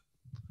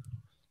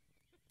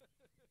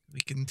 We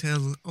can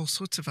tell all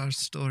sorts of our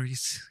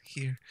stories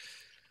here.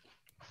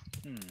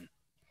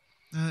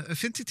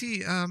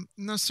 Affinity,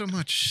 not so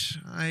much.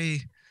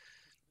 I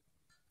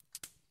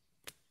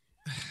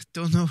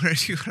don't know where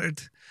you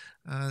heard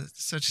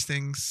such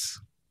things.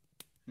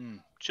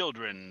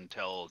 Children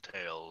tell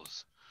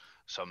tales.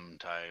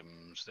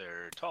 Sometimes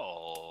they're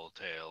tall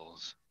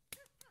tales.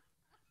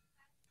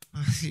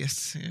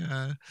 Yes,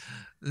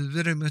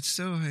 very much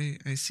so.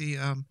 I see.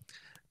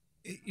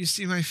 You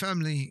see, my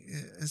family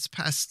has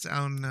passed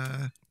down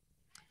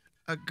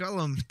a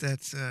golem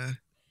that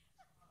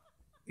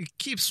it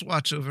keeps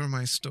watch over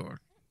my store.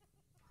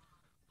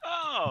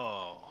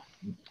 Oh,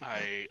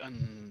 I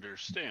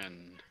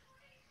understand.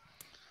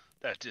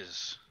 That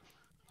is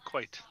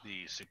quite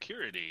the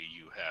security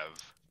you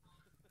have,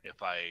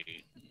 if I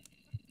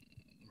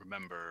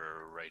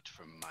remember right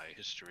from my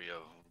history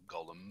of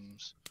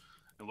golems.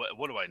 And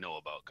what do I know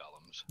about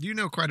golems? You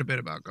know quite a bit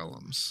about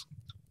golems.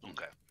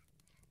 Okay.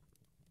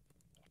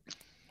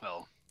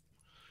 Well,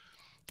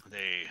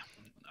 they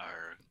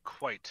are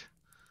quite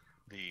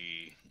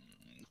the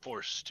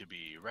force to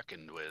be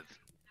reckoned with.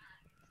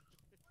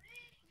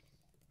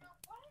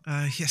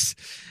 Yes,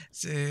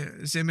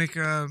 they make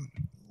a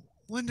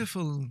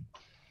wonderful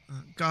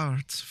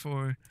guard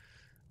for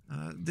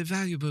the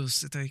valuables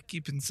that I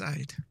keep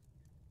inside.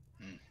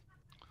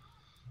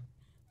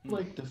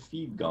 Like to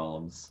feed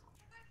golems.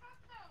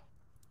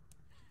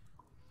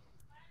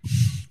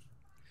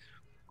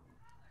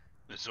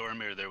 Is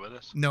Zoramir there with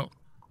us? No.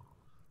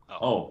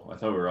 Oh, I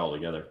thought we were all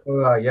together.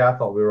 Yeah, I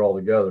thought we were all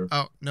together.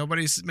 Oh,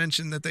 nobody's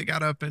mentioned that they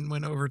got up and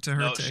went over to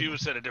her No, table. she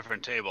was at a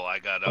different table. I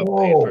got up,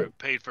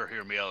 paid for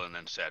her meal, and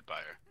then sat by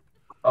her.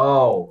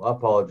 Oh, I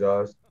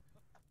apologize.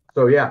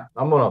 So yeah,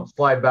 I'm gonna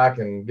slide back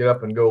and get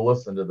up and go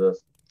listen to this.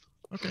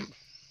 Okay.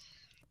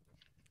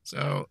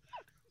 So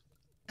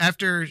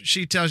after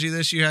she tells you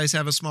this, you guys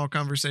have a small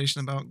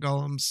conversation about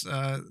golems.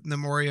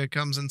 Nemoria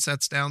comes and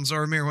sits down.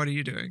 Zoramir, what are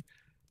you doing?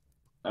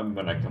 I'm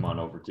gonna come on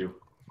over too.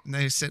 And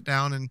they sit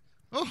down and,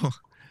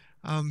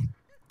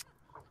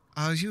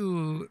 are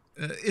you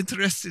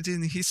interested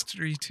in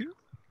history too?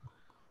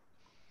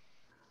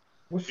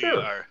 Well, We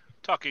sure. are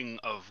talking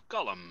of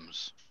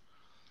golems.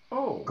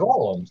 Oh,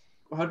 Golems.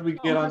 how did we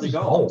get on the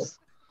Oh. golems?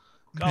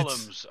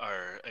 Golems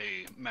are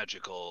a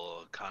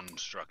magical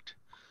construct.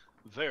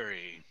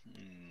 Very,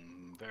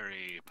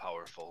 very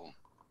powerful.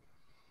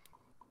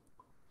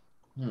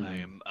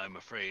 I'm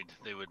afraid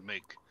they would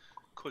make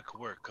quick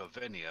work of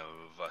any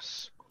of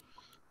us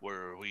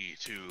were we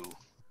to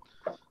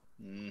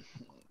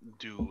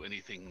do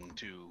anything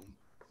to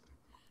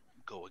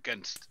go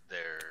against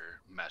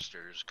their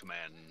master's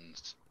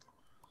commands.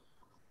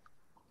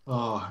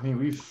 Oh, I mean,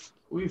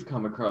 we've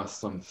come across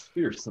some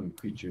fearsome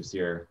creatures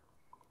here.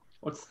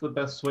 What's the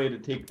best way to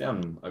take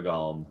them, a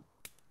golem?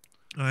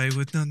 I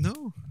would not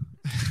know.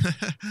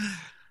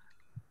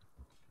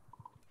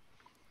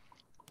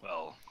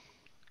 Well,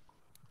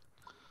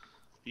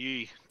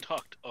 ye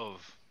talked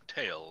of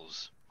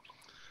tales,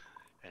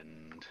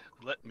 and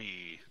let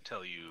me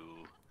tell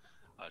you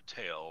a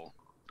tale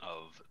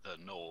of the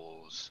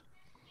Knolls.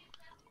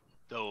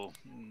 Though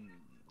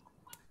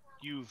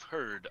you've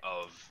heard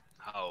of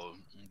how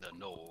the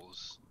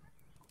Knolls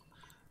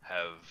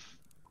have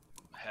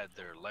had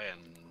their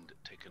land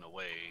taken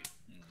away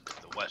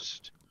to the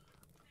west,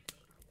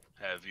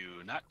 have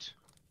you not?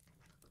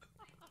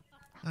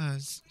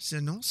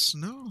 Xenos?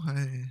 No,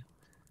 I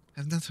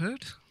have not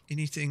heard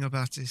anything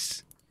about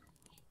this.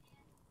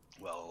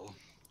 Well,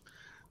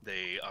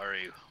 they are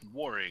a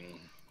warring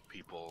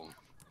people,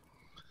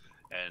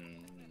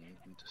 and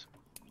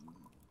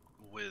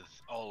with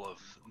all of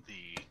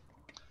the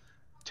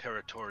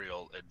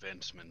territorial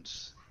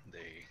advancements,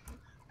 they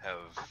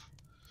have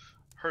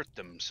hurt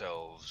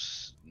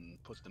themselves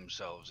and put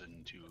themselves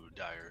into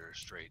dire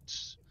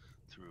straits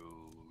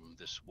through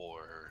this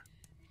war.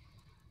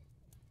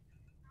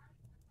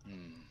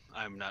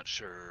 I'm not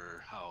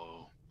sure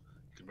how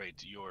you can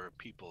rate your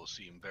people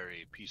seem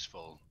very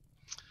peaceful.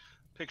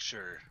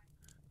 Picture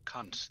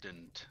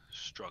constant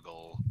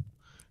struggle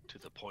to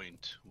the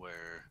point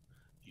where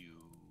you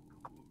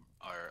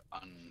are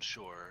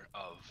unsure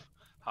of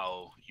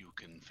how you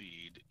can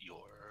feed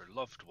your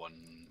loved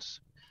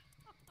ones,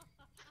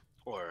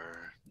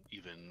 or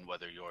even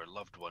whether your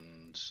loved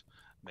ones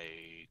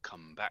may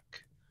come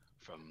back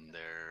from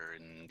their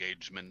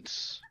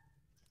engagements.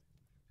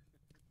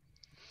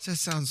 That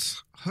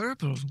sounds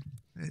horrible.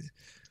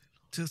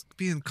 To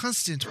be in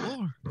constant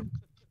war.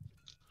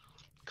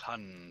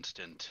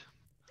 Constant.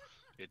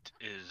 It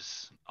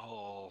is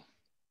all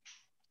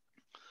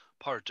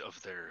part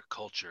of their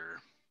culture.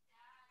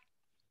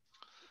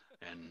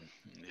 And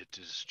it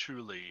is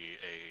truly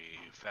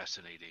a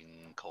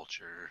fascinating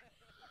culture,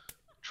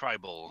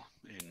 tribal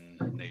in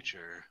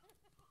nature.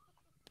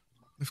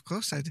 Of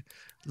course, I'd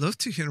love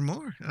to hear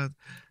more.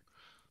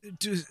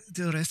 Do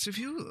the rest of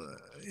you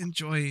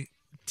enjoy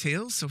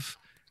tales of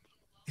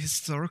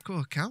historical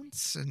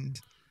accounts and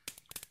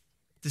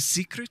the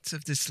secrets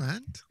of this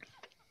land?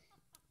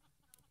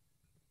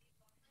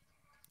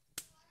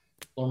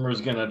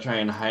 Ulmer's gonna try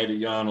and hide a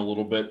yawn a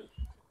little bit.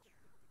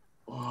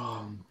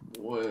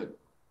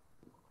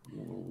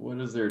 What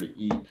is there to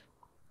eat?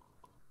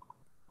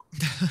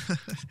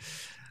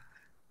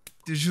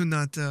 Did you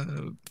not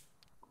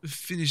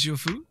finish your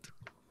food?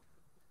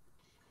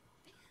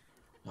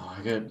 Oh,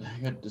 I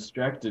got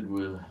distracted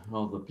with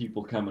all the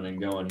people coming and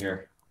going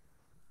here.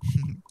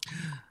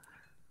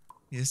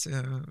 Yes,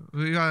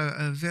 we are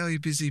a very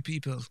busy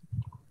people.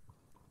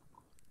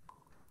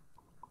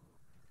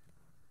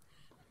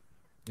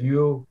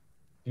 Do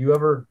you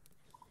ever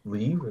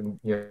leave and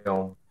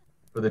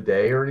for the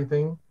day or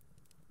anything?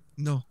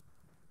 No.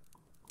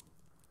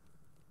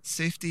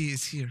 Safety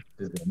is here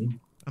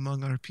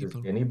among our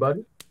people. Does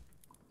anybody?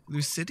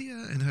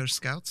 Lucidia and her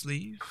scouts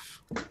leave.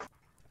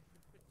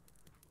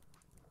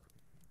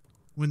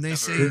 When they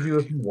say, Could you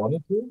if you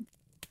wanted to?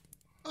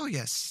 oh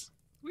yes,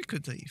 we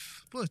could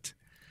leave, but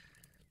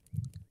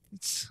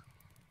it's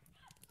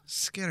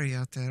scary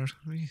out there.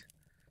 We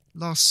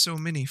lost so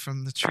many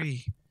from the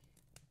tree.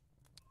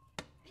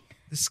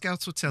 The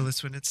scouts will tell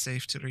us when it's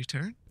safe to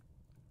return.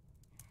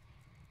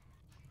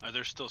 Are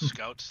there still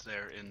scouts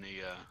there in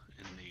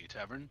the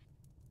tavern?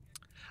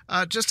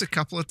 Just a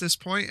couple at this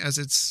point,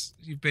 as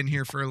you've been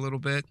here for a little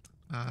bit.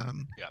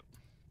 Yep.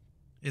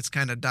 It's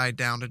kind of died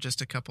down to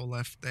just a couple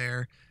left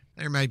there.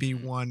 There may be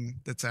one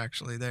that's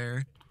actually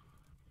there.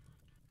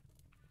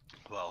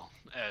 Well,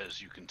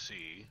 as you can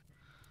see,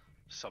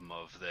 some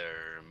of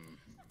their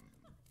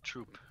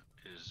troop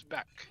is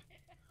back.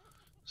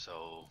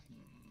 So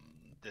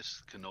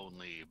this can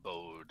only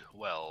bode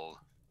well,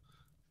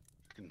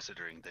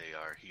 considering they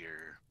are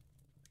here.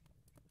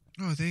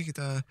 Oh, they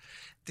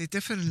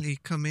definitely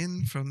come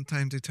in from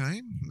time to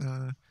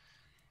time,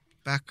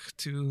 back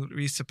to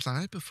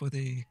resupply before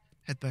they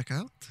head back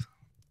out.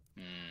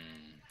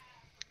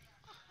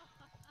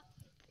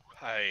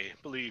 I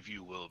believe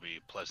you will be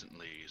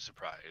pleasantly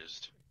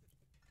surprised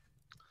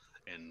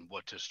in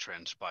what has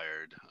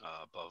transpired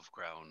above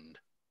ground.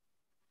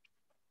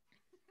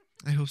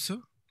 I hope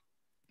so.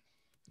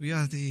 We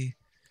are the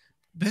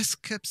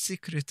best kept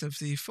secret of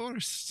the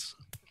forest.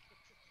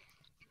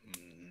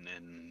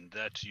 And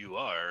that you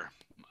are.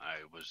 I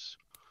was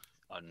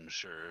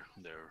unsure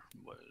there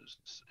was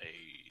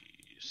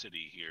a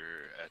city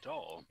here at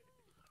all.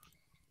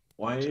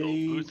 Why? Until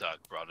Buthak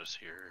brought us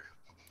here.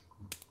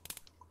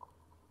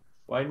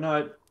 Why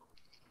not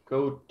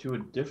go to a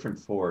different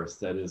forest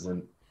that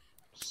isn't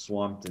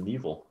swamped and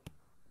evil?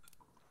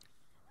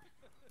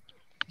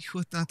 You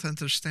would not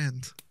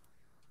understand.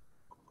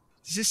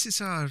 This is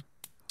our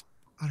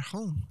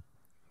home.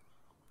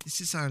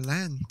 This is our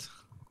land.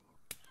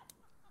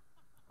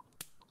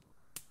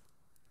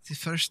 The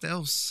first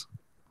elves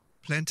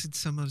planted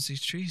some of the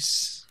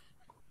trees.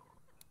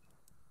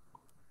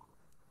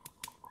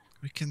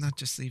 We cannot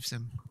just leave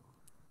them.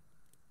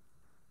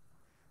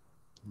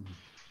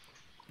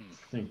 I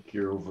think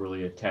you're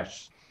overly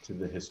attached to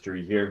the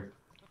history here.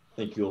 I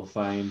think you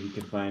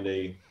can find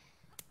a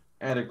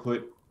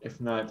adequate, if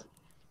not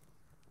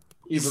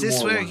even Is this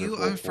more where you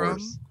wonderful are from?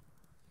 force.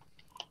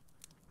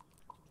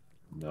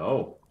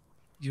 No,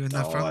 You are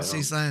not No, from I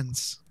these don't.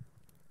 lands.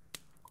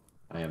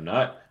 I am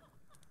not.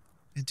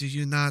 And do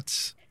you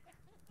not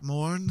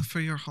mourn for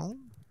your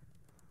home?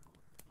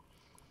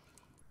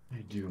 I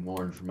do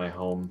mourn for my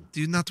home.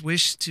 Do you not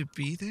wish to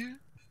be there?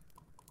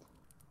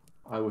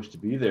 I wish to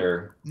be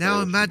there. Now I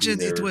wish to be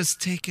imagine it there. was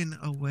taken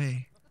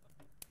away.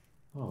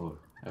 Oh,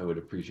 I would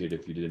appreciate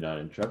if you did not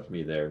interrupt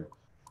me there.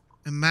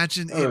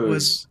 Imagine it Oh.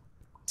 was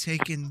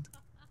taken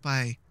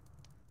by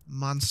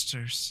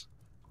monsters.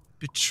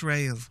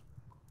 Betrayal.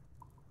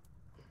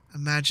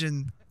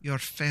 Imagine your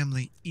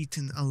family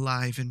eaten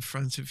alive in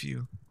front of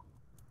you.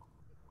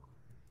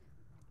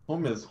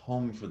 Home is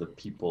home for the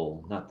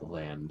people, not the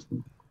land.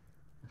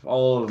 If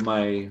all of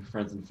my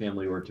friends and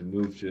family were to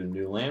move to a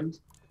new land,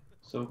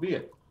 so be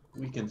it.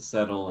 We can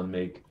settle and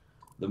make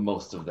the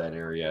most of that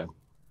area.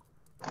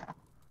 You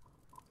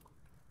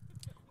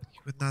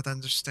would not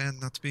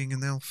understand not being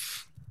an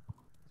elf.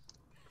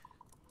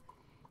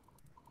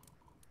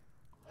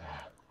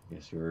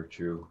 Yes, you're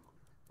true.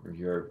 Or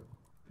you're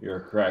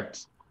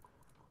correct.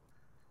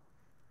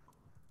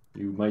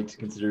 You might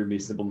consider me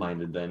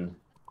simple-minded then,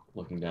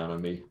 looking down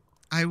on me.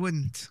 I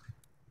wouldn't.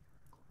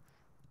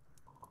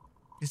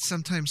 It's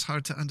sometimes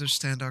hard to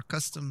understand our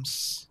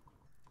customs,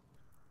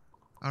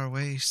 our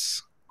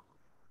ways.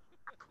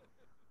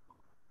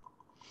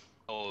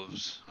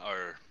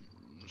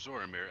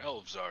 Zoramir,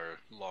 elves are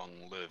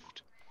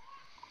long-lived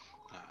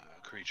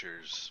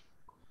creatures,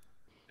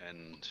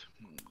 and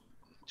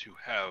to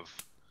have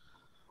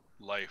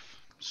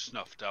life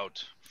snuffed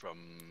out from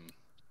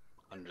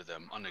under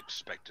them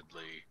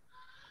unexpectedly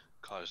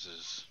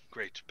causes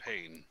great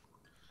pain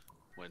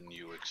when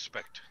you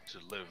expect to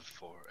live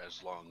for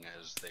as long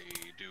as they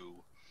do.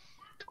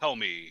 Tell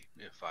me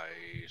if I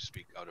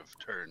speak out of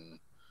turn.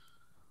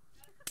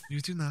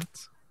 You do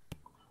not.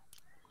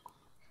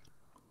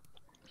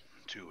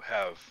 To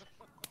have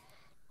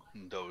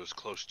those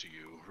close to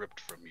you ripped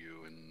from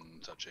you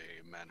in such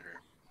a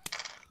manner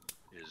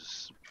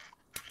is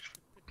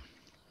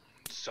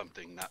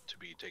something not to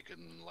be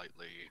taken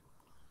lightly.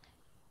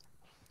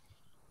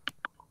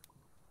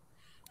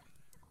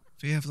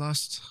 We have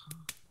lost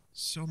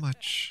so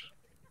much.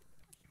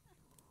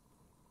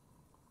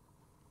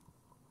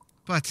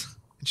 But,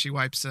 and she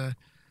wipes a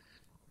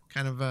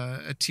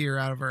tear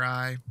out of her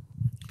eye.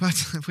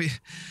 But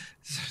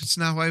it's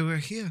not why we're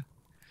here.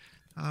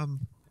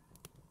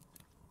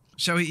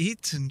 Shall we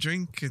eat and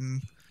drink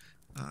and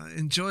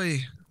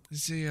enjoy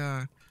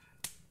the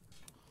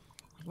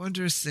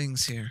wondrous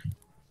things here?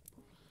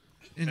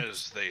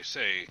 As they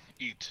say,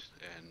 eat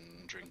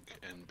and drink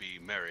and be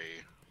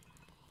merry.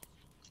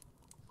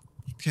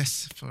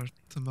 Yes, for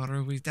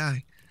tomorrow we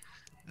die.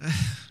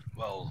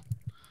 Well,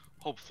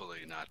 hopefully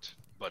not,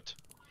 but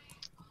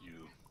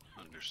you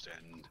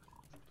understand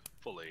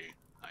fully,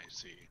 I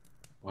see.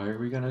 Why are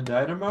we gonna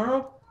die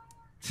tomorrow?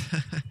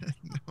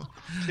 No.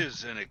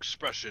 'Tis an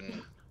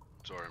expression,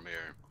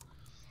 Zoramir,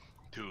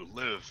 to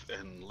live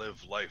and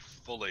live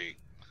life fully.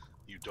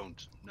 You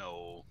don't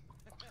know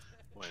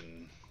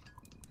when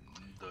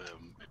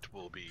it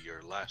will be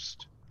your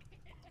last.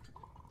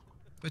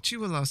 But you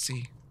will all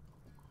see.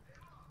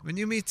 When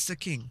you meet the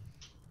king,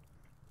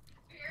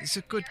 he's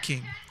a good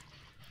king.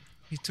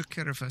 He took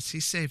care of us. He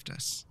saved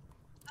us.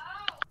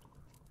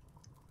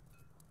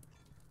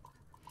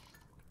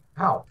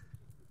 How?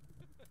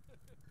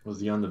 Was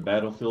he on the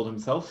battlefield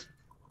himself?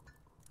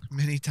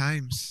 Many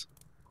times.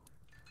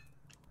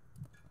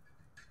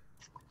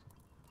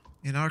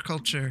 In our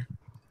culture,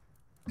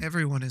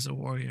 everyone is a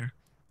warrior.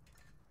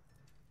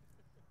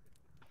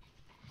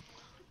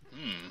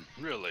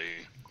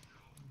 Really?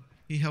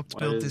 He helped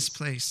build this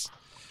place.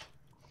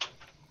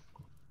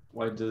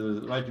 Why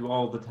do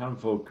all the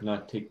townfolk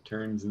not take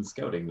turns in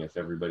scouting if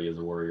everybody is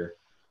a warrior?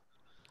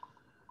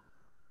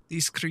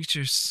 These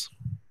creatures,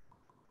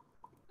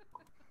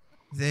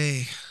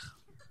 they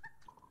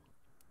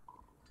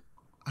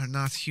are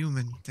not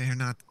human. They are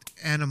not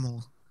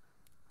animal.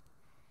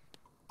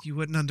 You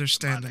wouldn't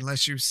understand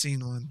unless you've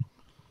seen one.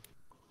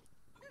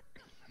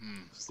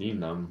 Seen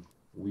them.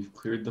 We've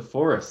cleared the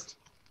forest.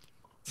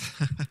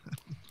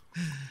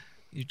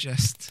 You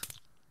just...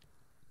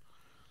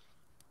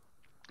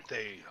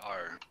 They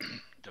are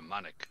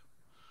demonic.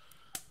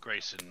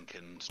 Grayson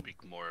can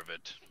speak more of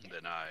it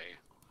than I.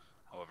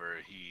 However,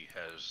 he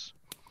has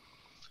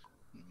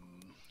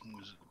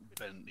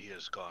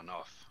gone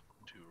off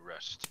to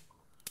rest.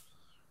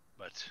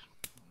 But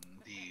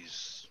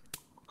these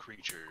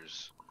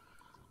creatures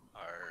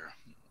are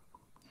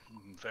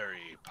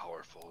very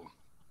powerful,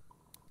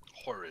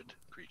 horrid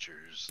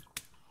creatures.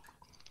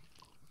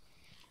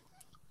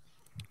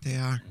 They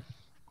are.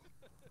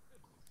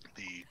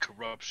 The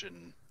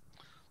corruption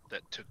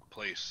that took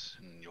place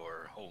in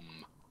your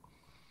home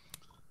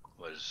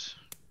was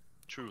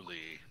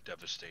truly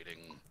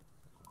devastating.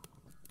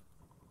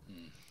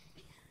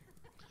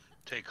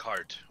 Take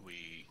heart,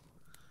 we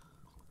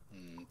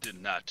did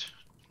not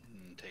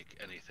take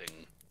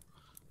anything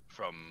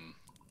from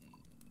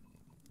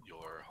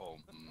your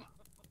home.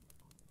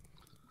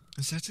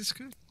 That is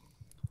good.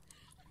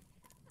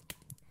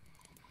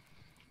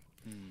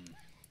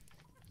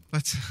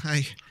 But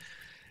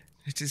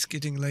it is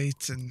getting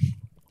late and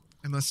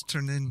I must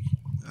turn in.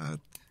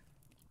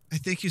 I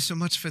thank you so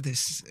much for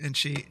this. And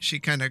she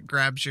kind of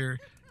grabs your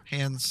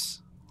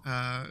hands,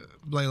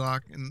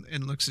 Blaylock,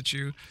 and looks at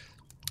you.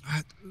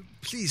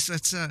 Please,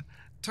 let's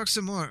talk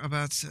some more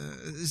about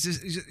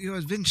your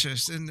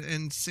adventures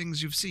and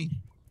things you've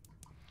seen.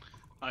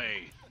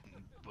 I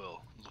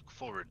will look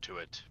forward to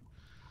it.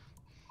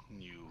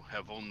 You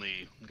have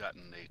only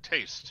gotten a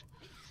taste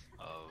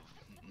of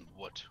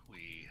what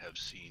we have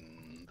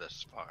seen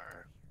thus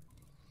far.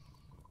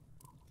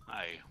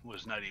 I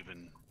was not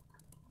even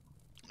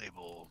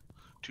able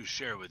to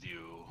share with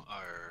you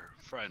our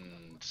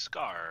friend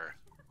Scar.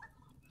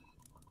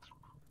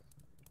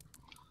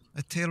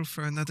 A tale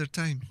for another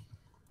time.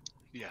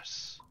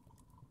 Yes.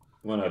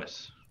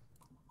 Yes.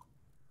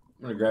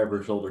 I'm gonna grab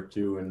her shoulder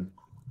too, and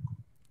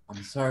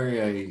I'm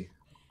sorry I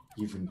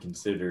even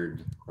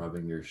considered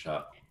robbing your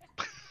shop.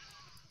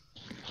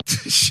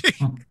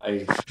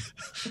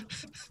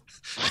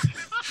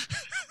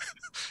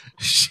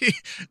 She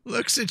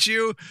looks at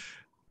you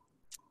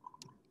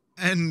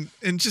and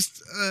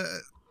just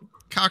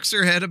cocks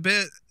her head a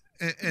bit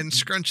and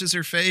scrunches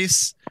her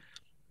face.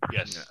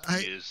 Yes,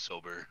 he is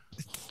sober.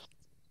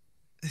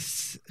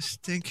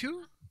 Thank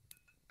you.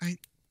 I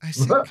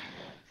think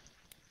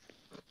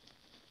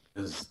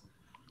There's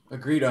a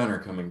great honor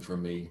coming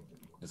from me,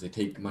 as I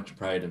take much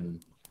pride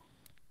in.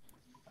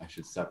 I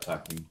should stop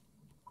talking.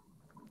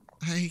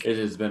 It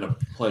has been a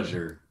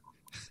pleasure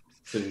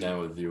sitting down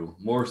with you,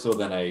 more so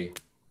than I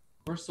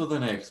More so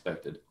than I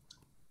expected.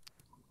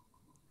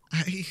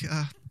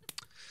 I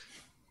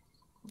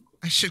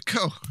should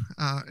go.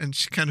 And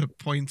she kind of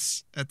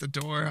points at the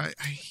door.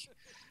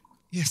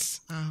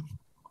 Yes.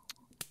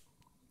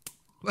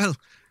 Well,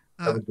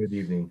 Have a good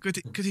evening.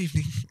 good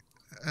evening.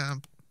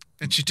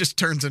 And she just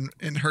turns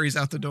and hurries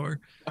out the door.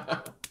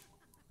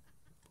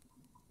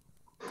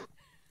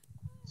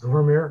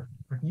 Zoramir,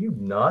 are you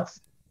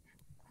nuts?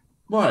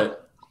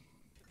 What?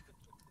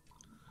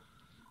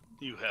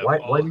 You have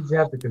Why did you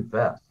have to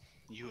confess?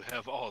 You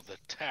have all the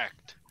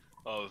tact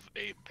of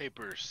a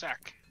paper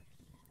sack.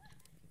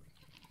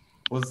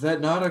 Was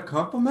that not a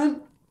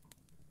compliment?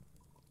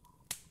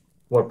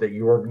 What, that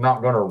you were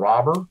not going to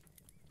rob her?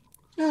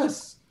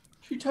 Yes.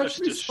 She touched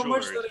Rest me so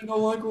much assured. that I no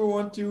longer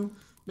want to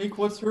make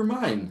what's her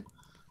mine.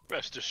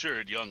 Rest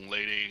assured, young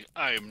lady,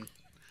 I'm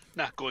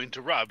not going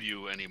to rob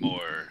you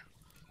anymore.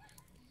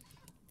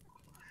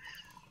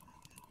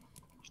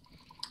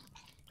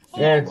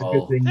 Yeah, it's a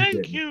good thing you Thank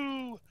didn't.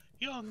 you,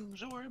 young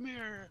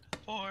Zoramir,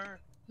 for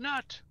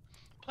not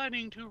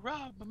planning to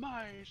rob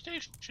my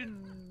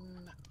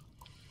station.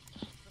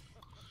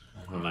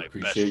 I My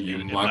appreciate best- you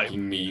in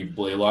mocking me,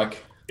 Blaylock.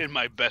 In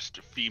my best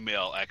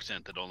female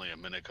accent that only a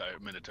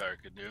Minotaur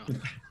could do.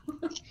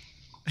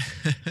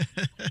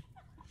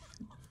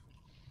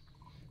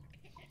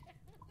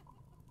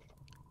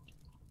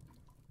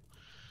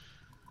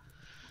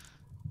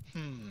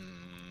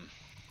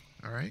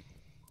 All right.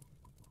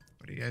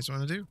 What do you guys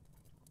want to do?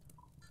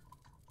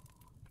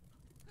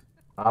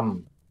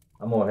 I'm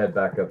gonna head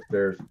back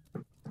upstairs,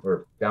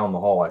 or down the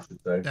hall, I should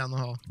say. Down the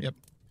hall. Yep.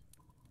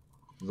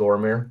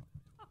 Zoramir,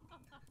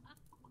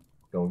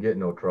 don't get in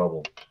no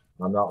trouble.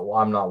 I'm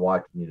not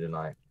watching you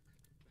tonight.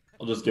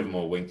 I'll just give him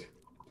a wink.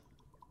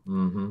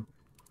 Mm-hmm.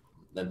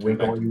 Then turn Wink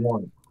back all to you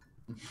want.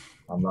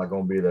 I'm not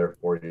gonna be there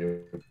for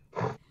you.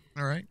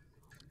 All right.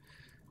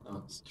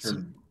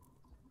 turn.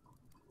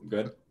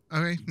 Good.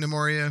 Okay.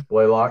 Nemoria.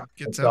 Blaylock,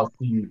 Gets I'll up.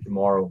 see you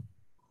tomorrow.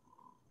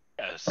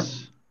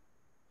 Yes.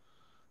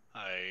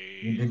 I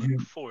Did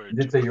look forward You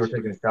did to say you were it.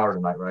 taking a shower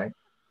tonight, right?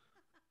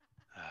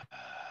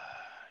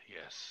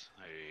 Yes,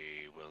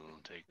 I will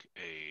take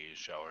a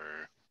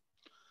shower.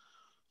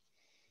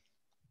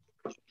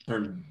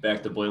 Turn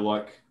back to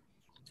Blaylock.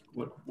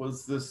 What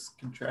was this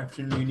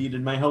contraption you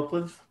needed my help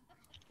with?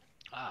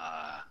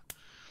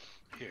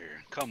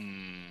 Here,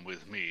 come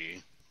with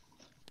me.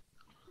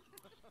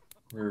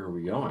 Where are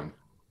we going?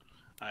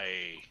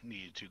 I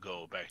need to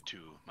go back to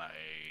my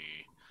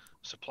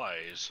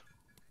supplies.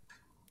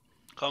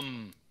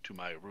 Come to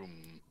my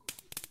room,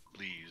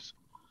 please.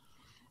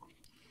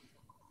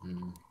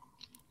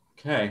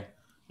 Okay.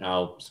 Now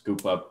I'll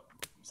scoop up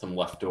some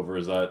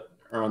leftovers that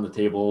are on the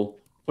table,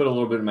 put a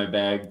little bit in my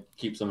bag,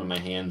 keep some in my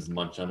hands, and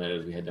munch on it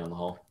as we head down the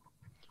hall.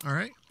 All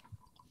right.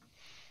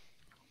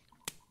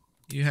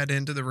 You head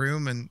into the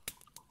room and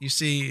you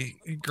see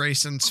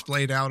Grayson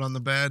splayed out on the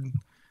bed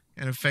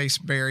and a face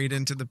buried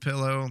into the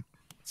pillow,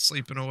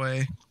 sleeping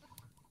away.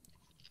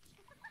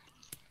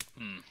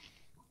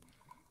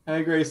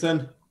 Hey,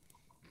 Grayson.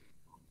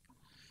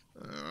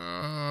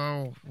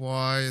 Oh,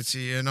 why is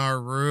he in our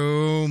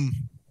room?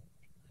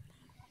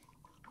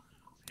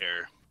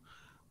 Here,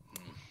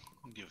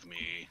 give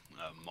me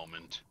a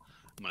moment.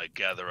 I'm gonna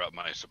gather up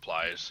my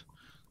supplies.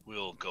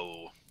 We'll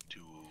go to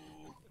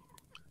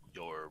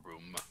your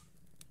room.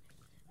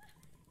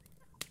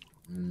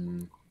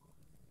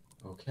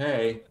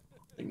 Okay.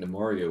 I think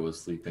Nemoria was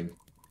sleeping.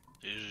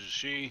 Is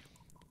she?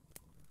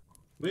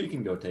 We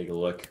can go take a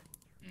look.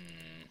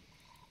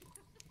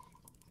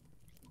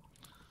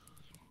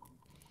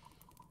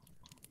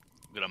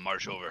 I'm gonna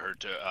march over her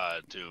to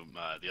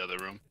the other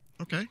room.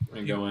 Okay. I'm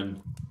gonna go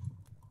in.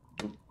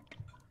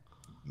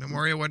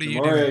 Nemoria, what are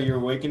you Nemoria, doing? you're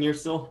awake in here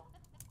still?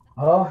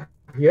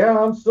 Yeah,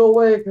 I'm still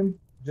awake. I'm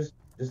just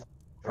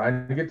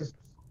trying to get to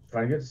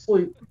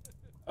sleep.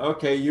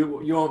 Okay, you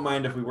won't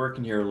mind if we work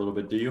in here a little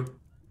bit, do you?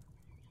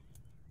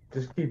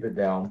 Just keep it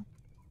down.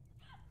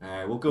 All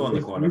right, we'll go in the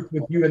At corner. least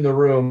with you in the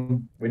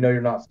room, we know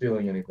you're not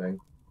stealing anything.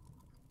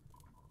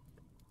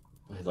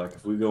 Like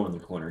if we go in the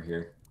corner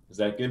here, is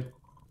that good?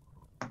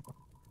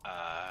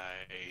 I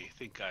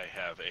think I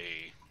have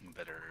a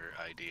better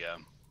idea.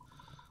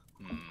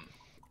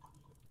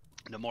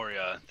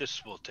 Nemoria,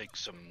 this will take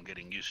some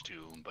getting used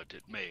to, but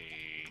it may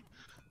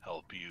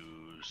help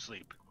you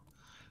sleep.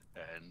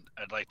 And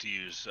I'd like to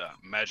use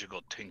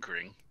magical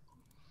tinkering.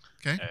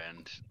 Okay.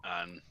 And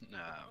on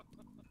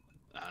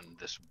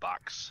this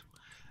box,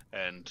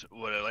 and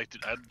what I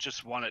I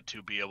just want it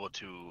to be able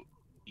to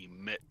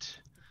emit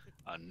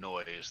a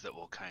noise that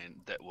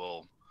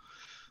will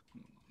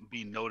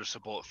be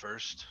noticeable at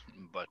first,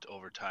 but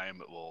over time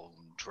it will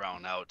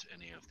drown out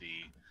any of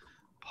the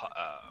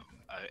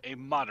a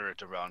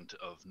moderate amount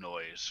of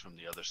noise from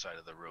the other side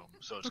of the room.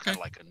 So it's Okay. kind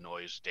of like a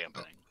noise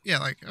dampening. Yeah,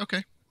 like,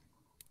 okay.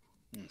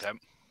 Okay.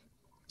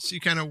 So you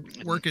kind of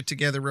work it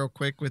together real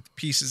quick with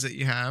pieces that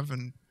you have,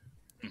 and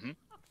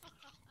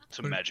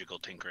Some magical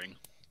tinkering.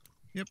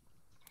 Yep.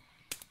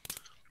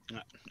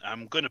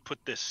 I'm going to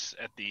put this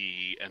at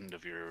the end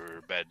of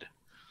your bed.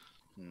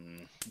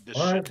 This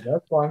All right, should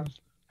that's fine.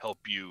 help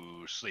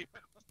you sleep.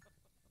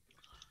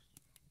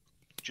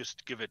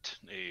 Just give it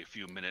a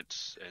few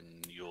minutes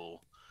and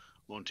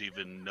won't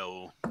even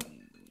know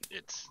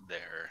it's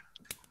there.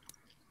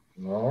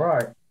 All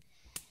right.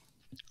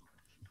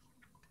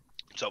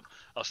 So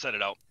I'll set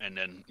it out, and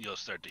then you'll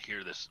start to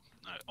hear this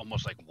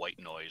almost like white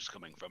noise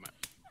coming from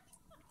it.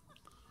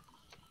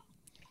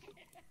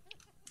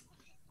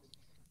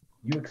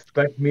 You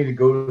expect me to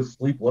go to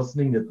sleep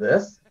listening to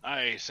this?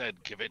 I said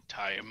give it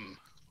time.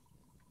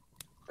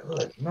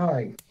 Good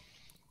night.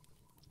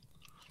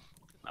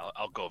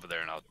 I'll go over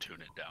there and I'll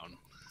tune it down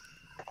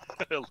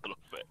a little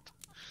bit.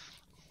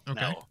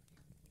 Okay. Now,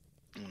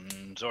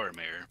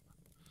 Zoramir,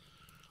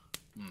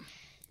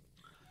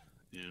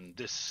 in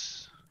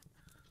this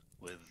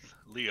with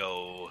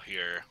Leo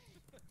here,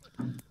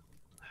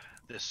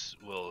 this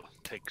will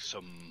take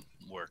some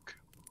work.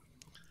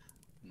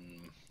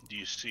 Do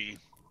you see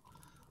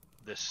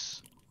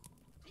this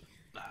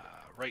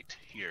right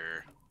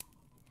here?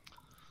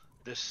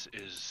 This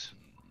is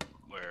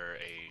where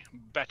a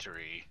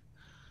battery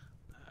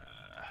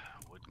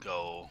would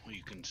go.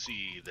 You can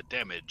see the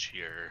damage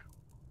here,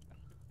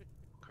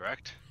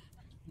 correct?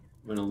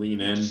 I'm gonna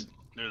lean in.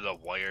 The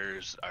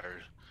wires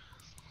are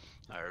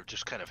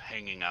just kind of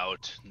hanging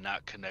out,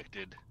 not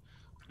connected,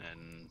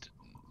 and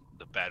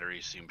the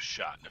battery seems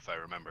shot, if I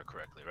remember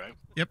correctly, right?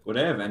 Would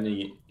I have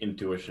any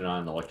intuition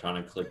on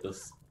electronics like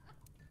this?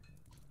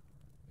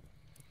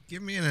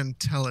 Give me an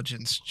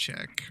intelligence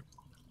check.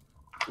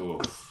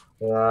 Oof.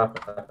 12.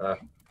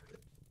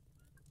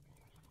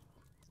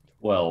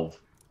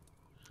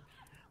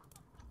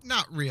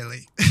 Not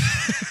really.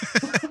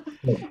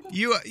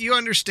 You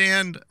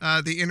understand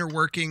the inner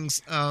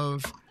workings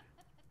of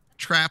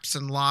traps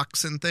and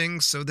locks and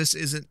things, so this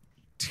isn't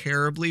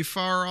terribly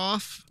far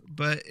off,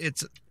 but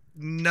it's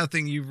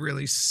nothing you've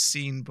really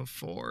seen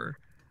before.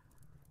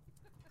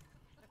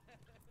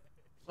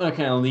 I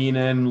kind of lean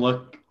in,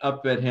 look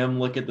up at him,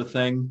 look at the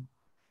thing.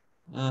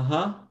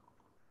 Uh-huh.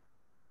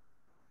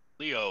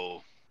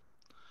 Leo,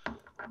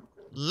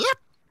 Yep.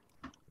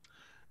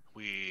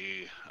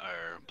 we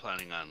are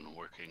planning on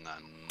working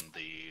on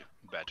the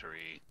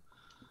battery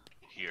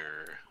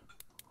here.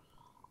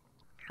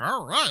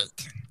 All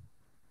right.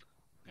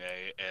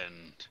 Okay,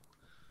 and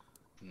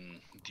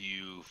do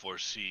you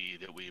foresee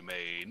that we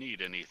may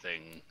need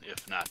anything?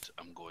 If not,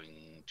 I'm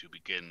going to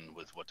begin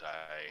with what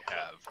I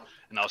have,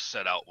 and I'll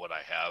set out what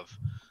I have.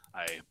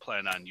 I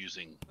plan on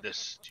using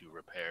this to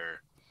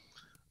repair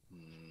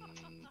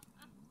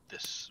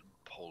this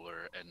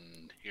polar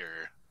end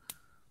here.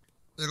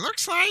 It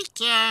looks like,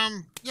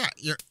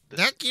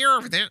 that gear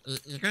over there,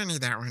 you're gonna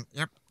need that one.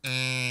 Yep.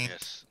 And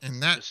Yes,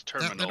 and that this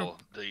terminal, that little,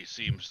 they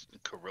seems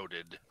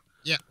corroded.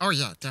 yeah. Oh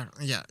yeah,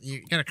 definitely. Yeah,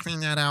 you gotta clean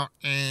that out,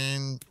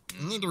 and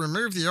you need to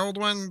remove the old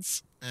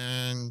ones,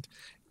 and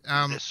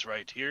This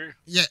right here.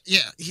 yeah.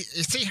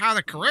 You see how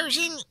the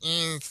corrosion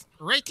is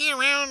right there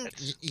around?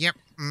 It's- Yep.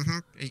 Mm-hmm.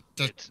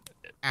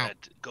 Out.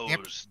 That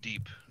goes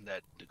deep.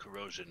 That the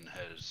corrosion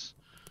is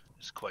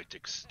quite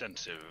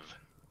extensive.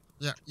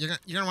 Yeah, you're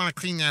gonna want to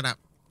clean that up.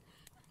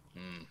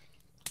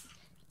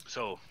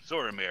 So,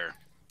 Zoramir,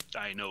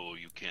 I know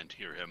you can't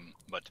hear him,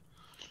 but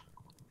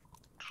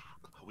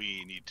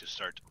we need to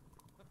start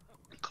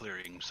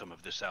clearing some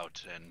of this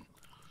out, and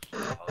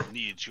I'll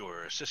need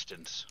your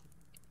assistance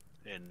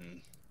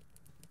in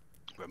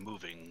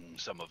removing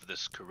some of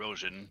this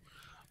corrosion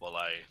while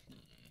I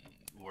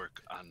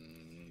work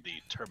on the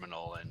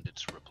terminal and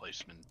its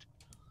replacement.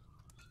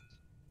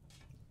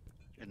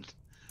 And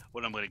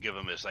what I'm going to give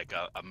him is like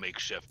a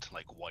makeshift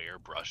like wire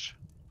brush.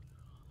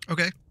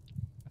 Okay.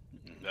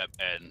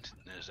 And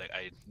it's like,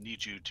 I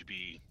need you to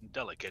be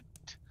delicate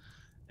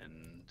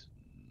and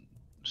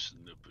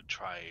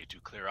try to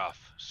clear off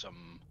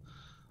some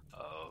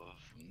of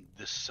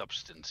this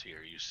substance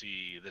here. You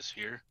see this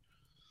here?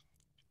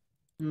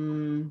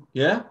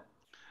 Yeah?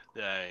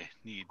 I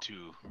need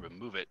to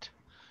remove it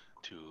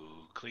to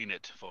clean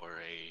it for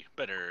a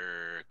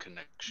better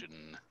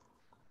connection.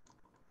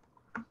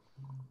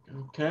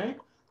 Okay.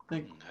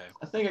 Okay.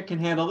 I think I can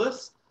handle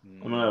this.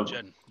 I'm gonna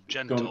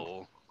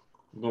gentle.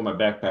 Go in my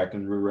backpack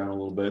and root around a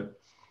little bit,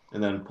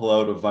 and then pull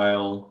out a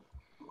vial,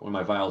 one of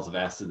my vials of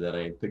acid that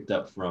I picked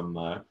up from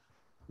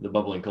the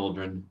bubbling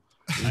cauldron.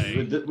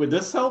 Would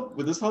this help?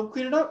 Would this help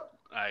clean it up?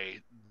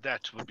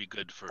 That would be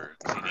good for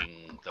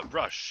cleaning the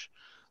brush,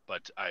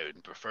 but I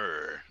would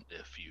prefer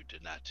if you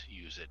did not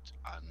use it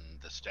on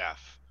the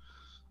staff.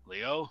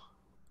 Leo?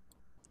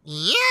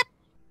 Yep.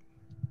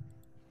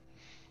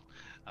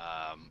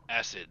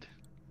 Acid.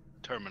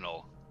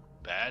 Terminal.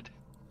 Bad?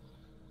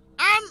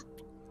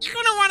 You're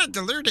gonna want to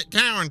dilute it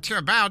down to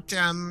about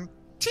 10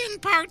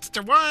 parts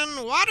to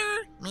 1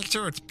 water. Make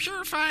sure it's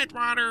purified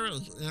water.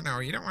 You know,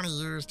 you don't want to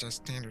use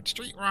just standard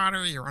street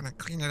water. You want to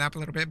clean it up a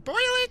little bit. Boil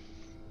it.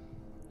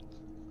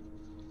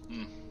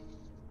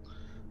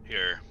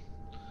 Here.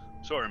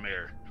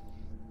 Zoramir.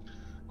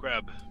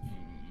 Grab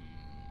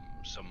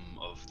some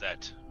of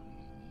that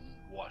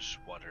wash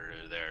water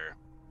there.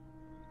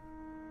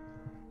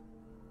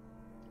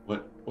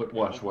 What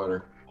wash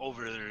water?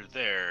 Over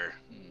there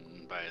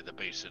by the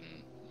basin.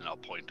 and I'll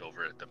point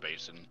over at the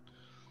basin.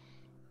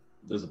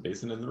 There's a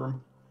basin in the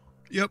room?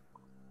 Yep.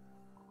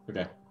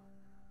 Okay.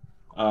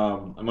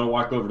 I'm gonna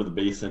walk over to the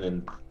basin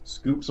and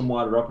scoop some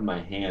water up in my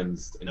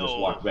hands and just No.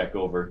 walk back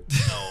over.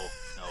 No.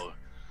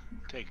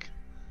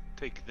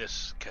 Take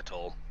this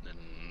kettle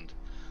and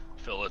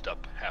fill it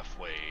up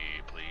halfway,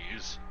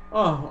 please.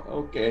 Oh,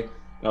 okay.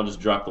 And I'll just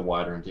drop the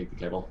water and take the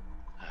kettle.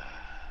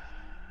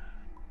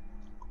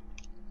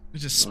 It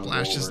just Wanna go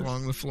splashes over?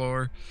 along the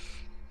floor.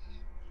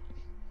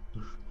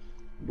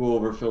 Go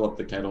over, fill up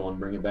the kettle, and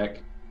bring it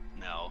back.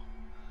 Now,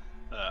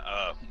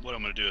 what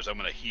I'm gonna do is I'm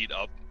gonna heat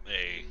up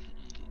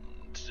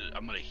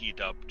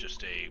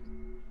just a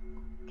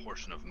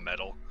portion of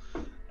metal,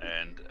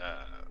 and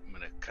I'm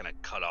gonna kind of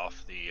cut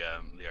off the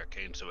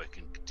arcane so it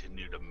can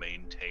continue to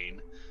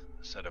maintain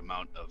a set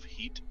amount of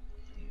heat,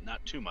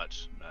 not too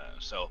much.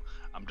 So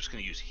I'm just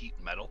gonna use heat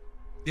metal.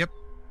 Yep.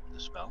 The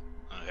spell,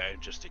 okay,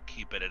 just to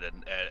keep it at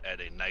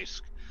a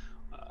nice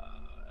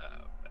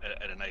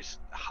at a nice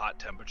hot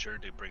temperature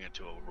to bring it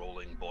to a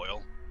rolling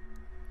boil.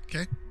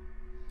 Okay.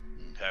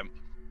 Okay.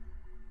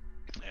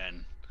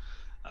 And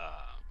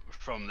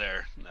from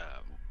there,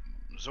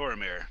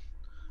 Zoramir,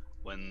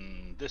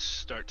 when this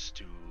starts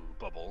to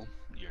bubble,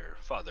 your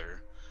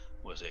father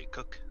was a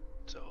cook,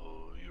 so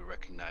you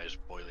recognize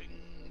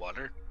boiling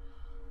water.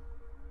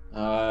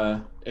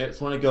 It's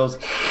when it goes,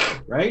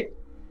 right?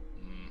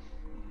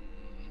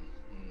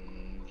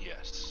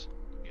 Yes.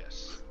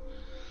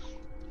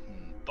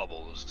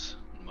 Bubbles.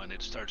 When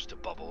it starts to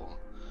bubble,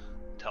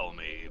 tell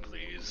me,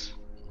 please.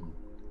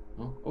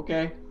 Oh,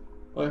 okay.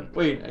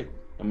 Wait,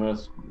 I'm gonna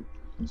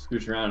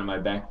scooch around in my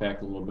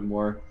backpack a little bit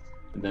more,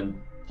 and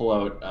then pull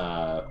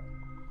out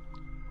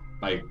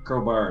my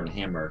crowbar and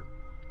hammer.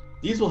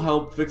 These will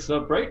help fix it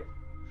up, right?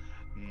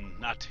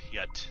 Not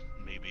yet.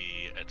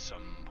 Maybe at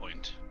some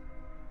point.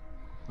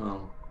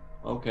 Oh,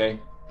 okay.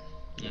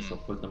 Guess I'll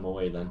put them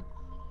away then.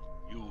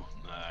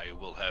 I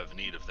will have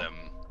need of them.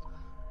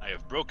 I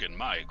have broken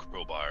my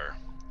crowbar,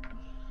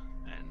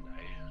 and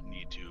I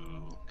need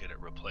to get it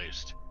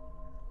replaced.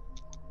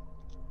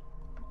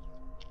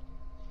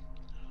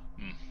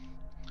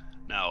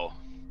 Now,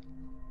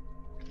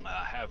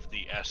 have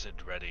the acid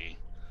ready.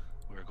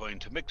 We're going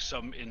to mix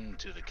some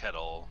into the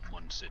kettle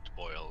once it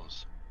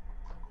boils.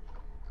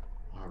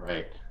 All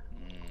right.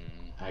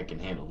 I can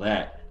handle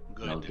that.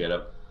 Good. I'll get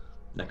up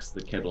next to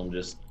the kettle and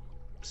just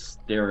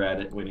stare at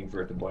it, waiting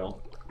for it to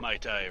boil.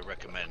 Might I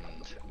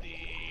recommend the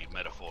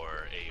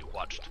metaphor, a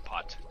watched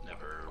pot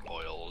never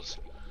boils.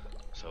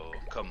 So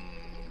come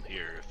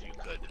here if you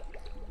could.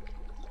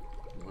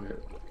 Where?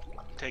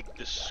 Take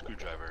this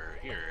screwdriver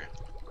here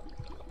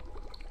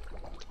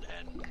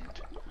and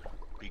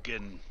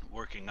begin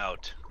working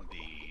out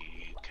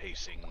the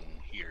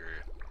casing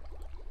here.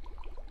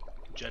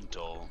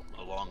 Gentle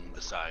along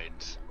the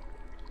sides.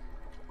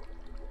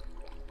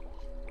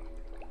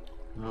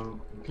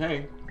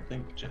 Okay. I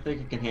think I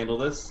can handle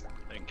this.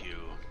 Thank you.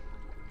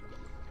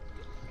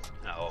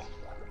 Now,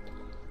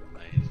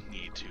 I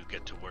need to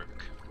get to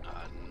work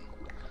on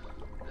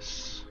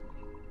this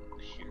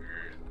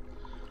here.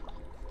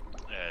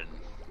 And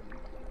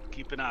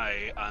keep an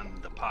eye on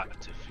the pot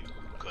if you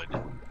could.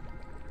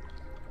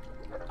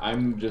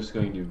 I'm just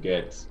going to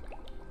get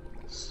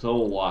so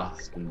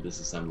lost in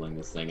disassembling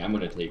this thing. I'm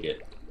going to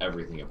take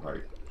everything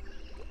apart.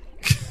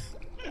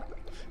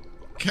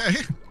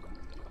 Okay.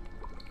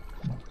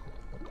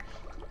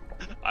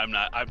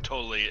 I'm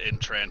totally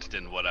entranced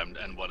in what I'm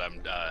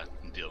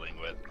dealing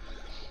with.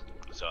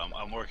 So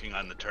I'm working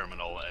on the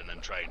terminal and then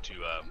trying to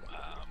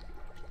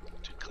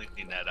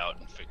clean that out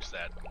and fix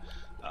that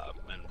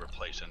and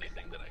replace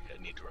anything that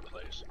I need to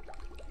replace.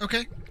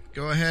 Okay.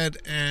 Go ahead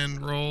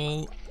and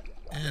roll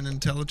an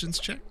intelligence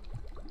check.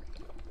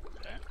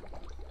 Okay.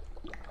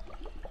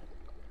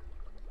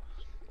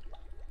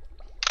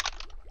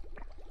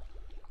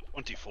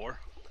 $24.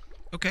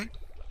 Okay.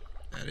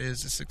 That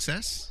is a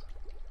success.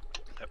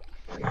 Yep.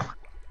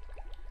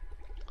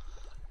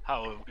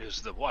 How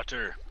is the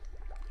water?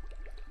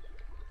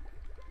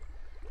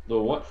 The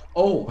what?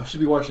 Oh, I should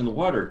be watching the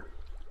water.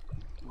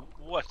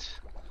 What?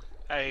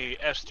 I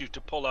asked you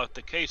to pull out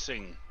the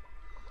casing.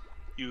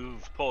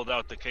 You've pulled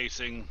out the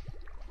casing.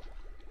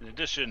 In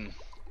addition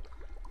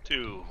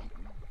to...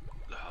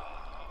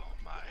 Oh,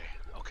 my.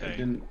 Okay. I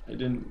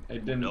didn't.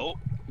 Nope.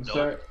 I'm Nope.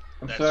 sorry.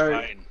 I'm That's sorry.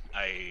 fine.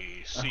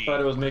 I see. I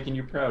thought I was making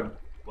you proud.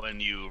 When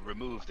you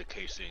remove the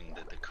casing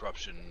that the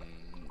corruption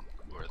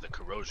or the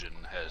corrosion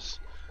has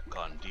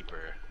gone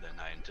deeper than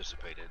I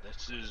anticipated.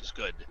 This is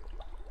good.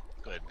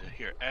 Good.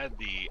 Here, add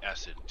the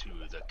acid to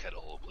the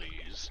kettle,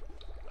 please.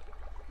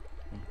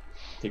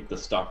 Take the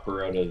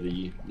stopper out of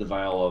the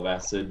vial of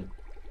acid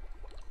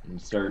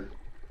and start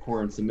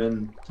pouring some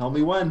in. Tell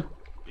me when.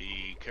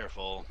 Be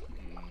careful.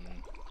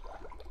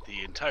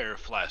 The entire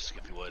flask,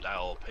 if you would.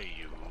 I'll pay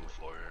you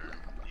for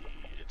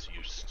its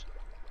use.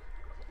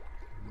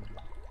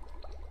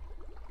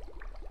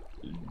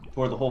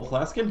 Pour the whole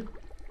flask in?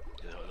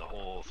 The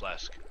whole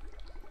flask.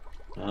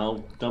 I'll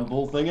dump the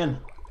whole thing in.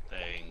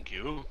 Thank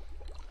you.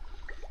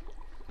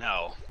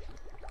 Now,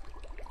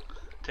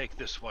 take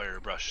this wire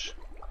brush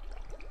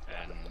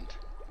and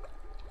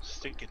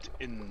stick it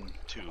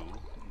into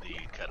the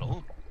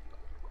kettle.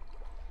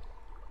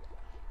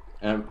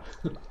 I'm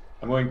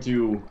going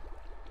to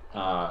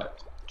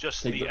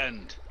Just Take the the-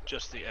 end.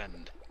 Just the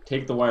end.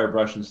 take the wire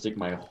brush and stick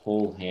my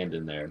whole hand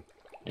in there,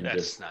 and That's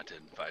just not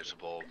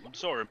advisable.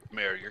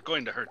 Zoramir, you're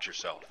going to hurt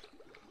yourself.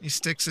 He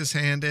sticks his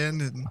hand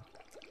in, and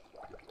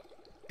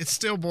it's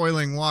still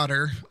boiling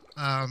water.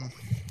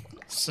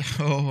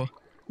 So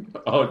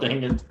oh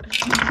dang it!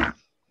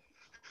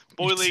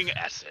 Boiling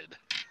acid.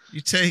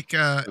 you take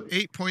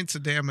 8 points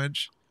of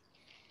damage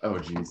Oh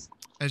jeez.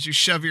 as you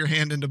shove your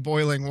hand into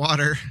boiling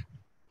water.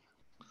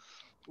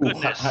 Ooh,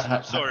 Goodness,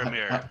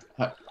 Zoramir.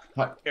 hot,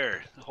 hot.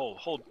 Here,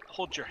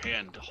 hold your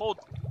hand.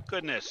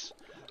 Goodness.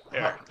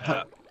 Here,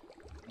 I'm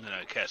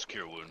gonna cast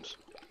Cure Wounds.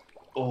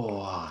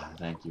 Oh,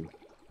 thank you.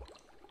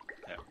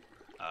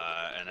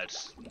 And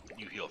that's,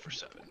 you heal for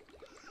 7.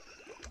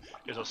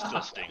 It'll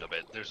still sting a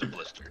bit. There's a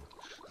blister.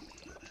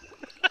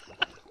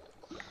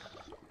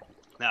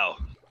 Now,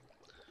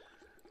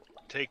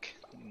 take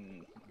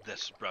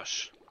this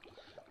brush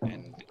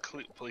and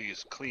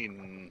please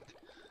clean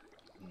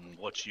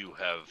what you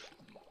have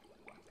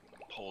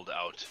pulled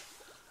out.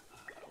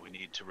 We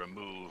need to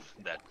remove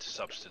that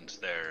substance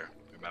there,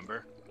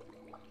 remember?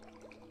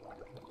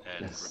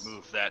 And Yes.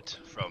 remove that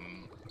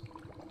from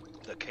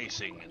the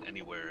casing and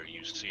anywhere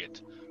you see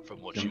it from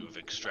what Yep. you've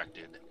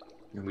extracted.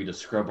 And we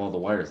just scrub all the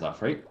wires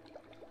off, right?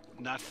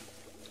 Not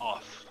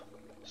off.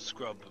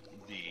 Scrub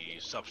the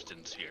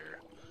substance here.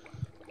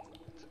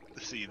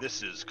 See,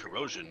 this is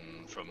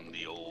corrosion from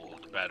the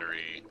old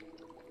battery.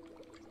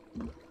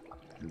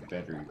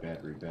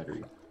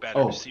 Battery.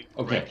 Oh, Oh, see,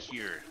 okay. right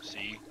here,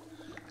 see?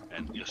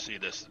 And you'll see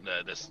this,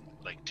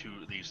 like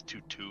these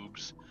two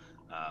tubes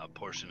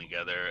portion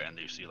together, and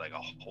you see like a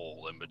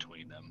hole in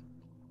between them.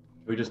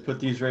 We just put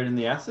these right in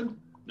the acid?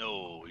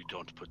 No, you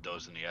don't put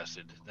those in the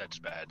acid. That's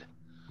bad.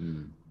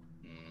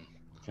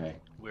 Okay.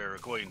 We're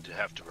going to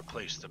have to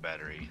replace the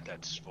battery.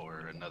 That's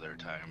for another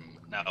time.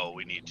 Now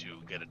we need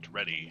to get it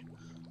ready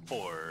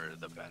for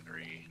the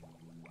battery.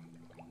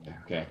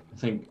 Okay. I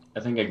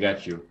think I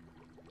got you.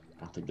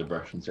 I'll take the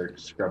brush and start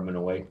scrubbing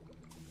away.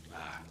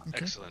 Okay.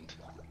 Excellent.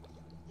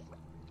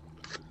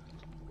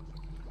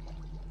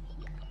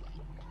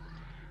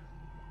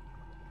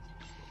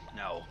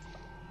 Now,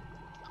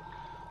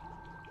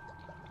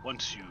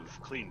 once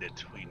you've cleaned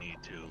it, we need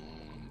to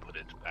put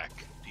it back.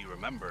 Do you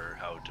remember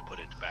how to put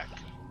it back?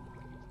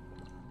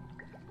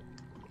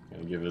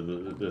 Gonna give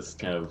it this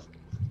kind of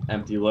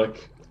empty look.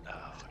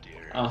 Oh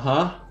dear.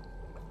 Uh-huh.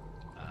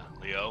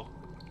 Leo,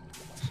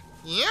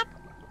 Yep.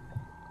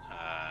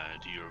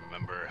 do you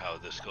remember how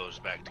this goes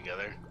back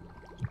together?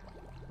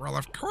 Well,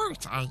 of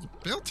course, I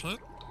built it.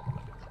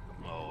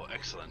 Oh,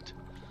 excellent.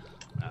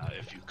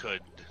 If you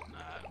could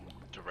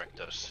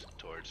direct us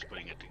towards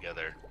putting it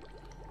together.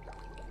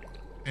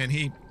 And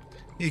he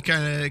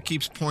kind of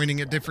keeps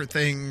pointing at different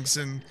things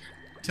and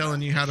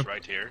telling you how to. It's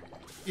right here.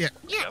 Yeah.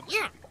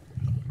 Yep.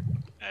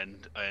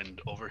 And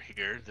over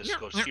here, this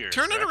goes here.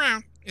 Turn it correct?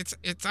 Around.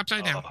 It's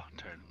upside down. Oh,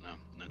 turn.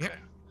 No. Okay.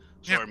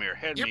 Yep. Zoramir,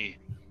 hand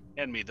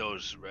Yep. me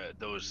those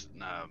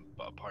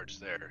parts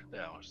there.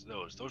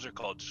 Those are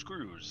called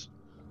screws.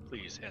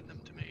 Please hand them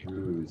to me.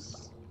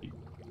 Screws.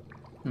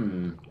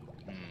 Hmm.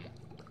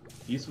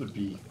 These would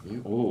be...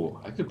 Oh,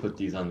 I could put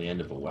these on the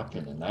end of a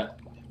weapon, and that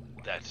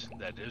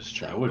is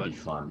true. would but, be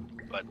fun.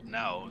 But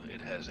now it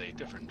has a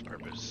different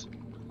purpose.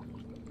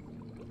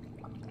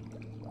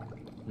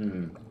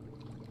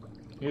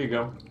 Here you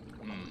go.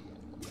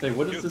 Say,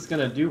 what is this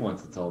gonna do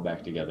once it's all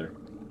back together?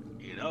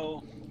 You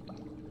know,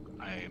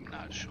 I'm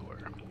not sure.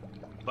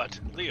 But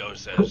Leo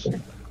says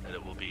that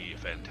it will be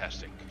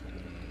fantastic,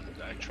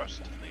 and I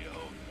trust Leo.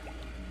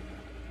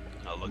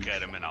 I'll look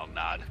at him and I'll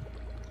nod.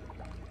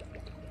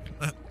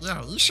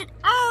 Yeah, you should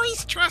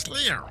always trust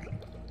Leo.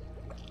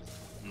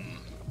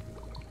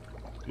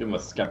 Give him a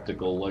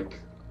skeptical look.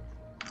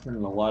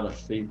 Putting a lot of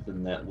faith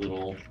in that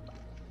little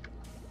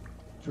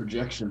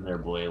projection there,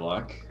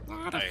 Blaylock.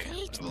 Lot of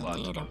faith in the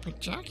little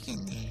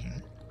projection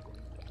there.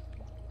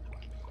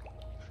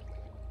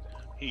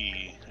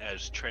 He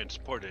has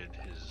transported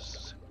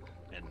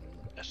an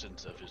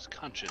essence of his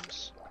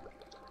conscience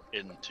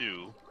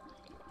into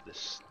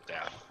this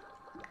staff.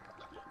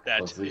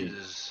 That Was he-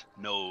 is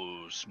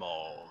no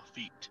small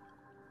feat.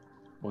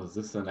 Was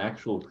this an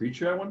actual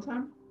creature at one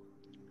time?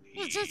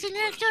 Is this an He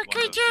was extra one of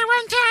creature the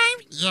one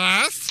time?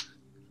 Yes.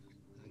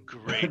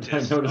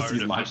 greatest I noticed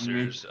he's mocking me.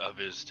 artificers of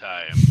his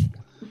time.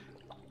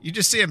 You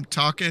just see him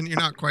talking. You're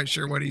not quite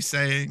sure what he's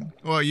saying.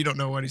 Well, you don't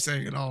know what he's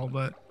saying at all,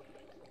 but.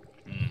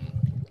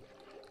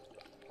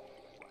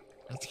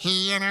 Is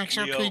he an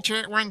actual Leo. creature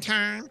at one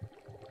time?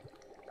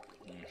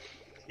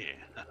 Yeah,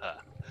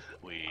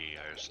 we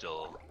are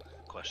still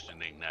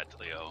questioning that,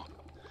 Leo.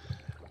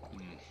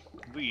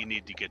 We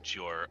need to get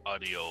your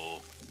audio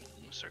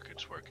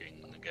circuits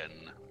working again.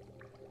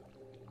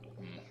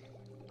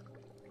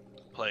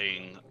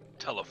 Playing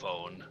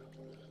telephone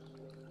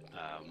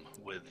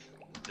with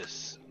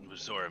this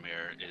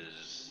Zoramir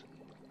is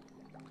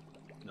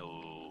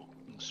no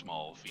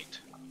small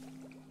feat.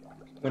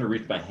 I'm gonna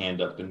reach my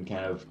hand up and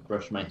kind of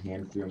brush my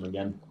hand through him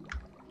again.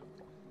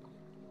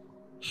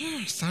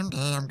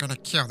 Someday I'm gonna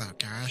kill that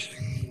guy.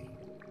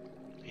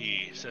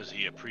 He says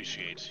he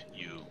appreciates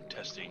you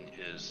testing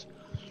his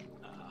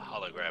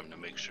hologram to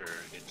make sure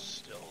it's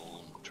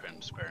still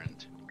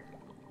transparent.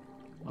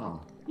 Oh,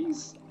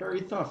 he's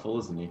very thoughtful,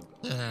 isn't he?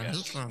 Yeah, Yes.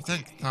 he's gonna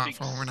think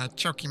thoughtful when I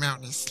choke him out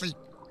in his sleep.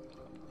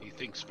 He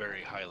thinks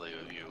very highly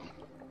of you.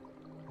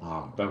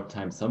 Oh, about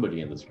time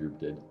somebody in this group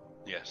did.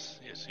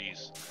 Yes,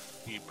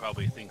 he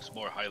probably thinks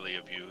more highly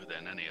of you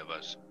than any of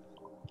us.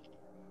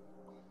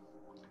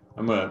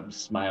 I'm gonna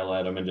smile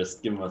at him and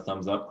just give him a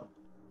thumbs up.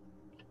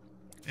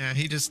 Yeah,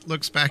 he just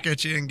looks back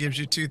at you and gives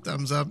you 2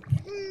 thumbs up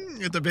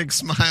with a big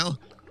smile.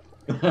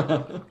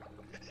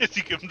 If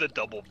you give him the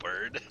double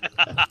bird.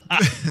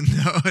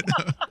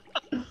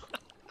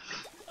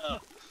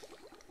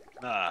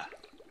 No.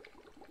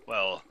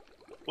 Well,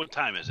 what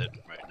time is it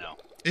right now?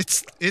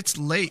 It's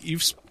late. You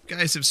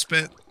guys have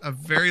spent a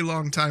very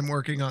long time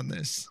working on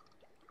this.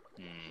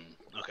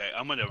 Okay,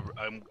 I'm gonna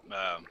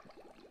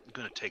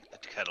take the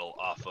kettle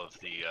off of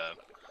the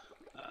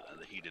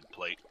heated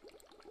plate.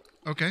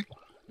 Okay.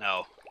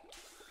 Now,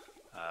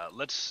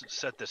 let's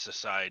set this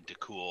aside to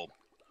cool.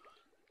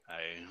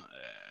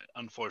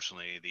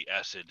 Unfortunately, the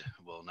acid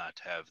will not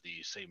have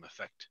the same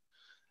effect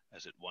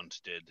as it once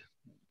did.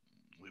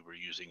 We were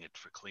using it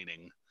for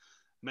cleaning.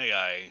 May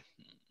I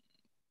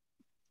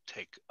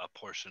take a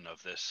portion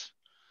of this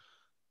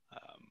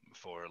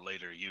for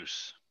later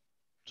use,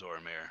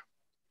 Zoramir?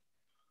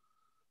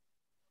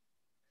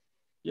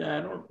 Yeah,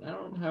 I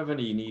don't have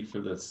any need for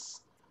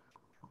this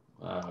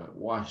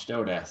washed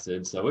out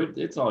acid, so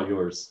it's all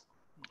yours.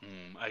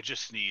 I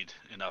just need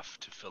enough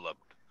to fill up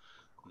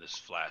this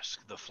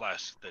flask, the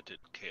flask that it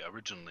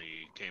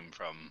originally came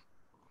from.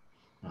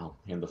 I'll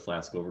hand the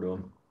flask over to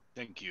him.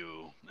 Thank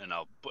you, and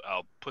I'll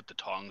put the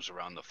tongs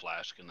around the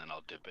flask, and then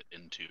I'll dip it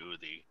into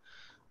the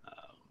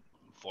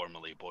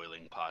formerly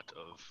boiling pot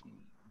of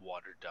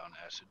watered down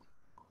acid.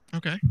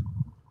 Okay.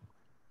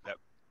 Yep.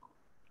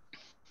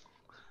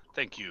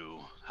 Thank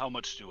you. How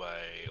much do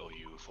I owe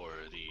you for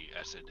the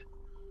acid?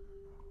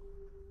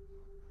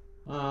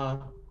 I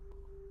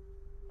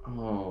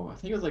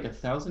think it was like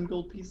 1,000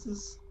 gold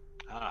pieces.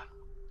 That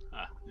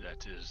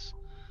is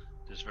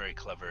very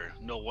clever.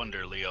 No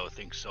wonder Leo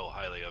thinks so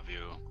highly of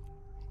you.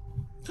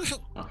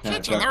 Okay,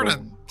 Get a load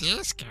of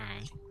this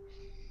guy.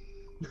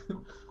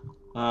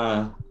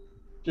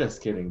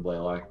 Just kidding,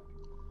 Blaylock.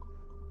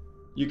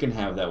 You can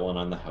have that one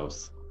on the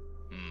house.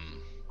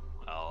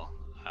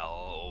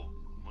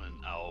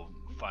 I'll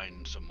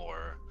find some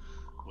more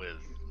with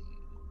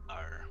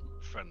our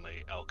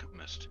friendly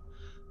alchemist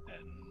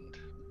and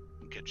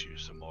get you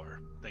some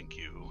more. Thank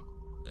you.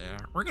 Yeah,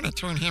 we're gonna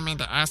turn him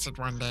into acid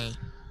one day.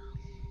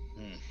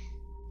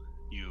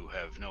 You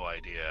have no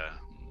idea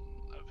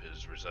of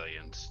his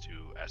resilience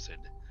to acid.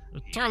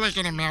 We're totally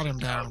gonna melt him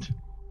down.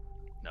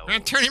 No. We're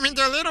gonna turn him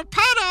into a little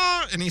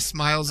puddle. And he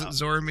smiles at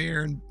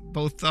Zoramir and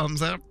both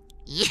thumbs up.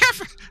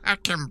 Yep, a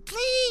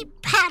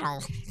complete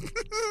puddle.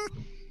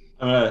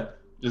 I'm gonna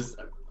just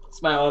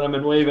smile at him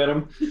and wave at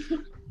him.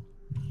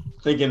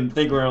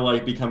 think we're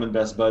like becoming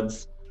best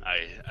buds.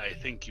 I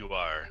think you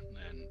are,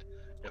 and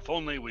if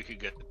only we could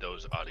get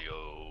those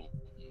audio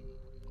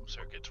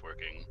circuits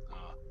working.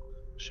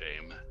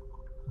 Shame.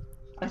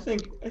 I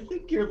think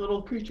you're a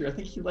little creature. I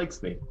think he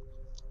likes me.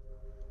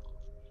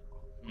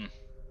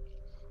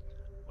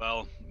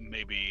 Well,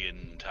 maybe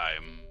in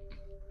time.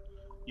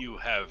 You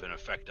have an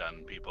effect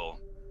on people.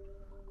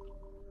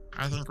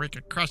 I think we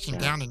could crush him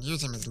down and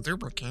use him as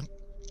lubricant.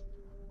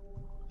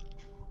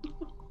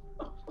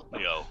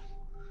 Leo.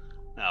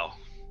 Now,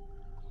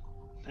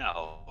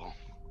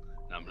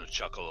 I'm gonna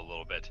chuckle a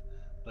little bit.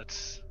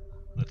 Let's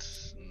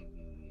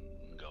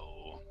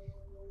go.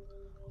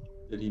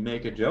 Did he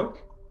make a joke?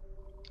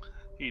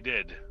 He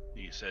did.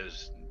 He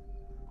says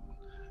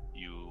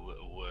you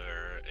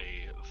were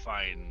a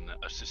fine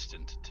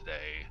assistant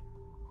today.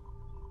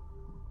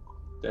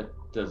 That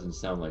doesn't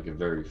sound like a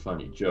very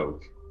funny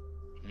joke.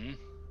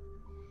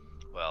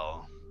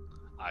 Well,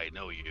 I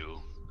know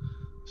you,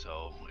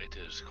 so it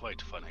is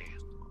quite funny.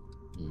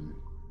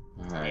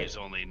 All right. He's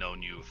only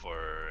known you for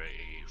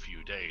a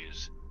few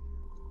days.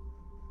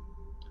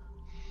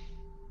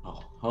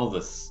 Oh, all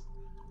this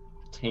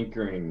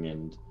tinkering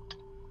and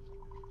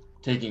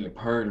taking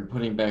apart and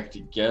putting back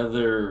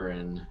together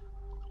and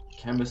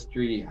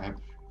chemistry.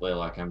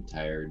 Blaylock, I'm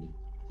tired.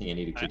 I think I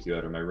need to kick you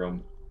out of my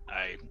room.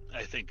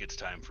 I think it's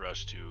time for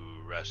us to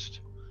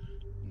rest.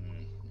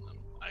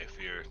 I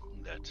fear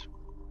that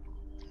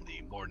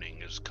the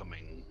morning is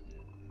coming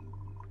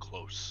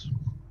close.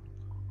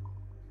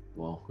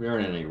 Well, we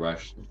aren't in any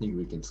rush. I think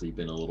we can sleep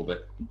in a little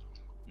bit.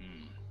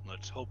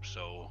 Let's hope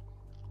so.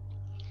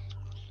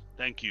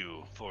 Thank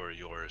you for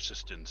your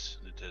assistance.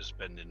 It has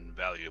been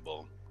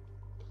invaluable.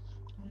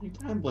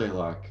 Anytime,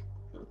 Blaylock.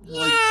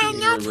 Yeah,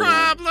 no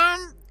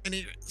problem. And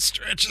he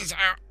stretches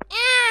out.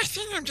 I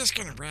think I'm just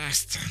gonna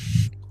rest.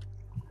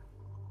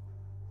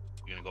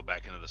 You gonna go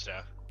back into the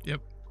staff?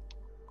 Yep.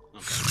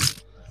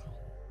 Okay.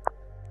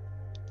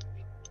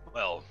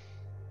 Well,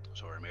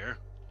 Zoramir,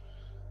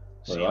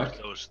 Blaylock?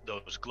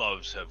 Those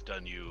gloves have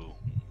done you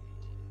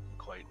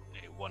quite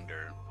a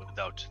wonder.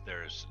 Without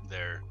their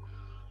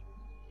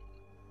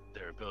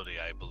ability,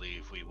 I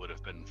believe we would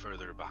have been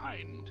further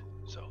behind.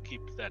 So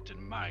keep that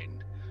in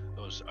mind.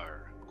 Those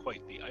are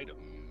quite the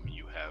item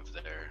you have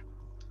there.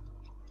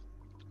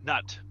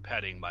 Not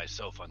patting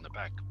myself on the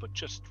back, but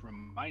just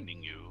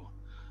reminding you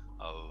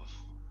of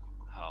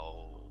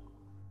how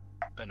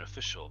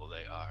beneficial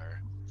they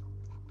are.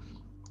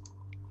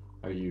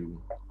 Are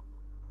you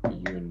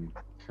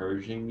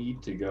encouraging me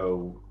to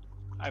go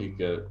take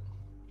a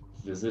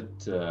visit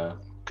to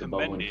the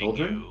Bubble and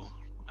Cauldron?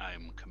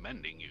 I'm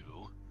commending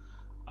you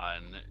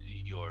on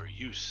your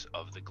use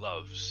of the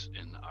gloves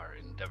in our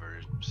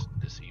endeavors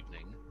this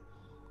evening.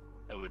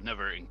 I would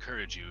never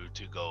encourage you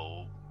to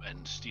go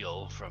and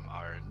steal from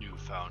our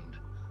newfound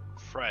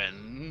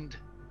friend.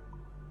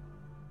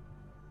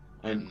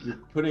 You're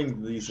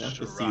putting these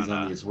emphases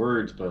on these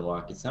words,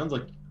 Blaylock. It sounds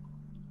like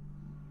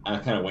I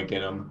kind of wink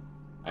at him.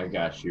 I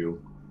got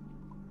you.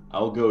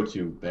 I'll go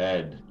to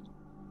bed.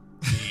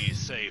 Be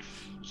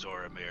safe,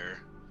 Zoramir.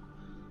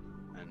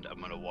 And I'm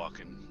gonna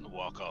walk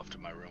off to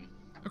my room.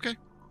 Okay.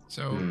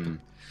 So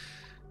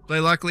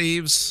Blaylock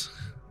leaves.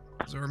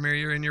 Zoramir,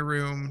 you're in your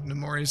room.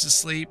 Nemori's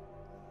asleep.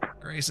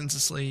 Grayson's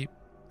asleep.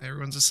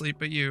 Everyone's asleep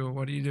but you.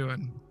 What are you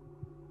doing?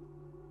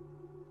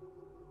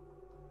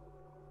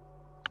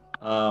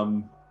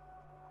 Long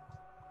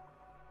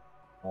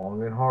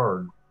and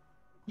hard.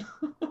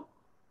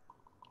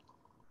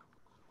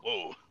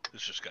 Whoa,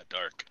 this just got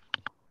dark.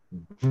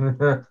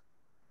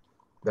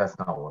 That's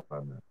not what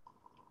I meant.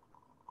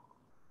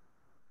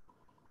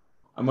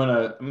 I'm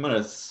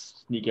gonna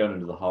sneak out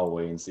into the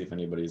hallway and see if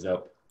anybody's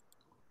up.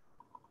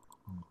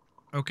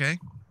 Okay.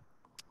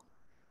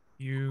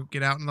 You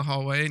get out in the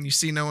hallway and you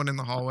see no one in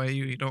the hallway.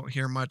 You don't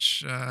hear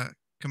much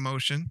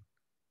commotion.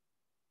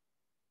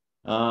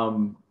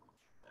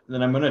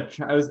 Then I'm gonna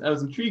try. I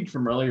was intrigued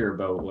from earlier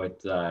about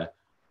what's the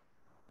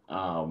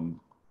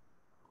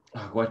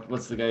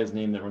guy's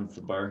name that runs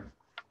the bar,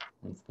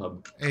 runs the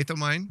pub?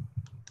 Aethelmine.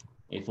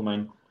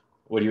 Aethelmine.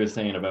 What he was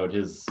saying about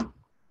his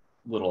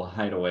little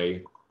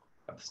hideaway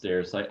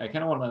upstairs. So I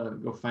kind of want to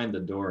go find the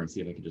door and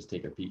see if I can just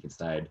take a peek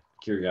inside.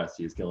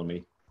 Curiosity is killing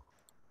me.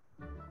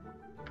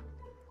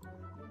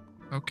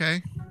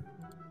 Okay.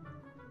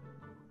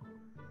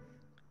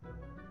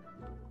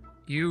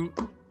 You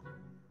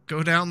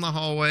go down the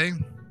hallway.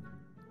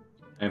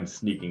 I'm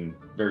sneaking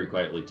very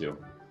quietly too.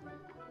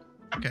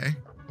 Okay.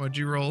 What'd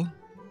you roll?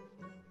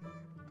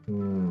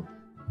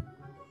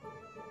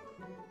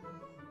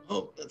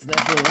 Oh, that's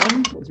natural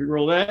one. Let's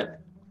re-roll that.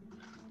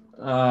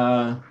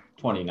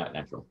 20, not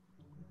natural.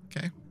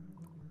 Okay.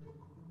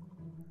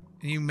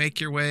 And you make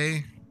your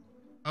way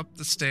up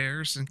the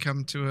stairs and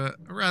come to a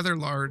rather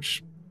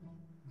large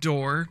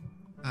door,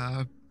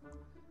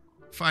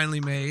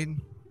 finely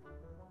made.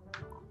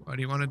 What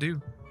do you want to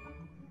do?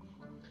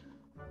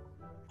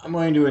 I'm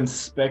going to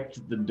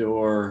inspect the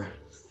door,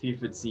 see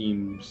if it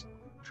seems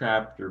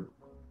trapped or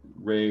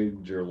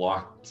rigged or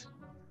locked.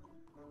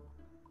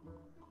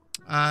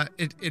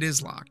 It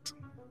is locked.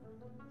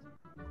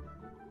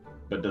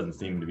 But doesn't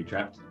seem to be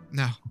trapped?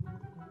 No.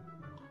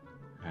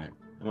 Alright.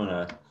 I'm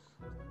gonna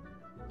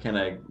kind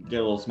of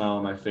get a little smile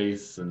on my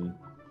face and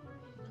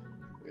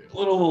a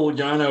little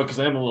yawn out because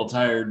I am a little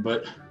tired,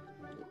 but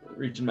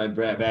reach in my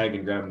bag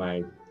and grab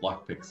my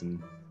lockpicks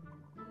and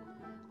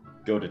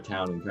go to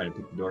town and try to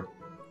pick the door.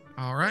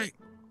 All right.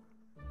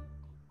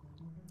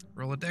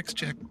 Roll a dex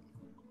check.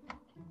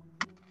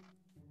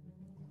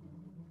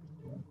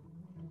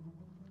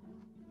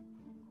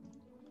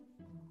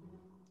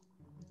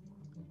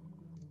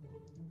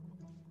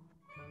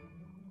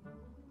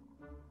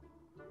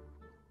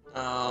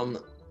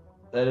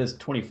 That is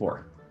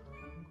 24.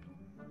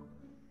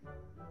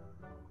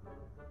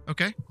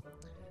 Okay.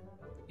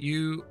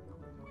 You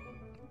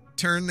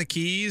turn the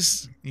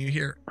keys. You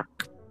hear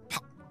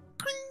pop,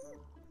 cring,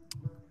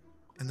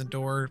 and the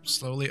door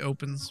slowly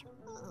opens.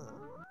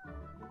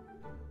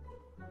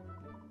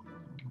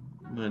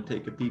 I'm going to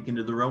take a peek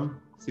into the room,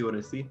 see what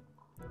I see.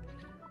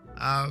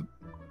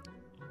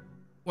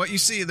 What you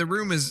see, the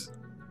room is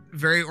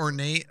very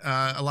ornate.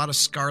 A lot of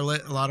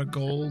scarlet, a lot of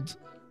gold.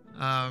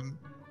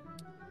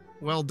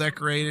 Well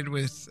decorated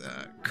with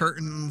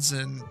curtains,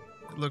 and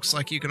it looks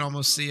like you can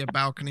almost see a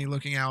balcony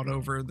looking out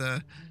over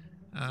the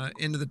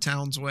into the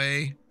town's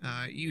way.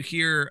 You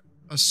hear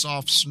a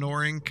soft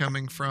snoring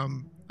coming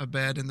from a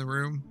bed in the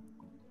room.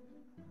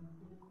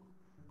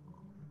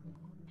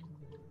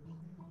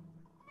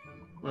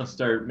 I'm going to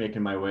start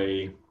making my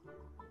way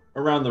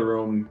around the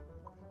room,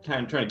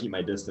 kind of trying to keep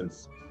my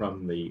distance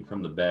from the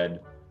bed.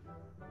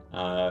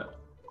 Trying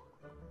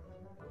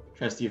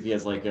to see if he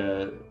has like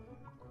a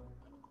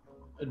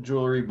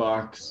jewelry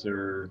box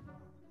or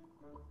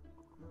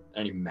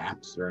any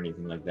maps or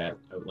anything like that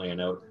laying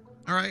out.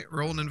 All right,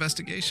 roll an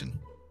investigation.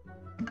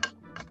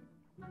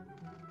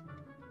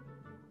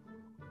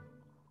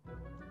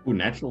 Ooh,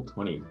 natural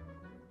 20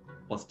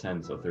 plus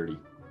 10, so 30.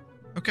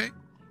 Okay.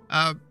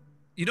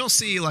 You don't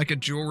see like a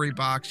jewelry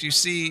box. You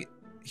see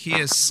he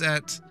has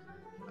set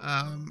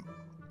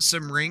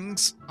some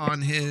rings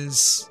on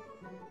his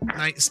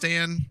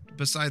nightstand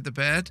beside the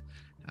bed,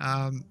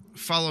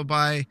 followed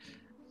by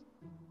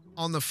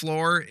on the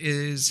floor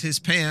is his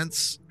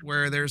pants,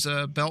 where there's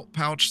a belt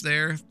pouch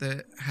there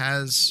that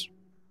has,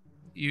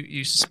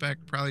 you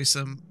suspect, probably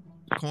some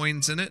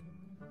coins in it.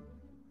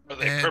 Are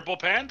they purple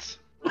pants?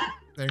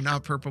 They're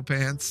not purple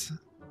pants.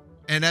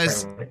 And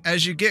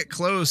as you get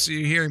close,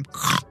 you hear him.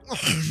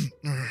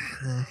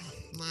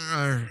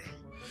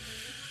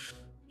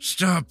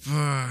 Stop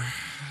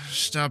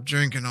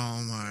drinking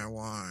all my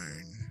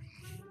wine.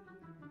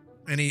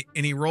 And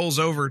he rolls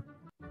over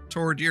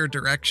toward your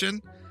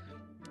direction,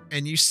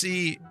 and you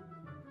see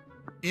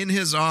in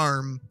his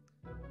arm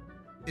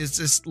is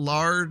this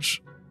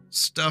large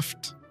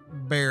stuffed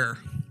bear.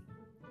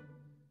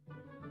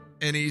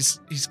 And he's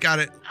got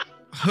it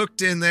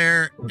hooked in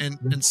there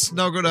and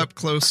snuggled up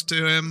close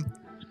to him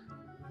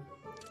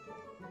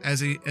as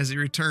he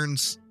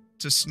returns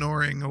to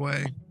snoring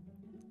away.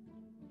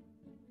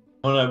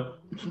 I'm gonna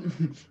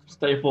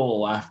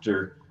stifle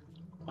laughter,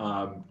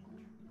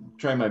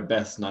 try my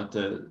best not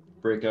to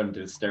break out into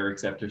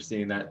hysterics after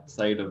seeing that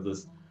sight of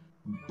this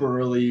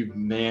burly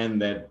man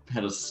that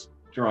had a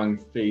strong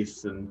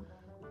face and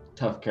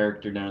tough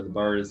character down at the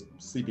bar is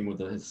sleeping with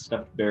his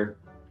stuffed bear.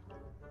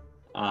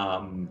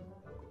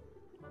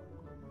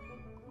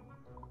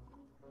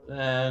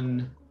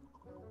 Then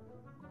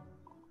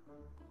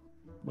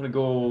I'm gonna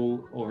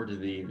go over to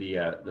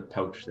the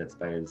pouch that's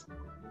by his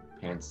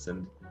pants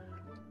and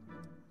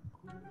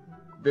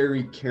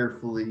very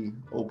carefully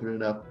open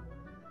it up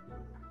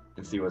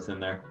and see what's in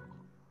there.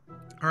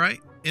 All right.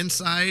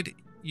 Inside,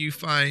 you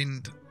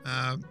find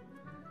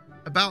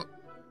about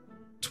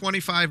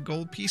 25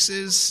 gold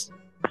pieces,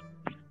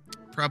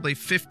 probably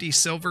 50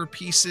 silver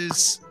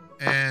pieces,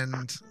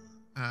 and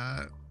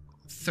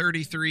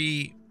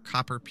 33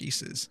 copper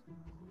pieces.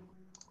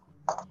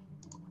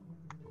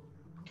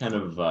 Kind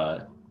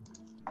of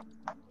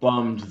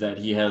bummed that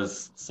he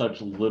has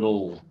such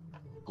little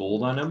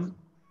gold on him.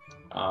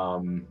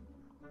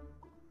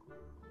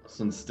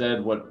 So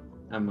instead, what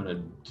I'm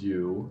gonna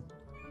do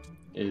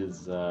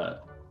is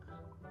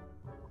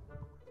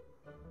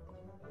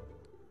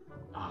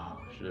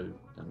should have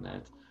done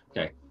that.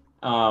 Okay.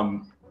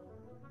 I'm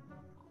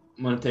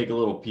gonna take a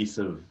little piece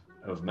of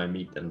my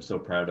meat that I'm so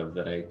proud of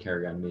that I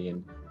carry on me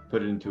and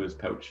put it into his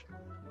pouch.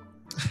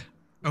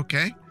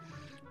 Okay.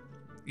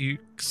 You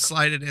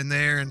slide it in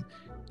there and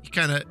you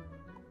kind of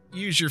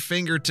use your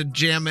finger to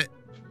jam it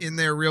in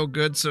there real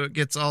good so it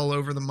gets all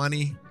over the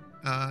money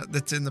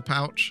that's in the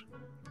pouch.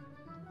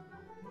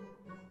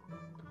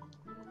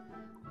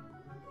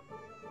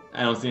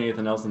 I don't see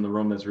anything else in the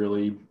room that's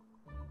really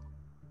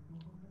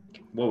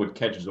what would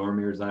catch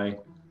Zormir's eye.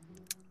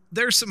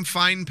 There's some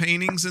fine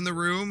paintings in the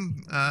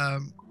room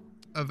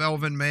of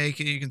elven make,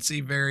 and you can see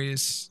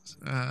various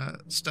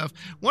stuff.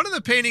 One of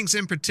the paintings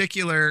in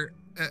particular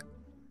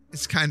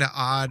is kind of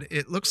odd.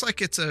 It looks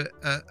like it's a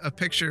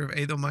picture of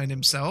Aethelmine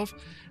himself,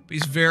 but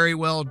he's very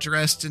well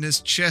dressed, and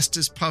his chest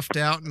is puffed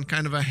out and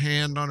kind of a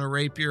hand on a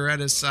rapier at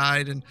his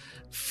side and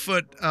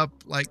foot up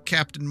like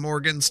Captain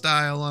Morgan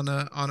style on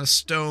a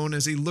stone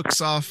as he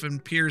looks off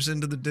and peers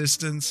into the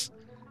distance.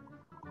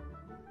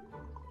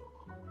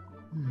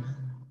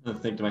 I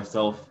think to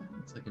myself,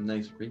 it's like a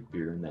nice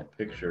rapier in that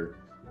picture.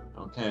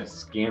 I'll kind of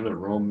scan the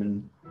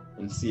room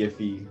and see if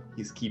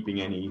he's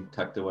keeping any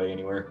tucked away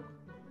anywhere.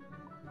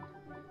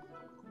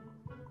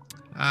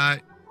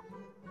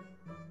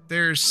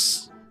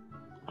 There's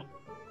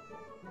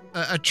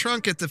a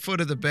trunk at the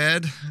foot of the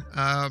bed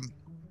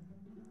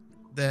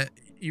that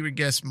you would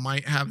guess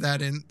might have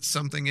that in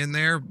something in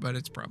there, but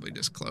it's probably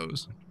just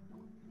clothes.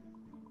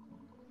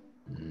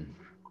 I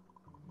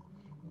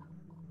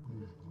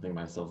think to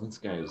myself, this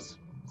guy's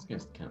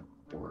kind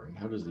of boring.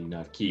 How does he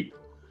not keep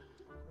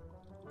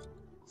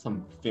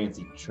some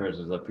fancy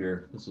treasures up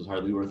here? This was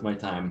hardly worth my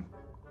time.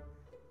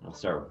 I'll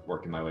start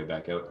working my way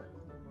back out.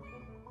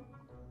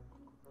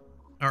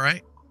 All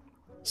right.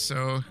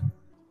 So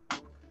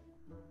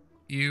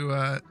you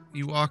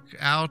walk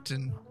out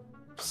and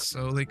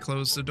slowly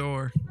close the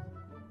door.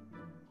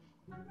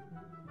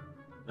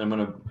 I'm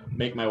gonna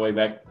make my way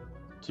back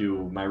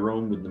to my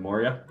room with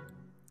Nemoria.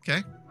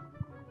 Okay.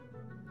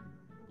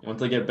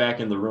 Once I get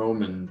back in the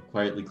room and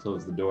quietly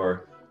close the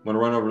door, I'm gonna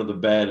run over to the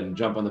bed and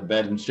jump on the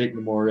bed and shake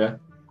Nemoria.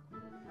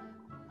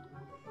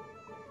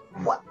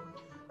 What?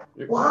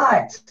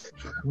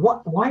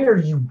 Why are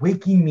you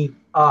waking me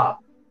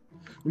up?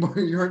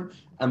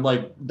 I'm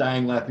like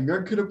dying laughing.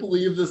 I couldn't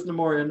believe this,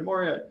 Nemoria.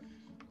 Nemoria,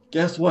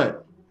 guess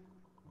what?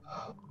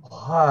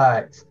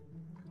 What?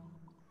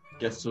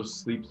 Guess who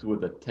sleeps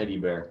with a teddy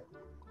bear?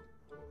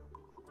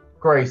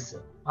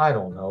 Grayson, I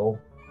don't know.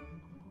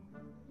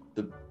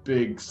 The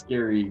big,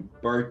 scary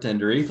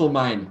bartender,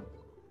 Aethelmine.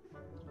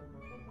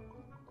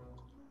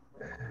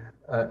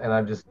 And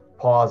I'm just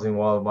pausing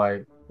while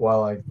I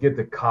get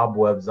the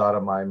cobwebs out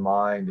of my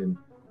mind and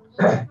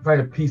trying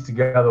to piece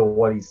together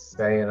what he's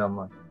saying. I'm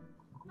like,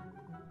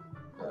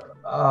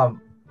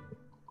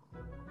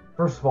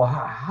 first of all,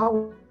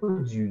 how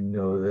would you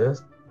know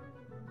this?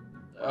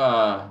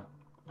 I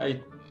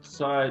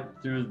saw it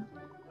through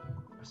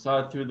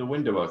the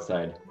window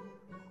outside.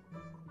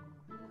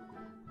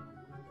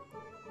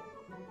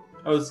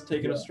 I was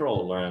taking a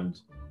stroll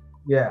around.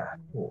 Yeah.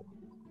 Cool.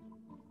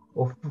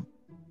 Well,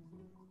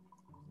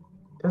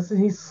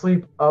 doesn't he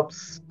sleep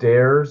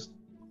upstairs?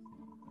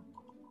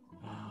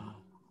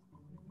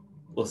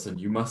 Listen,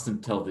 you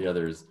mustn't tell the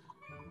others,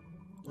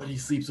 but he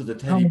sleeps with a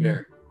Tell teddy me.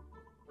 bear.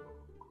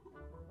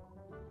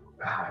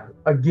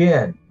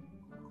 Again.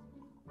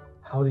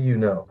 How do you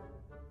know?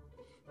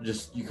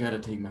 Just, you gotta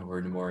take my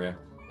word, Nemoria.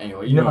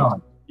 Anyway, you No.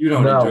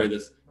 don't No. enjoy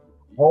this.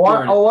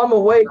 I'm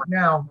awake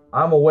now.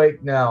 I'm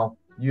awake now.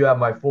 You have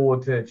my full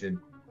attention.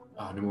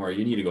 Oh, Nemoria,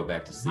 you need to go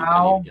back to sleep. I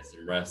How? need to get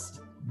some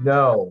rest.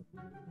 No.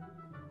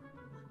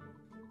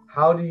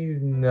 How do you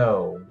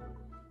know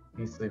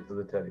he sleeps with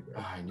a teddy bear?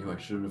 Oh, I knew I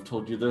shouldn't have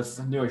told you this.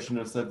 I knew I shouldn't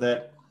have said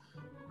that.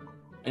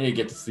 I need to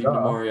get to sleep, Uh-oh.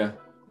 Nemoria.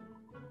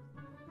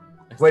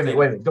 Wait a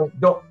minute.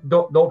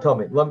 Don't tell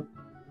me.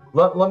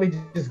 Let me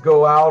just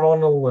go out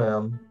on a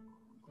limb.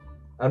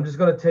 I'm just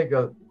gonna take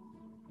a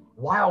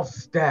wild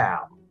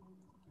stab.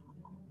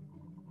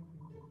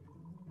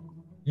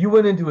 You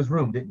went into his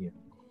room, didn't you?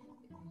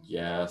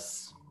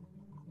 Yes.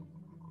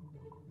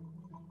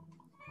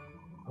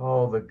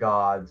 Oh, the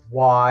gods.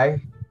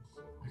 Why?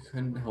 I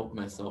couldn't help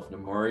myself,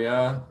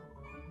 Nemoria.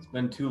 It's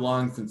been too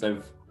long since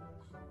I've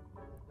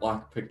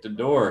lockpicked a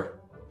door.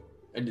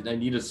 I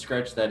need to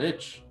scratch that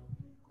itch.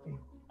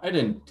 I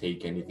didn't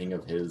take anything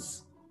of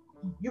his.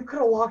 You could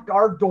have locked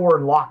our door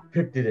and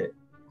lockpicked it.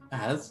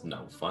 That's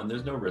no fun.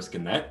 There's no risk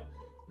in that.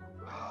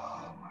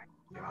 Oh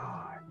my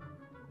god.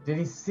 Did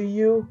he see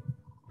you?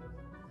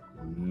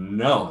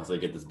 No, as I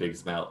get this big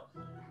smile.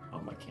 Oh,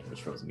 my camera's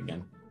frozen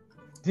again.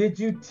 Did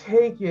you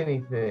take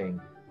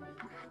anything?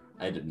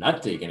 I did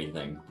not take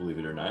anything, believe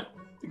it or not.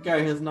 The guy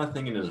has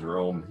nothing in his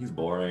room. He's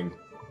boring.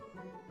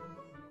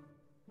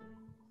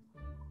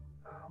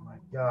 Oh my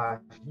gosh.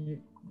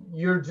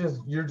 You're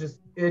just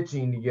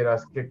itching to get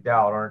us kicked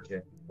out, aren't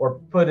you? Or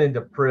put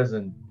into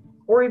prison.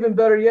 Or even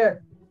better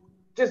yet,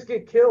 just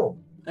get killed.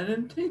 I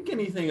didn't take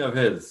anything of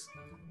his.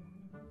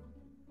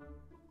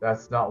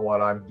 That's not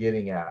what I'm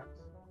getting at.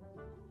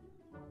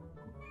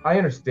 I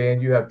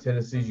understand you have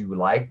tendencies, you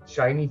like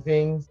shiny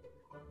things,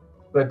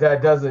 but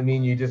that doesn't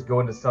mean you just go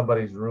into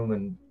somebody's room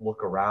and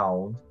look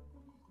around.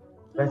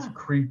 That's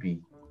creepy.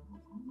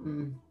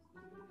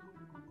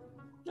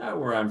 Not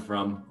where I'm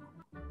from.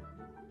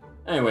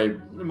 Anyway,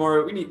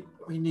 Nemora,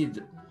 we need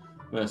to,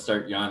 I'm gonna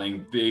start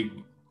yawning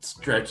big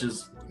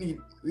stretches. We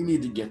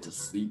need to get to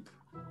sleep.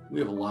 We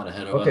have a lot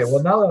ahead of us. Okay,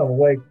 well now that I'm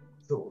awake,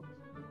 so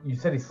you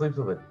said he sleeps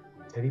with a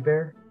teddy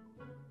bear?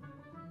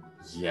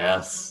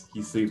 Yes,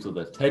 he sleeps with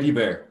a teddy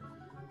bear.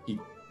 He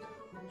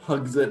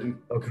hugs it and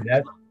Okay,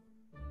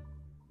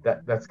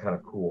 that's kind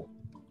of cool.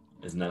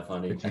 isn't that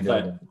funny? That you I know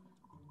thought,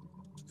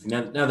 that. see,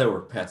 now that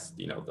we're past,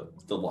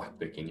 the lock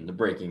picking and the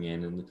breaking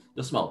in and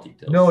the small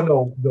details.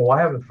 No, I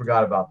haven't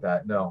forgot about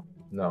that. No.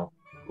 Well,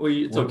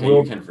 it's okay.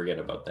 We'll- You can forget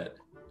about that.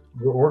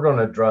 We're going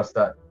to address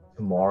that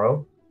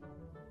tomorrow.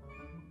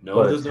 No,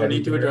 But there's no teddy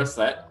need to bear? address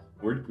that.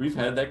 We've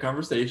had that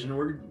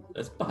conversation.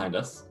 That's behind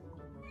us.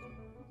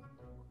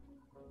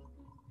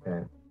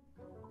 Okay.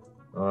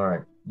 All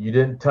right. You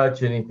didn't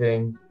touch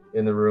anything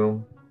in the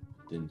room.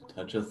 Didn't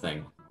touch a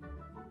thing.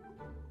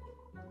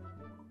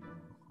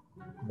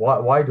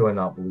 Why do I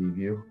not believe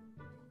you?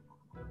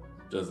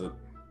 Do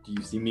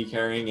you see me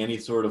carrying any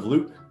sort of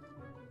loot?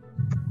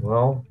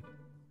 Well,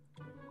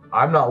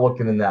 I'm not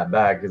looking in that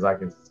bag because I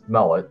can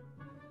smell it.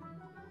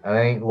 And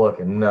I ain't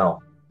looking, no.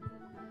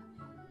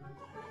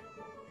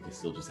 I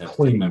guess you'll just have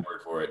to take my Please.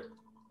 word for it.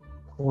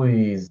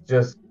 Please,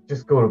 just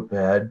go to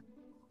bed.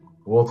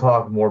 We'll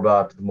talk more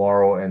about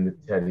tomorrow and the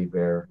teddy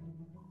bear.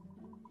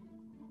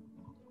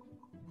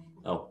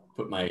 I'll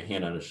put my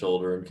hand on his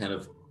shoulder and kind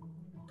of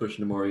push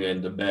Nemoria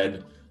into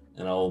bed,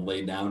 and I'll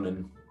lay down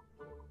and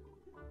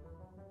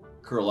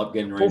curl up,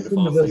 getting ready to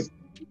fall asleep.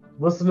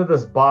 Listen to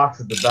this box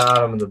at the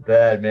bottom of the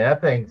bed, man.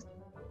 That thing's.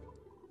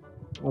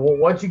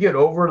 Once you get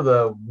over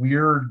the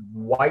weird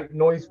white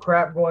noise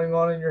crap going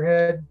on in your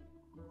head,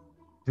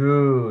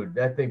 dude,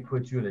 that thing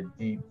puts you in a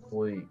deep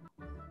sleep.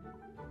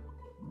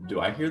 Do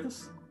I hear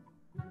this?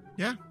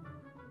 Yeah.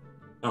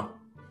 Oh.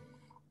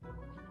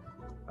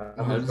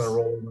 I'm just gonna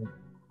roll and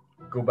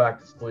go back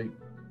to sleep.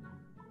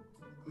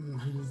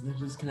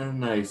 That is kind of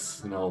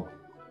nice. And I'll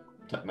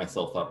tuck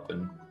myself up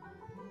and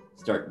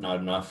start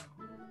nodding off.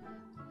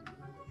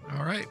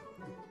 All right.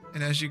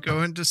 And as you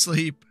go into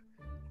sleep,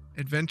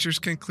 adventure's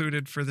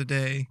concluded for the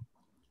day.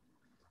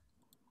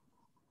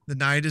 The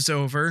night is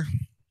over.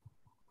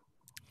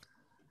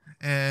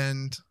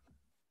 And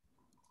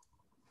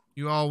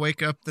you all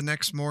wake up the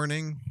next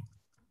morning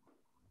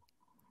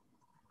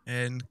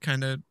and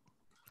kind of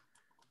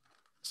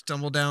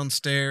stumble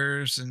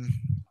downstairs, and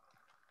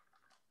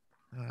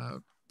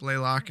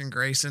Blaylock and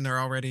Grayson are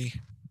already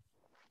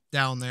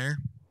down there.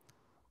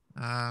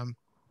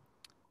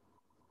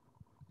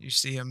 You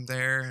see him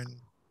there, and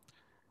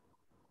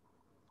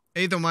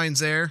Aethelmine's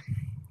there,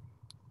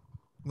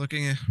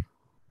 looking at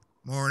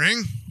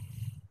morning.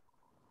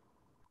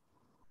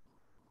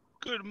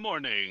 Good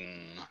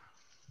morning.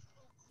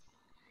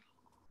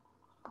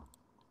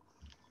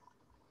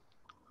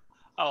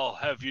 I'll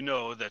have you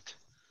know that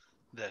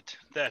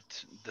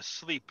the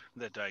sleep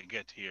that I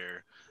get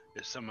here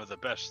is some of the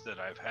best that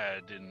I've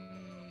had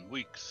in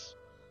weeks.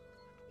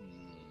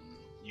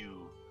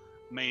 You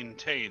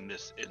maintain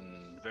this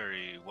in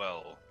very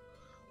well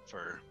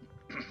for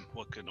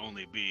what can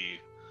only be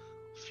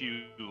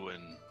few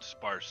and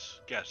sparse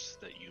guests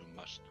that you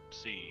must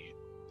see.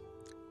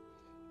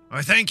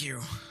 Why, thank you.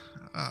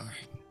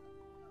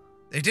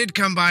 They did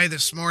come by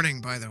this morning,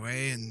 by the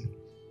way, and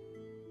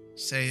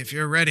say, if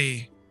you're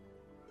ready,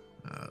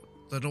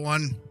 little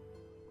one,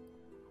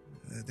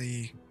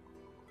 the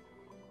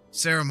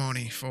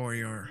ceremony for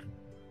your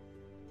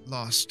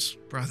lost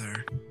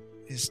brother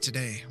is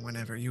today,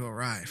 whenever you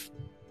arrive.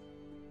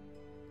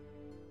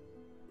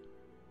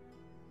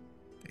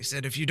 They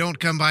said if you don't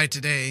come by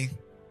today,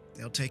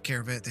 they'll take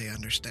care of it, they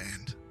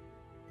understand.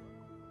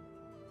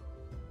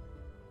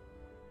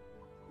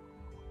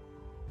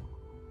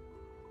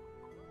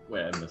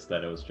 Wait, I missed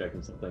that. I was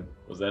checking something.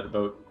 Was that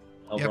about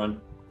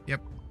Elrond?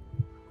 Yep.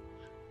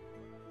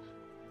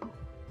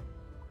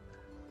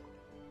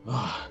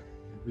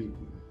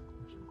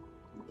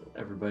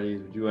 Everybody,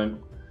 would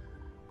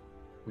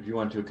you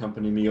want to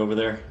accompany me over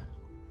there?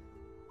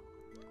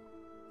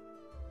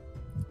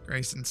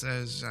 Grayson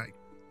says, I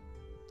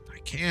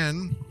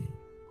can.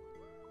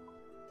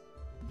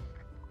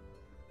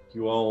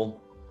 You all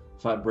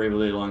fought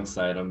bravely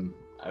alongside him.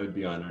 I would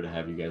be honored to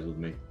have you guys with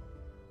me.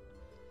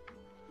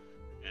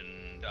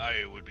 And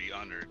I would be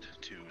honored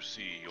to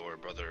see your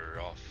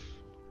brother off.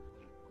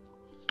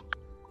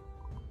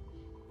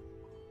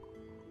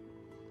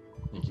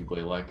 Thank you,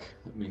 Blaylock.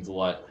 That means a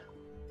lot.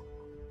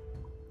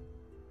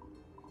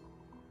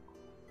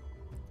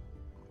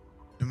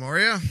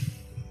 Nemoria?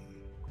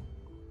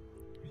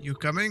 You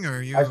coming, or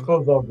are you... I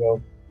suppose I'll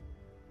go.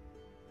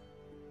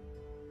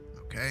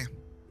 Okay.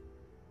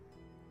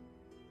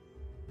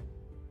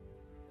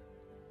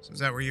 So is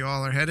that where you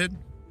all are headed?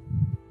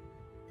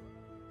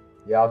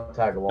 Yeah, I'll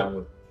tag along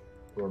with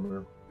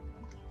Gormer.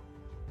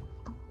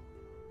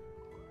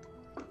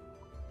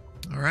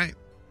 All right.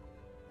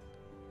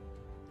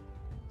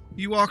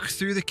 You walk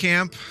through the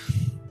camp.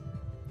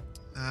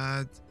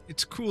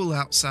 It's cool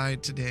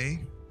outside today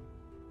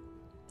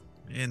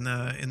in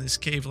this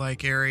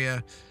cave-like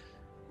area,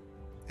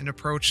 and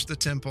approach the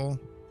temple.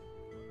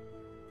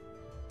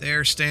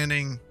 There,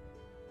 standing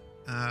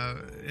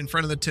in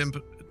front of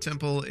the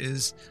temple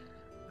is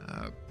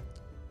a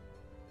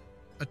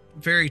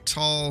very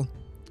tall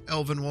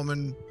elven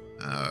woman,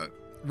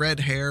 red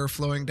hair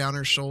flowing down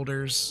her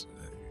shoulders,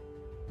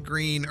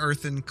 green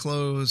earthen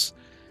clothes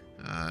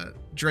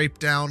draped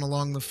down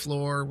along the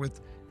floor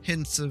with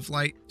hints of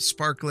light,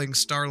 sparkling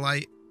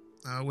starlight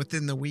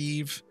within the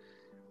weave.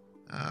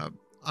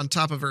 On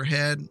top of her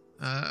head,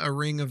 a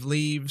ring of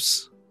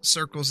leaves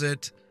circles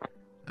it.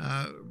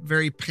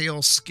 Very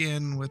pale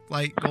skin with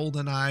light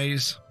golden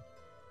eyes.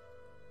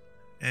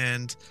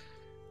 And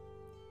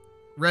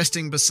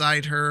resting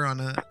beside her on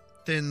a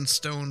thin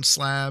stone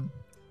slab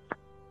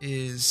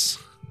is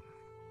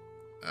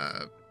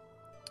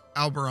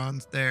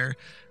Alberon there.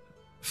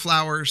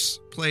 Flowers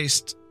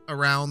placed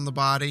around the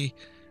body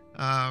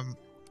and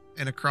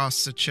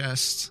across the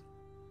chest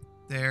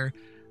there.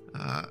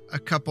 A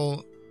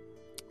couple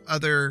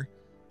other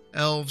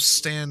elves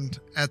stand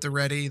at the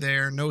ready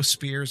there. No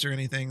spears or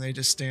anything. They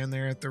just stand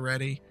there at the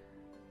ready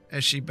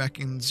as she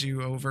beckons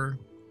you over.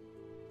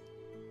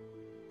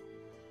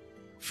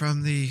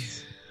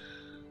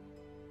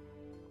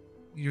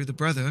 You're the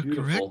brother,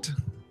 Beautiful. correct?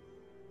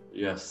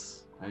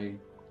 Yes, I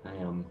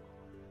am.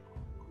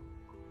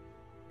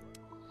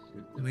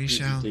 We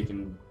shall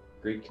taken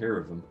great care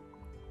of him.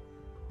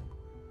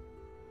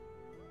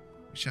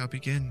 We shall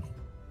begin.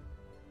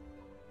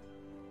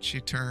 She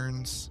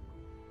turns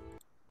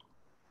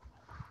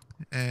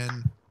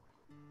and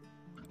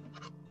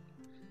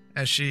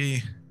as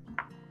she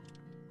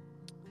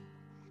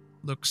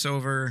looks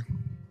over,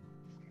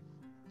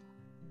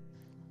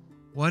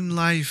 one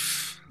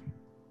life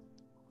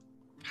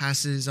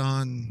passes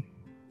on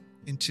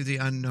into the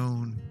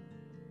unknown,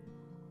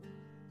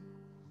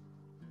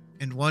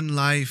 and one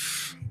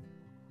life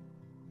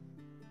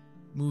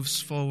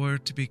moves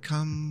forward to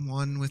become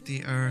one with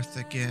the earth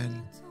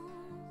again.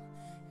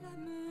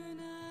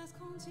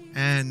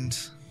 And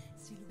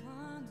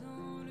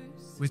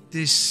with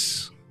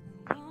this,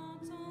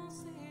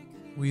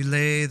 we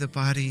lay the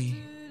body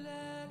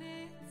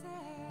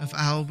of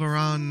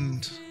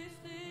Alberon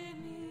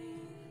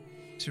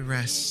to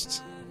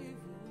rest.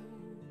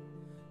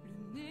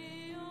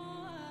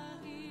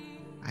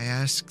 I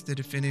ask that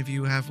if any of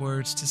you have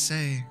words to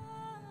say,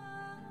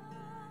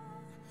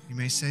 you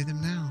may say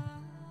them now.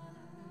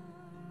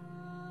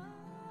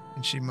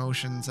 And she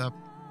motions up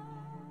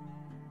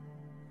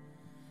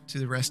to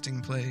the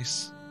resting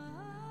place.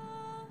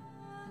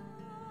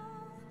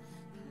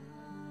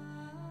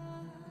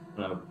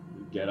 I'll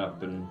get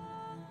up and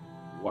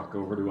walk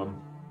over to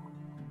him.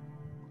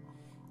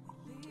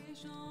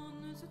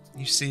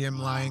 You see him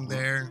lying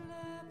there,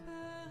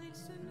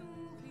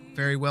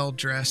 very well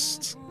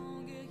dressed,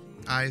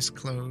 eyes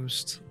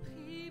closed.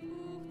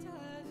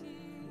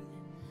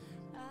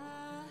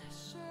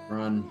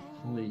 Ron,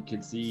 only you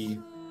could see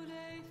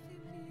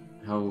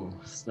how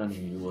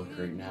stunning you look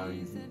right now. I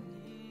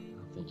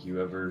don't think you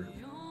ever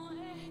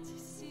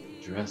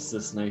dressed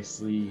this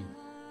nicely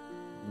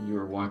when you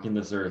were walking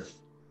this earth.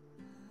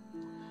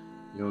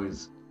 You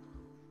always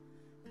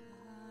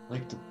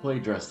liked to play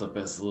dressed up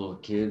as a little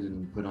kid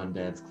and put on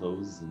Dad's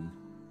clothes and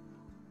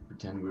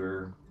pretend we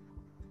were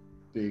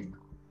big,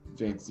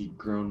 fancy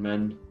grown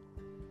men.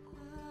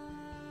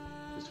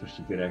 Just wish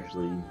you could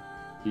actually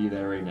be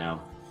there right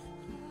now.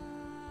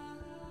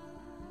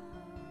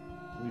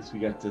 At least we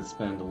got to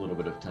spend a little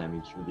bit of time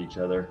with each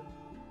other.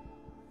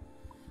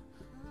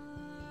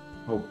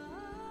 Hope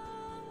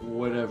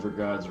whatever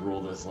gods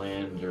rule this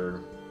land,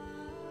 or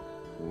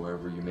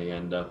wherever you may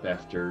end up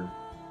after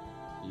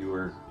you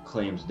were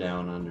claimed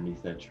down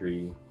underneath that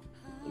tree,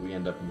 we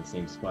end up in the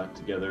same spot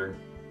together.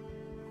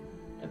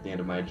 At the end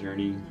of my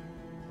journey,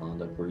 I'll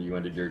end up where you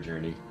ended your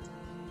journey.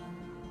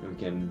 And we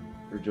can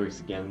rejoice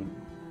again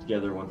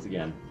together once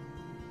again.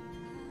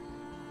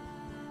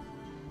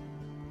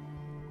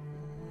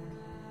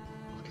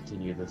 I'll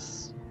continue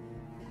this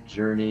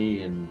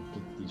journey and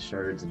get these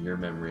shards in your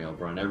memory,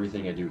 Elbron.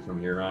 Everything I do from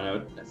here on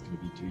out, that's going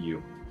to be to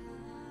you.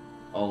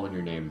 All in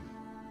your name.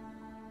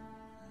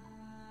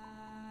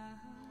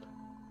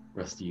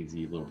 Rest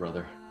easy, little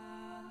brother.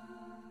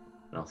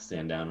 And I'll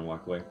stand down and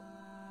walk away.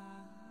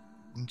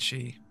 And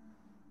she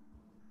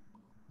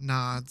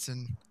nods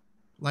and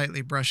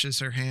lightly brushes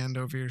her hand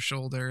over your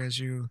shoulder as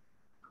you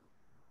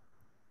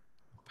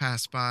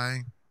pass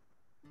by.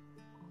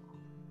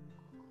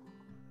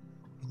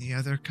 Any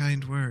other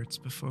kind words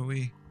before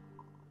we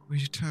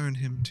return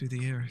him to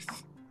the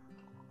earth?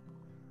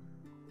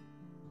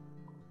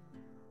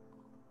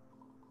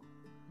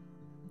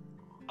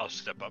 I'll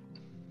step up.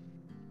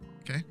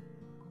 Okay.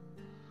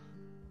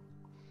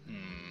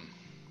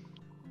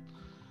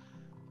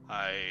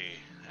 I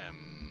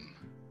am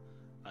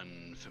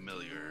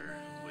unfamiliar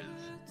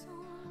with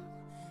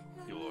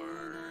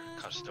your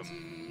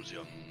customs,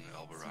 young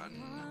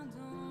Alberon.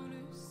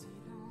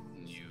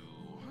 You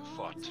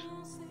fought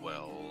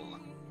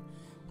well.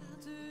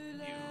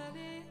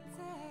 You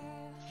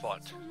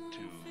fought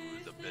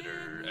to the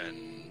bitter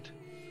end,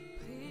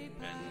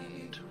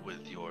 and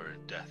with your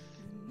death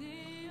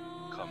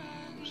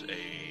comes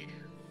a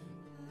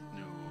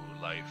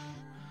new life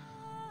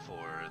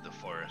for the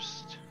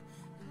forest.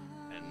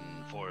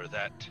 And for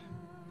that,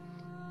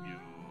 you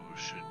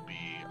should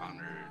be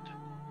honored.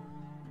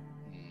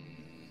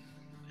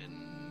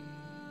 In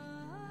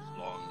as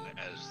long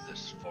as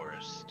this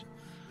forest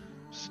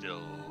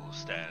still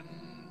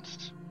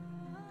stands,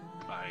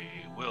 I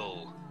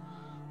will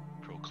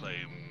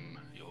proclaim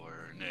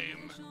your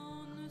name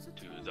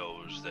to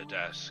those that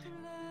ask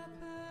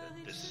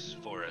that this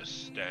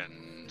forest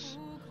stands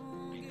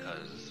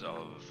because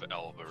of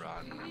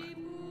Alberon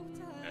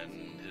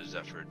and his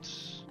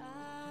efforts.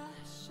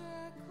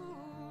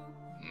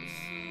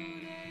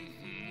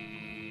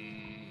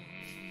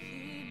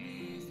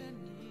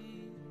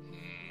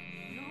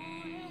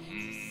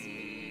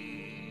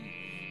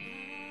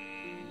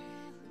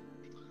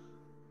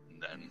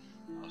 Then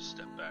I'll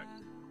step back.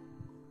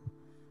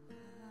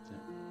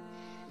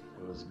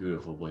 It was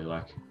beautiful,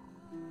 Blaylock.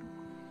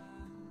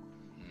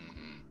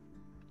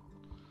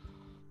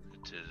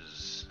 It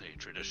is a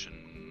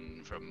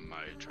tradition from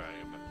my tribe.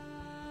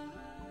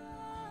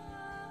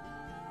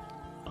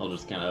 I'll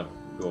just kind of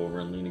go over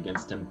and lean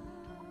against him.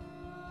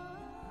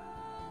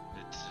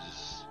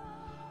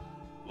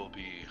 Will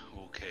be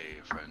okay,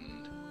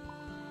 friend.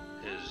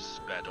 His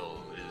battle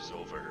is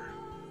over,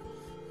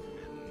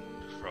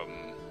 and from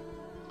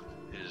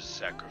his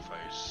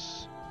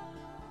sacrifice,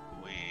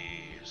 we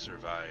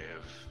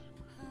survive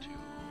to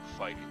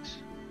fight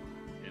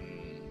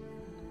in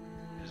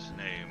his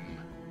name.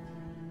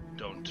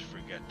 Don't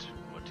forget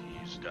what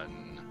he's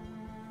done.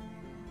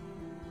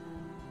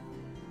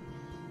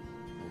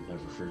 I'll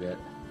never forget.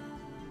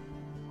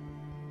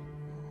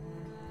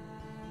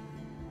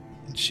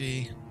 And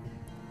she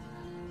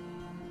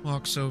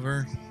walks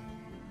over.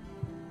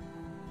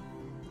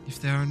 If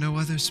there are no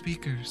other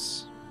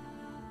speakers.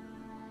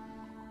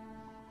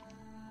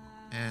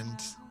 And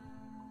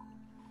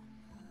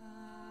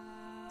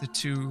the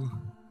two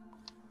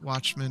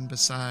watchmen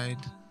beside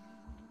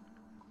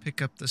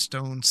pick up the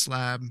stone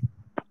slab.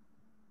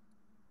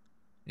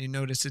 You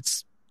notice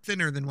it's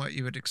thinner than what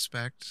you would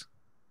expect.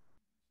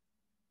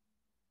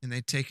 And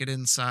they take it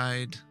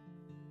inside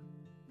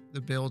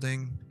the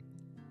building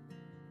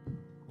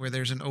where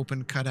there's an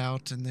open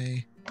cutout, and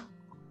they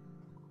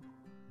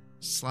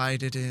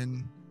slide it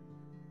in.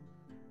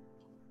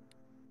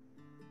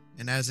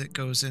 And as it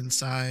goes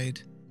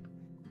inside,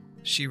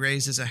 she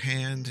raises a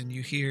hand, and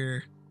you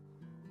hear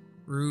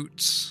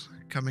roots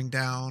coming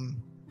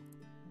down.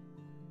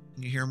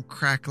 And you hear them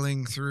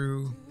crackling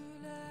through.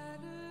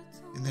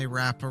 And they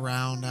wrap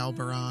around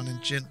Alberon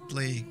and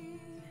gently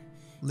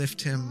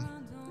lift him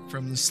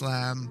from the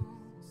slab.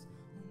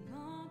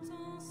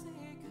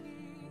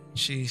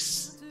 She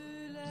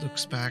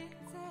looks back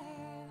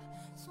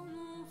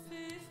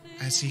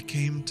As he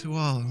came to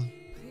all,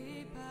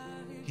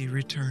 he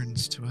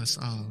returns to us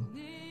all.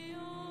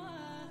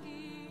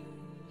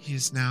 He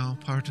is now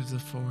part of the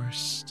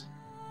forest.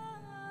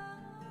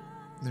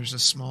 There's a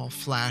small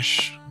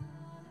flash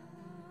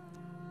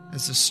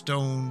as the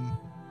stone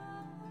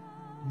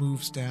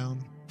moves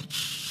down.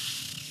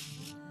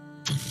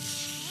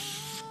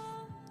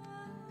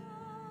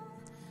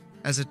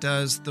 As it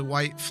does, the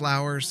white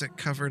flowers that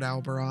covered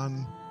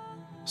Alberon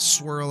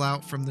swirl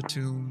out from the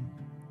tomb,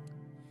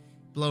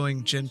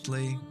 blowing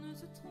gently.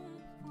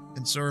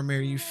 And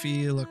Zoramir, you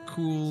feel a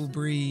cool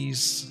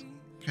breeze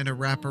kind of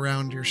wrap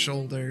around your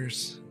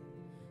shoulders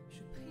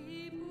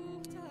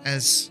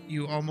as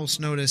you almost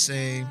notice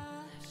a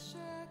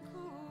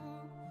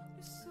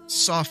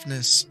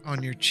softness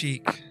on your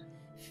cheek,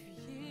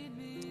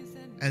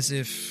 as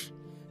if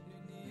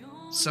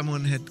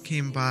someone had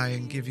came by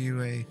and give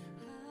you a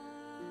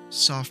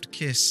soft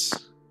kiss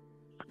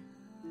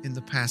in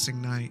the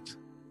passing night.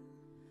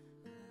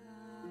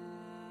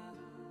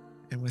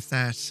 And with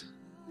that,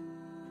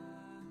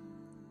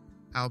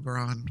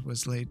 Alberon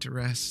was laid to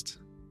rest.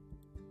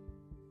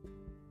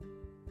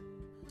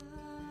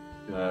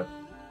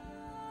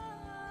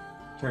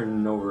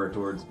 Turning over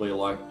towards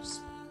Blaylock,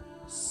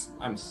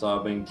 I'm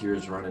sobbing,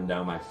 tears running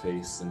down my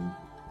face, and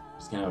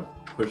just kind of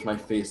push my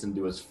face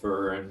into his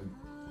fur and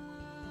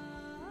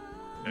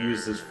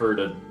use his fur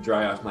to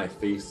dry off my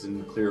face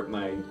and clear up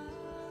my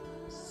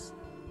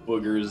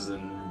boogers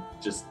and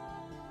just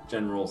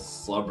general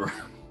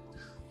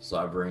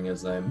slobbering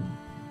as I'm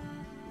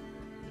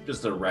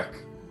just a wreck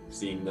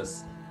seeing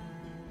this.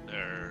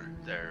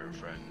 There,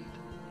 friend.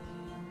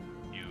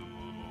 You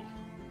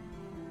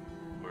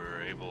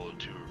were able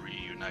to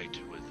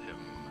reunite with him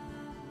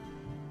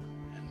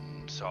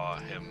and saw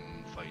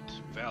him fight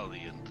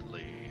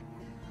valiantly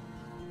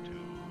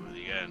to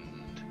the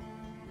end.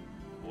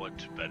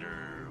 What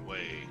better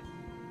way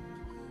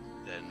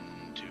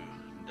than to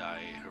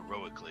die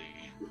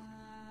heroically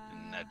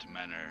in that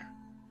manner?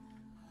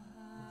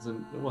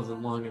 It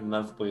wasn't long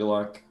enough,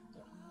 Blaylock.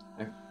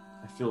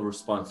 I feel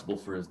responsible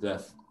for his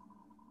death.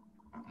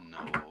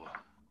 No,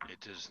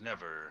 it is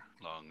never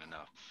long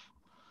enough,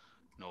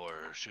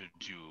 nor should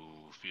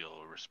you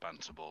feel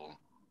responsible.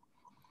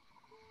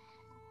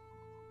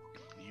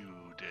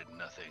 You did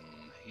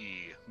nothing.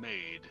 He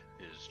made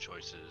his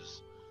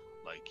choices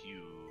like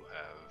you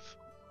have.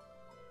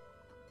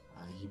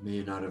 He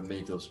may not have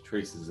made those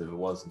choices if it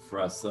wasn't for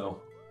us,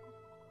 though.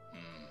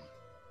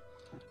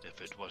 If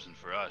it wasn't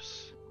for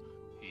us,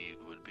 he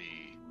would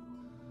be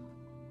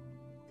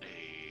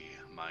a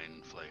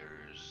Mind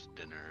Flayer's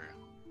dinner.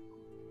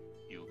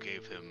 You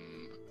gave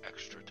him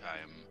extra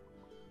time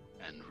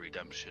and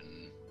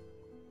redemption.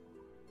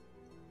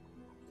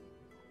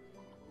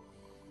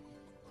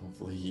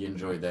 Hopefully he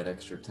enjoyed that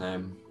extra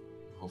time.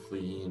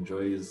 Hopefully he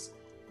enjoys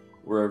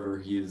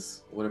wherever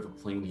whatever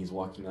plane he's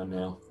walking on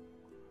now.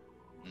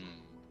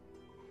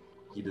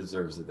 He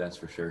deserves it, that's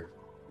for sure.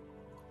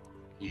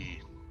 He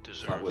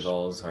deserves Fought with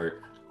all his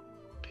heart.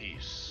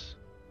 Peace.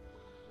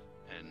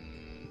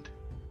 And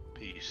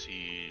peace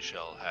he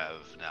shall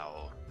have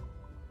now.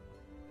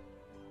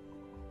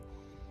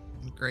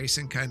 And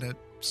Grayson kind of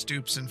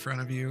stoops in front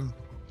of you,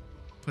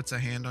 puts a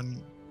hand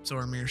on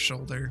Zoramir's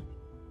shoulder.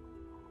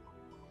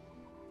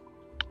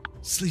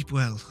 Sleep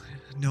well,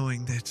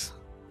 knowing that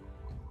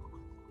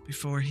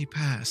before he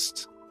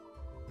passed,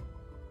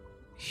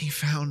 he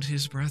found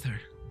his brother,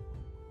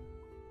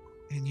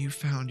 and you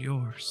found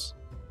yours.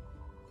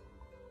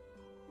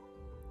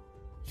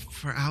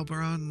 For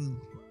Alberon,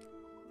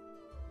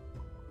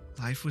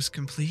 life was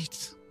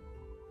complete.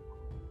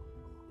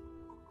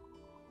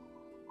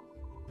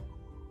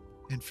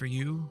 And for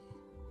you,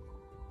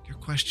 your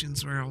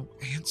questions were all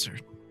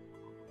answered.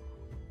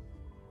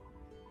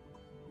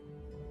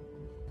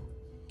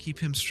 Keep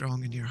him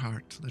strong in your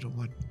heart, little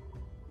one.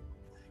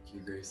 Thank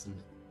you, Grayson.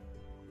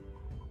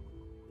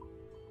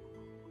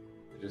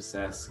 I just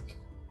ask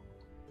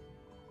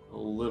a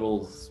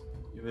little,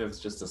 even if it's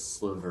just a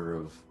sliver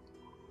of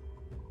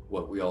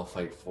what we all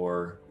fight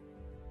for,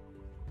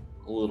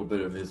 a little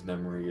bit of his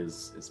memory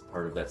is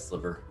part of that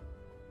sliver.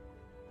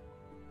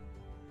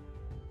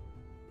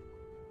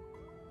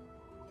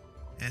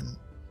 And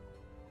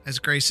as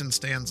Grayson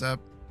stands up,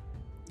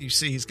 you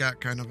see he's got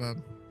kind of a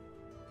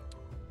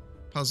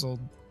puzzled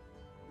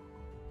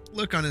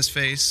look on his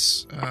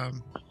face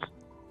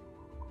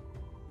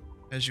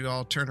as you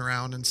all turn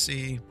around and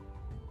see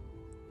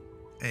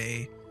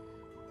a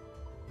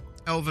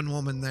elven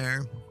woman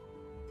there,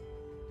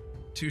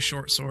 two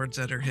short swords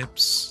at her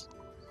hips,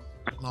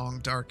 long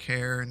dark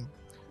hair and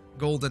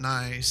golden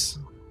eyes.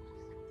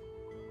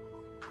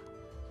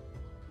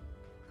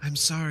 I'm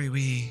sorry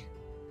we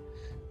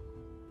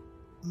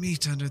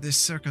meet under this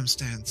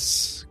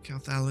circumstance.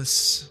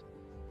 Kelthalis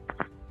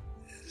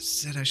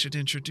said I should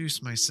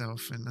introduce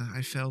myself, and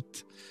I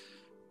felt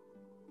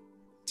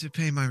to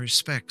pay my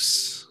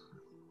respects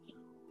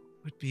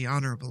would be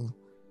honorable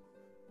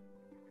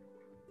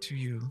to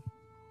you.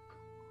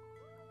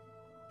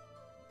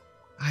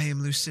 I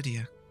am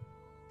Lucidia.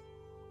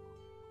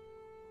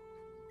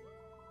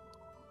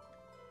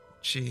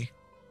 She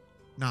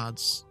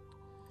nods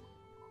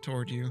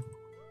toward you.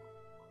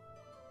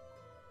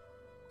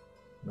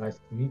 Nice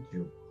to meet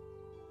you.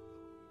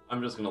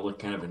 I'm just gonna look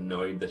kind of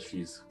annoyed that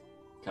she's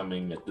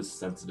coming at this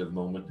sensitive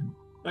moment. I'm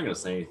not gonna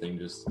say anything,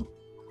 just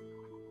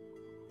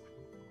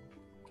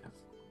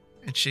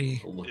And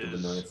she a look of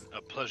Is annoyance.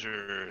 a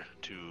pleasure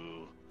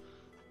to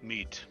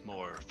meet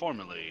more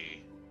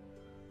formally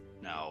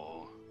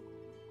now.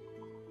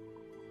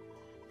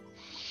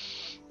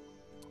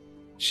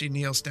 she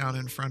kneels down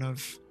in front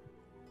of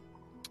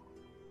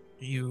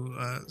you,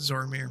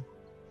 Zormir.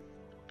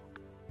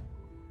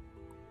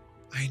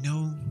 I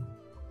know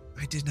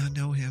I did not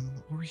know him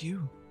or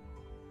you.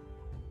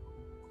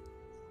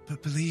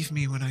 But believe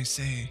me when I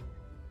say,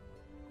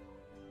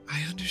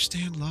 I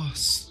understand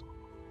loss.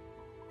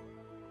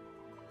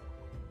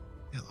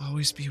 I'll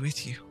always be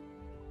with you.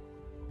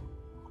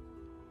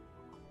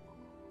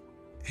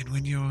 And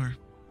when you're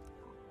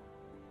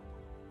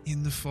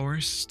in the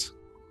forest,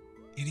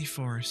 any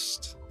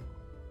forest,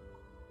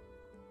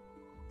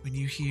 when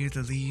you hear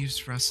the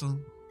leaves rustle,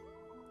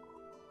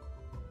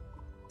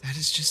 that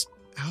is just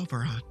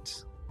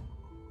Alberant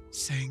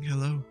saying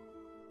hello.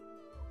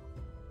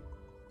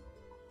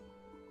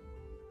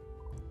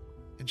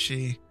 And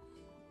she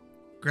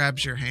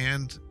grabs your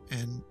hand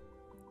and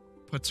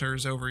puts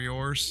hers over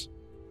yours.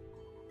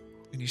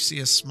 And you see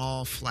a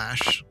small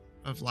flash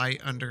of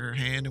light under her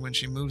hand. And when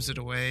she moves it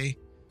away,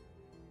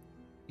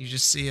 you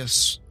just see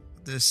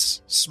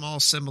this small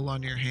symbol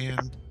on your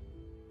hand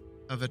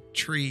of a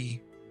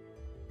tree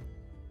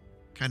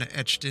kind of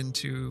etched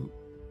into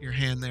your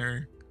hand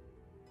there.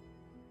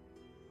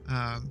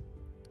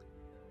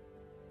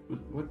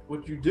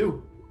 What'd you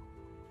do?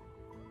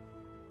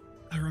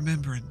 A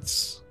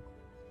remembrance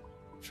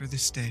for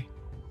this day.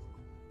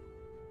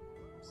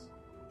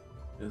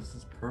 Is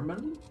this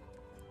permanent?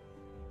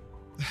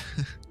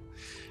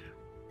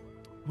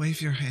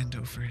 Wave your hand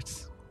over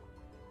it.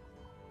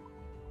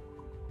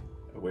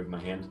 I wave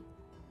my hand.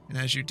 And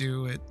as you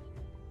do, it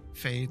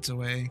fades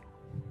away.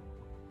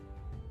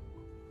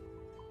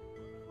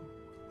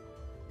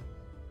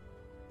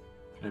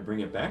 Can I bring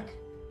it back?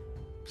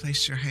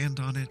 Place your hand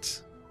on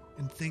it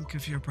and think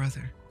of your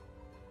brother.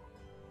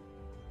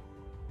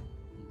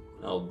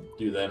 I'll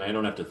do that, and I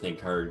don't have to think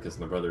hard because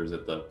my brother's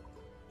at the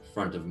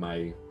front of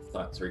my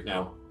thoughts right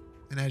now.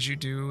 And as you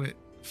do, it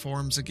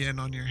forms again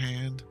on your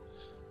hand.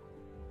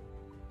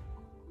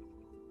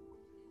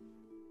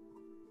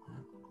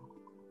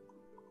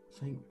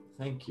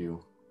 Thank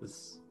you.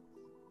 This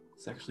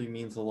actually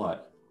means a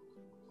lot.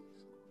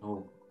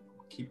 I'll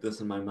keep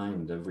this in my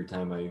mind every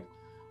time I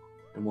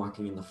am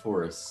walking in the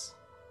forest.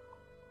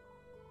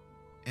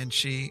 And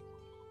she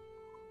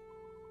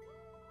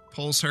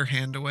pulls her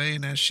hand away,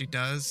 and as she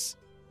does,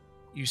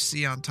 you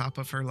see on top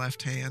of her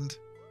left hand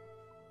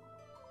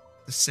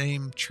the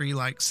same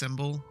tree-like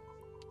symbol,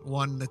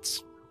 one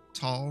that's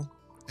tall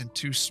and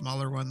two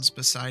smaller ones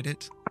beside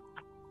it.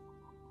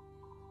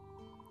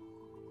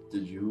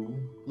 Did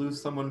you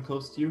lose someone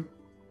close to you?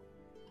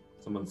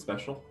 Someone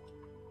special?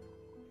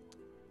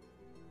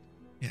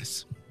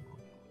 Yes.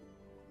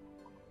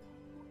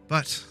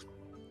 But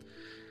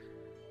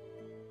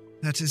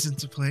that isn't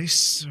the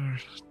place or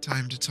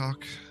time to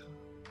talk.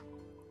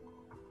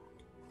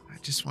 I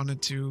just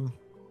wanted to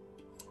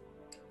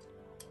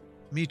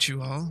meet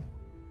you all.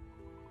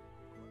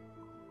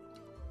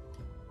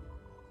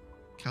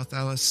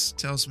 Calthalis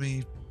tells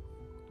me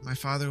my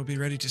father will be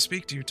ready to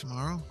speak to you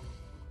tomorrow.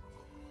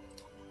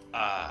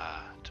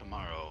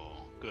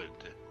 Tomorrow. Good.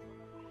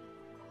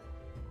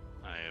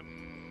 I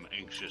am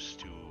anxious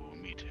to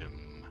meet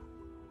him.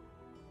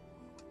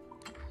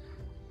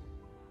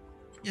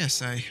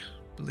 Yes, I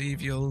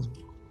believe you'll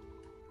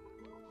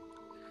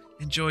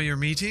enjoy your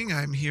meeting.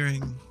 I'm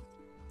hearing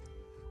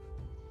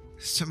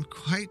some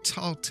quite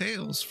tall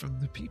tales from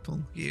the people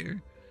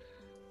here.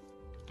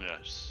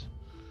 Yes.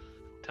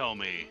 Tell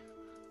me,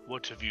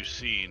 what have you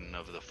seen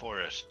of the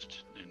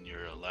forest in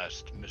your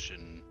last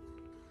mission?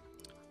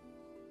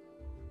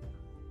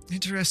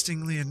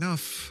 Interestingly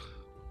enough,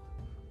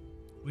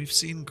 we've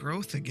seen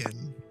growth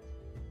again.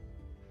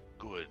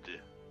 Good.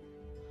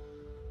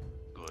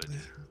 Good.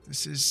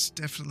 This is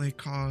definitely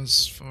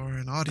cause for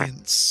an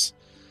audience,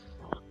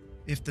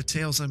 if the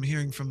tales I'm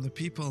hearing from the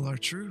people are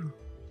true.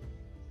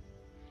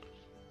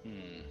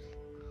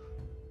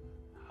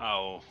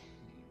 How?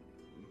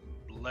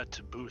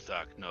 Let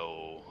Buthak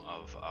know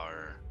of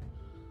our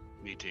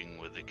meeting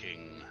with the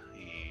king.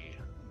 He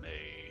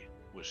may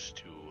wish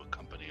to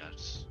accompany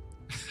us.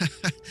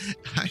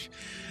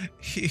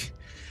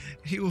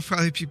 He will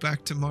probably be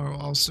back tomorrow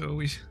also.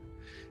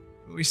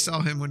 We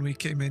saw him when we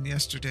came in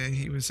yesterday.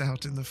 He was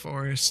out in the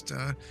forest.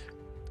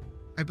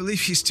 I believe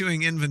he's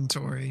doing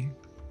inventory.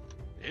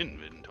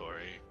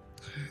 Inventory?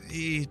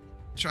 He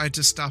tried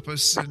to stop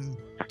us and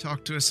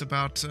talk to us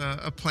about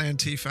a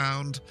plant he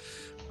found.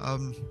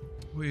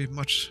 We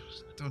much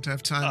don't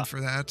have time for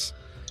that.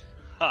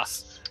 Ha!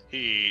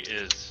 He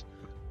is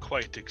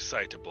quite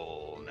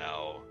excitable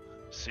now,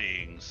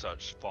 seeing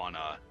such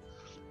fauna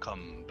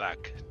come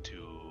back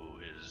to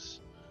his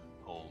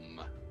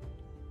home.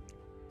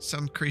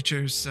 some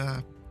creatures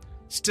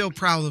still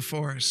prowl the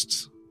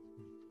forest.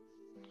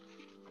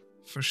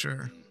 For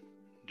sure.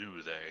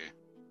 Do they?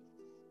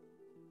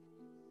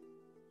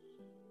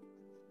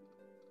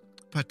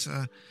 But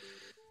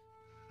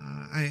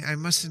I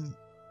mustn't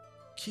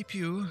keep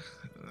you.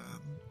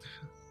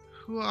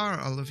 Who are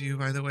all of you,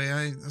 by the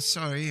way?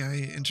 Sorry, I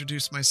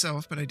introduced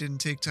myself, but I didn't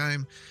take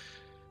time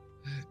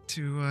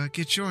to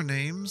get your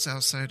names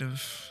outside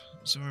of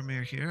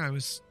Zormir here. I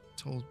was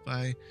told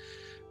by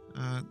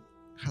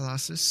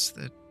Halasis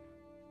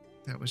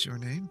that was your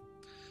name.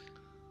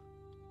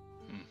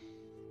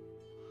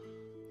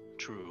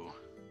 True.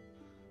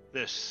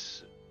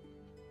 This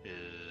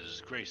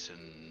is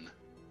Grayson,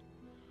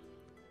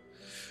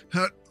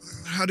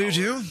 How do you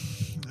do?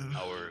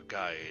 our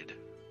guide.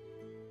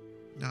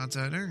 Nods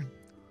at her.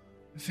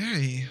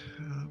 Very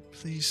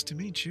pleased to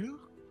meet you.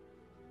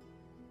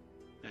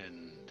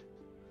 And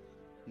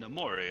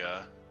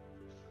Nemoria,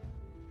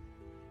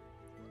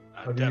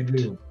 How do you adept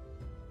do?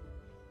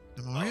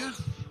 Nemoria?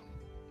 of-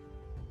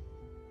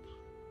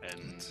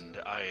 and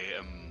I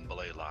am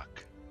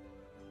Blaylock.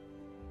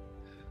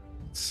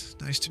 It's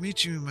nice to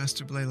meet you,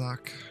 Master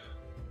Blaylock.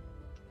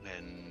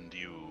 And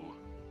you,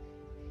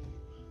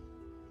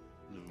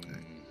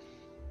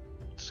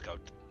 Scout,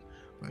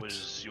 But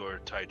was your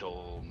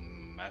title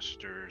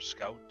Master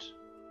Scout?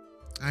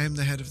 I am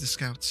the head of the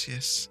scouts,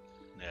 yes.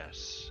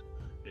 Yes,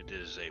 it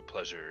is a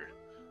pleasure,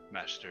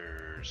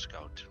 Master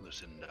Scout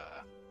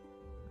Lucinda.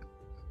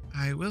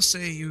 I will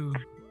say you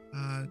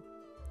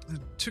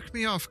took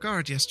me off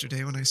guard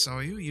yesterday when I saw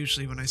you.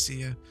 Usually when I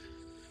see a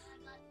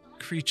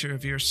creature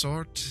of your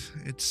sort,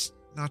 it's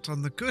not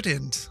on the good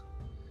end.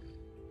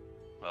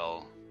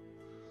 Well,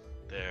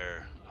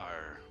 there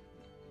are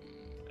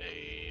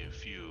a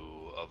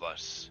few of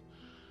us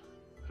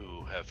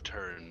who have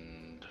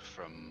turned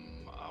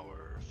from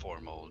our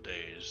formal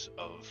days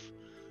of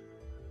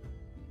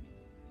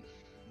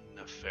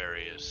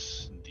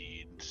nefarious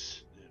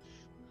deeds,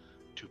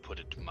 to put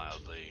it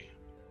mildly.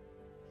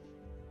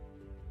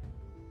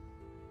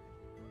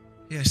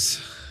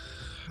 Yes.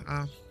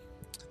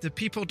 The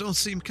people don't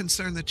seem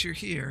concerned that you're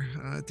here.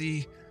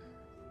 The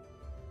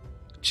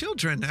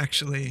children,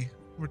 actually,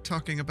 were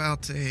talking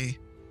about a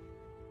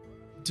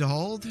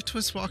doll that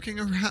was walking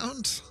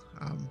around.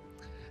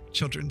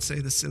 Children say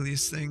the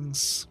silliest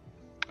things.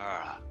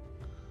 Ah,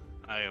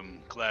 I am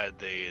glad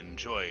they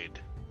enjoyed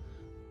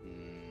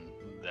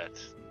that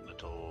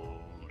little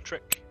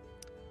trick.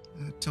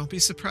 Don't be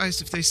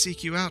surprised if they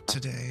seek you out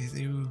today.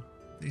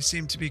 They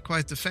seem to be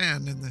quite the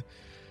fan, and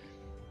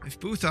if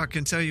Buthok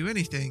can tell you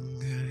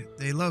anything,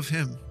 they love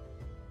him.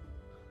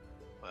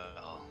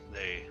 Well,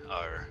 they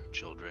are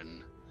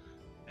children,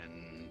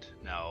 and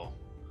now,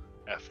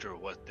 after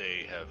what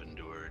they have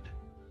endured,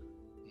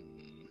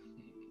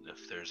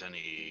 if there's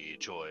any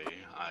joy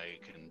I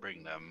can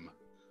bring them,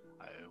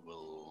 I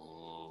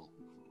will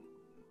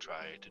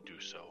try to do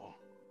so.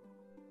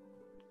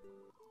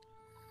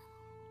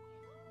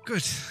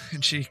 Good.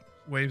 And she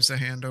waves a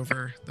hand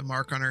over the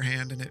mark on her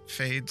hand, and it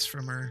fades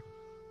from her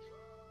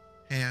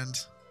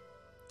hand.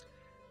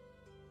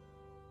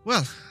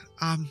 Well,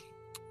 I'm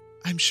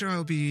sure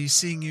I'll be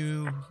seeing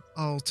you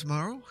all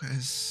tomorrow,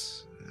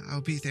 as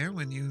I'll be there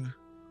when you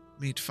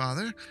meet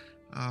Father.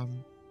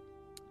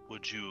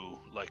 Would you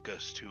like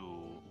us to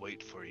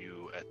wait for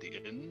you at the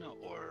inn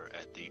or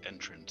at the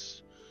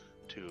entrance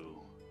to...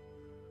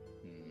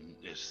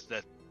 is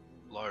that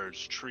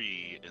large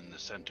tree in the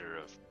center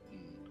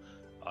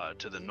of...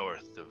 to the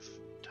north of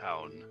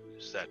town,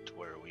 is that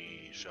where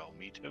we shall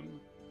meet him?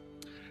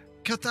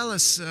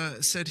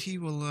 Cathalas said he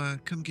will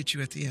come get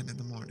you at the inn in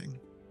the morning.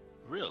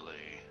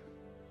 Really?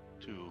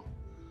 To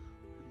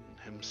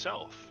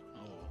himself?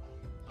 Oh,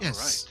 Yes.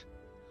 all right.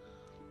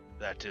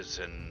 That is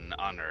an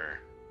honor.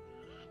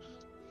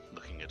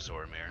 Looking at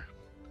Zormir.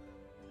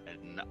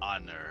 An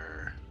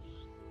honor.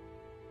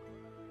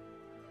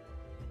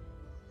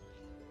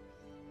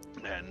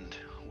 And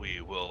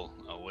we will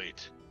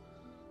await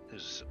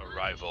his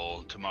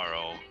arrival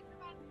tomorrow.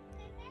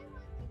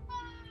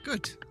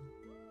 Good.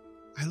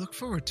 I look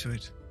forward to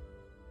it.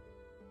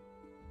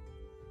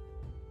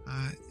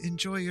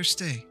 Enjoy your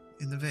stay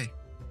in the Vey.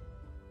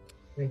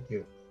 Thank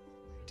you.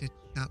 Did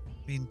not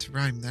mean to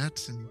rhyme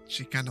that, and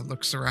she kind of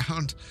looks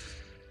around.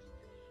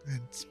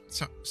 And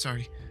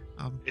sorry.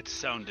 It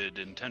sounded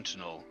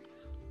intentional,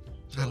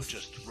 so I'll-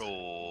 just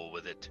roll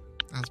with it.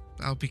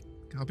 I'll be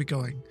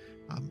going.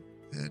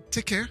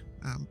 Take care.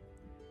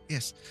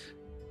 Yes.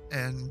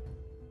 And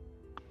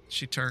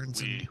she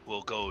turns We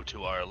will go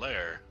to our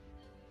lair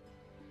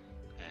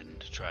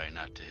and try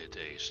not to hit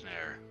a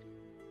snare.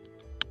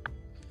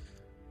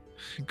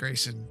 and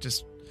Grayson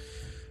just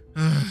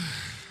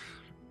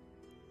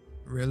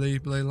really,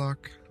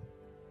 Blaylock?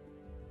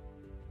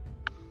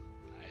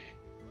 I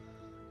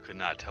could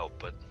not help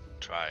but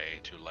try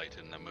to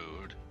lighten the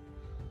mood.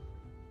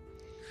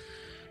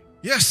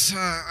 Yes,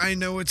 I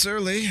know it's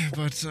early,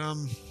 but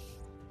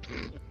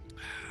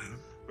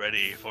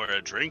Ready for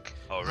a drink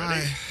I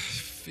already?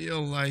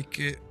 feel like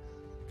it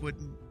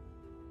wouldn't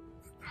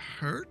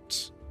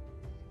hurt.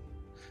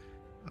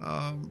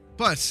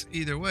 But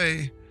either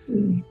way,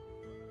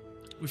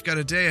 we've got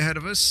a day ahead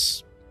of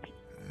us,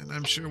 and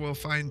I'm sure we'll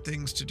find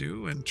things to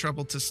do and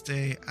trouble to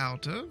stay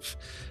out of.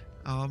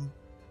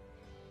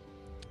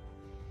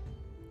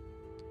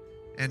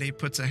 And he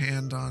puts a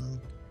hand on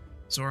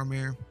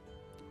Zoramir.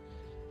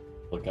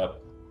 Look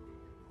up.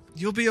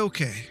 You'll be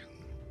okay.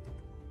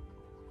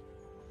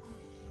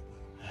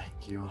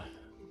 Thank you.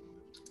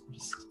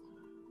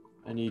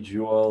 I need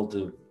you all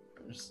to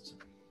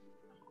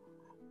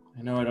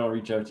I know I don't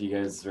reach out to you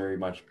guys very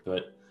much,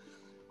 but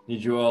I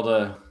need you all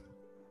to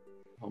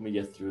help me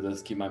get through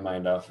this, keep my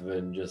mind off of it,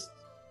 and just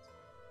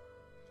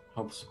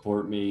help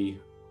support me,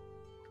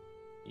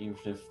 even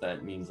if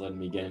that means letting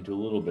me get into a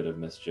little bit of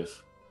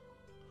mischief.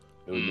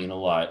 It would mean a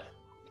lot.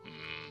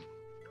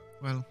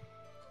 Well,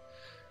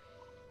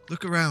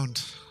 look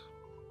around.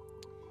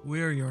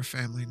 We're your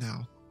family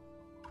now.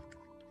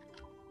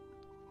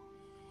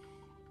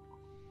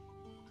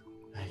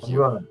 Thank I'm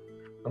you.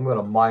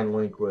 gonna mind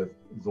link with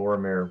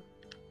Zoramir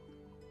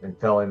and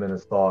tell him in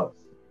his thoughts.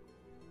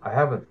 I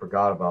haven't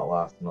forgot about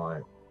last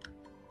night.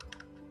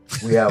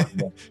 We have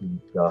much to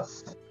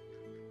discuss.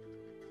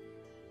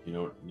 You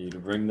don't need to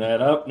bring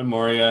that up,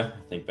 Nemoria.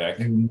 Think back.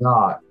 Do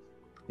not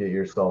get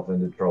yourself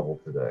into trouble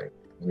today.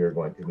 We are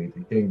going to meet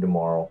the king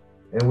tomorrow,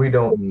 and we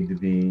don't need to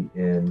be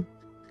in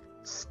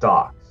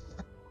stocks.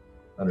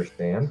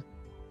 Understand?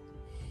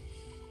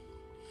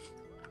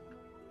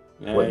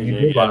 What you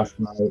did last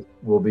night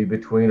will be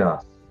between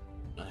us.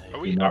 Are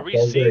we not seeing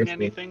celebration.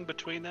 anything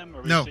between them?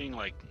 Are we No. seeing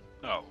like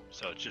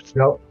so it's just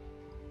Nope.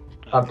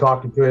 I'm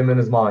talking to him in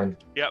his mind.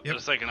 Yep, Yep.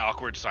 just like an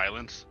awkward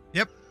silence.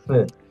 Yep.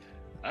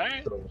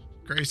 Alright. So,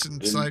 Grayson's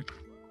Didn't- like,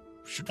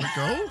 should we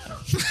go?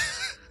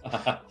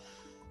 I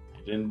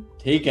didn't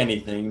take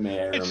anything,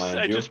 may I remind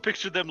I you. just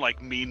pictured them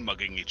like mean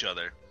mugging each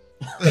other.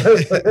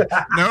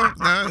 No,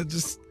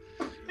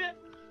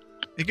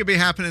 it could be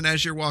happening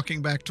as you're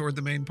walking back toward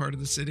the main part of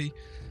the city.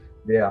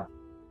 yeah.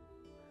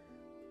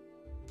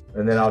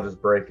 And then I'll just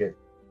break it.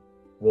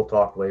 We'll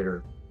talk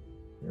later.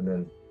 And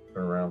then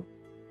turn around.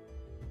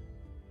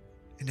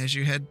 And as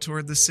you head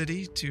toward the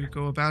city to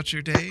go about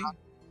your day,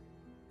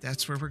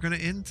 that's where we're going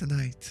to end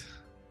tonight.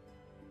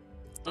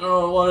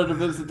 Oh, I wanted to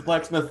visit the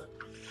blacksmith.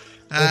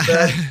 What's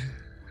that?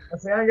 I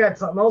say, I got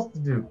something else to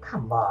do.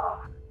 Come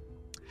on.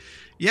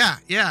 Yeah.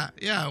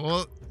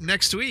 Well,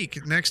 next week,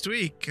 That's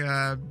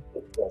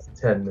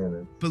 10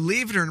 minutes.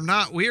 believe it or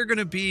not, we are going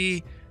to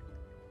be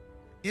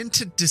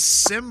into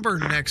December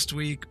next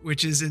week,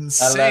 which is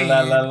insane.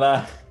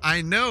 La.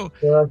 I know.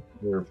 Shut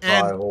your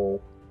And- pie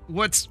hole.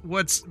 What's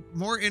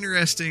more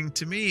interesting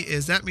to me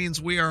is that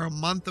means we are a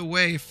month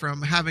away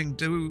from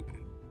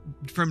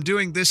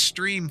doing this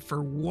stream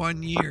for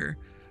 1 year.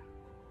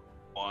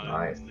 1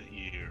 Nice.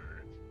 year.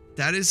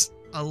 That is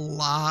a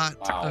lot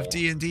Wow. of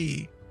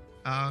D&D.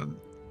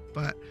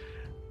 But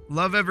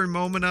love every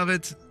moment of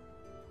it.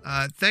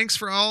 Thanks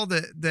for all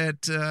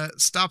that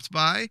stopped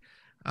by.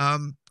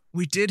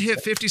 We did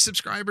hit 50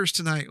 subscribers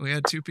tonight. We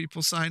had 2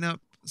 people sign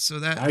up. So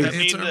that Does Does that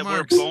hits mean our that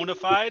marks. we're bona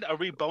fide? Are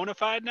we bona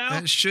fide now?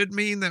 That should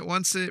mean that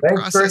once it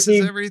Thanks, processes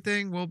Ricky.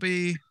 everything, we'll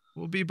be bona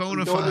We're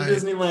going to fide.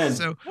 Disneyland.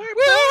 So We're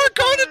we're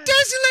going to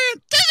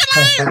bona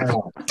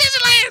Disneyland!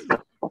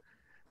 Disneyland!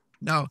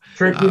 No,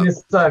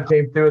 Trickiness son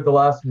came through at the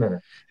last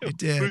minute. it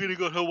did. We're gonna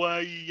go to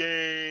Hawaii!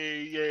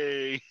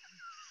 Yay!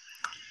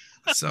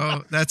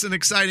 So that's an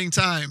exciting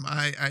time.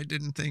 I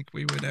didn't think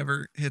we would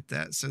ever hit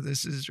that. So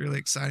this is really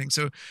exciting.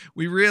 So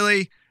we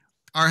really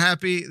are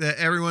happy that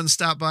everyone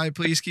stopped by.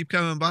 Please keep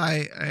coming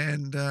by,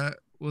 and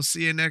we'll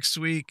see you next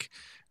week.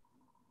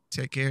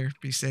 Take care.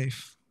 Be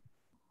safe.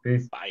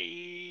 Peace.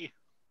 Bye.